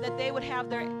believe, that they would have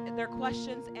their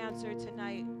questions answered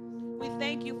tonight. We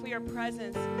thank you for your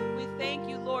presence. We thank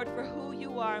you, Lord, for who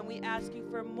you are, and we ask you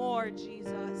for more,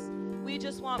 Jesus. We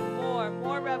just want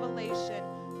more revelation,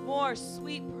 more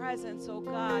sweet presence, oh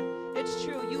God. It's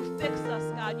true. You fix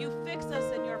us, God. You fix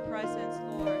us in your presence,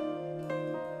 Lord.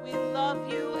 We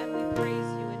love you and we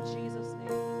praise you in Jesus'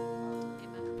 name.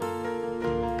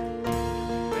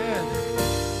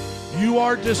 Amen. You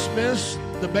are dismissed.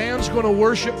 The band's going to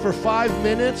worship for 5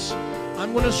 minutes.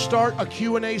 I'm going to start a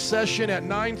Q&A session at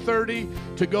 9:30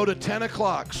 to go to 10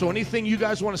 o'clock. So anything you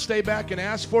guys want to stay back and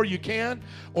ask for, you can.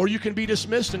 Or you can be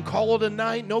dismissed and call it a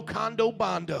night. No condo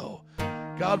bondo.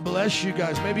 God bless you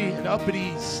guys. Maybe an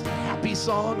uppity, happy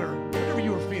song or whatever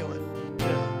you were feeling.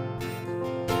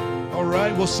 Yeah. All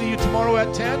right. We'll see you tomorrow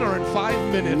at 10 or in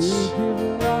 5 minutes. You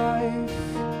give life.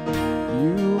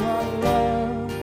 You are love.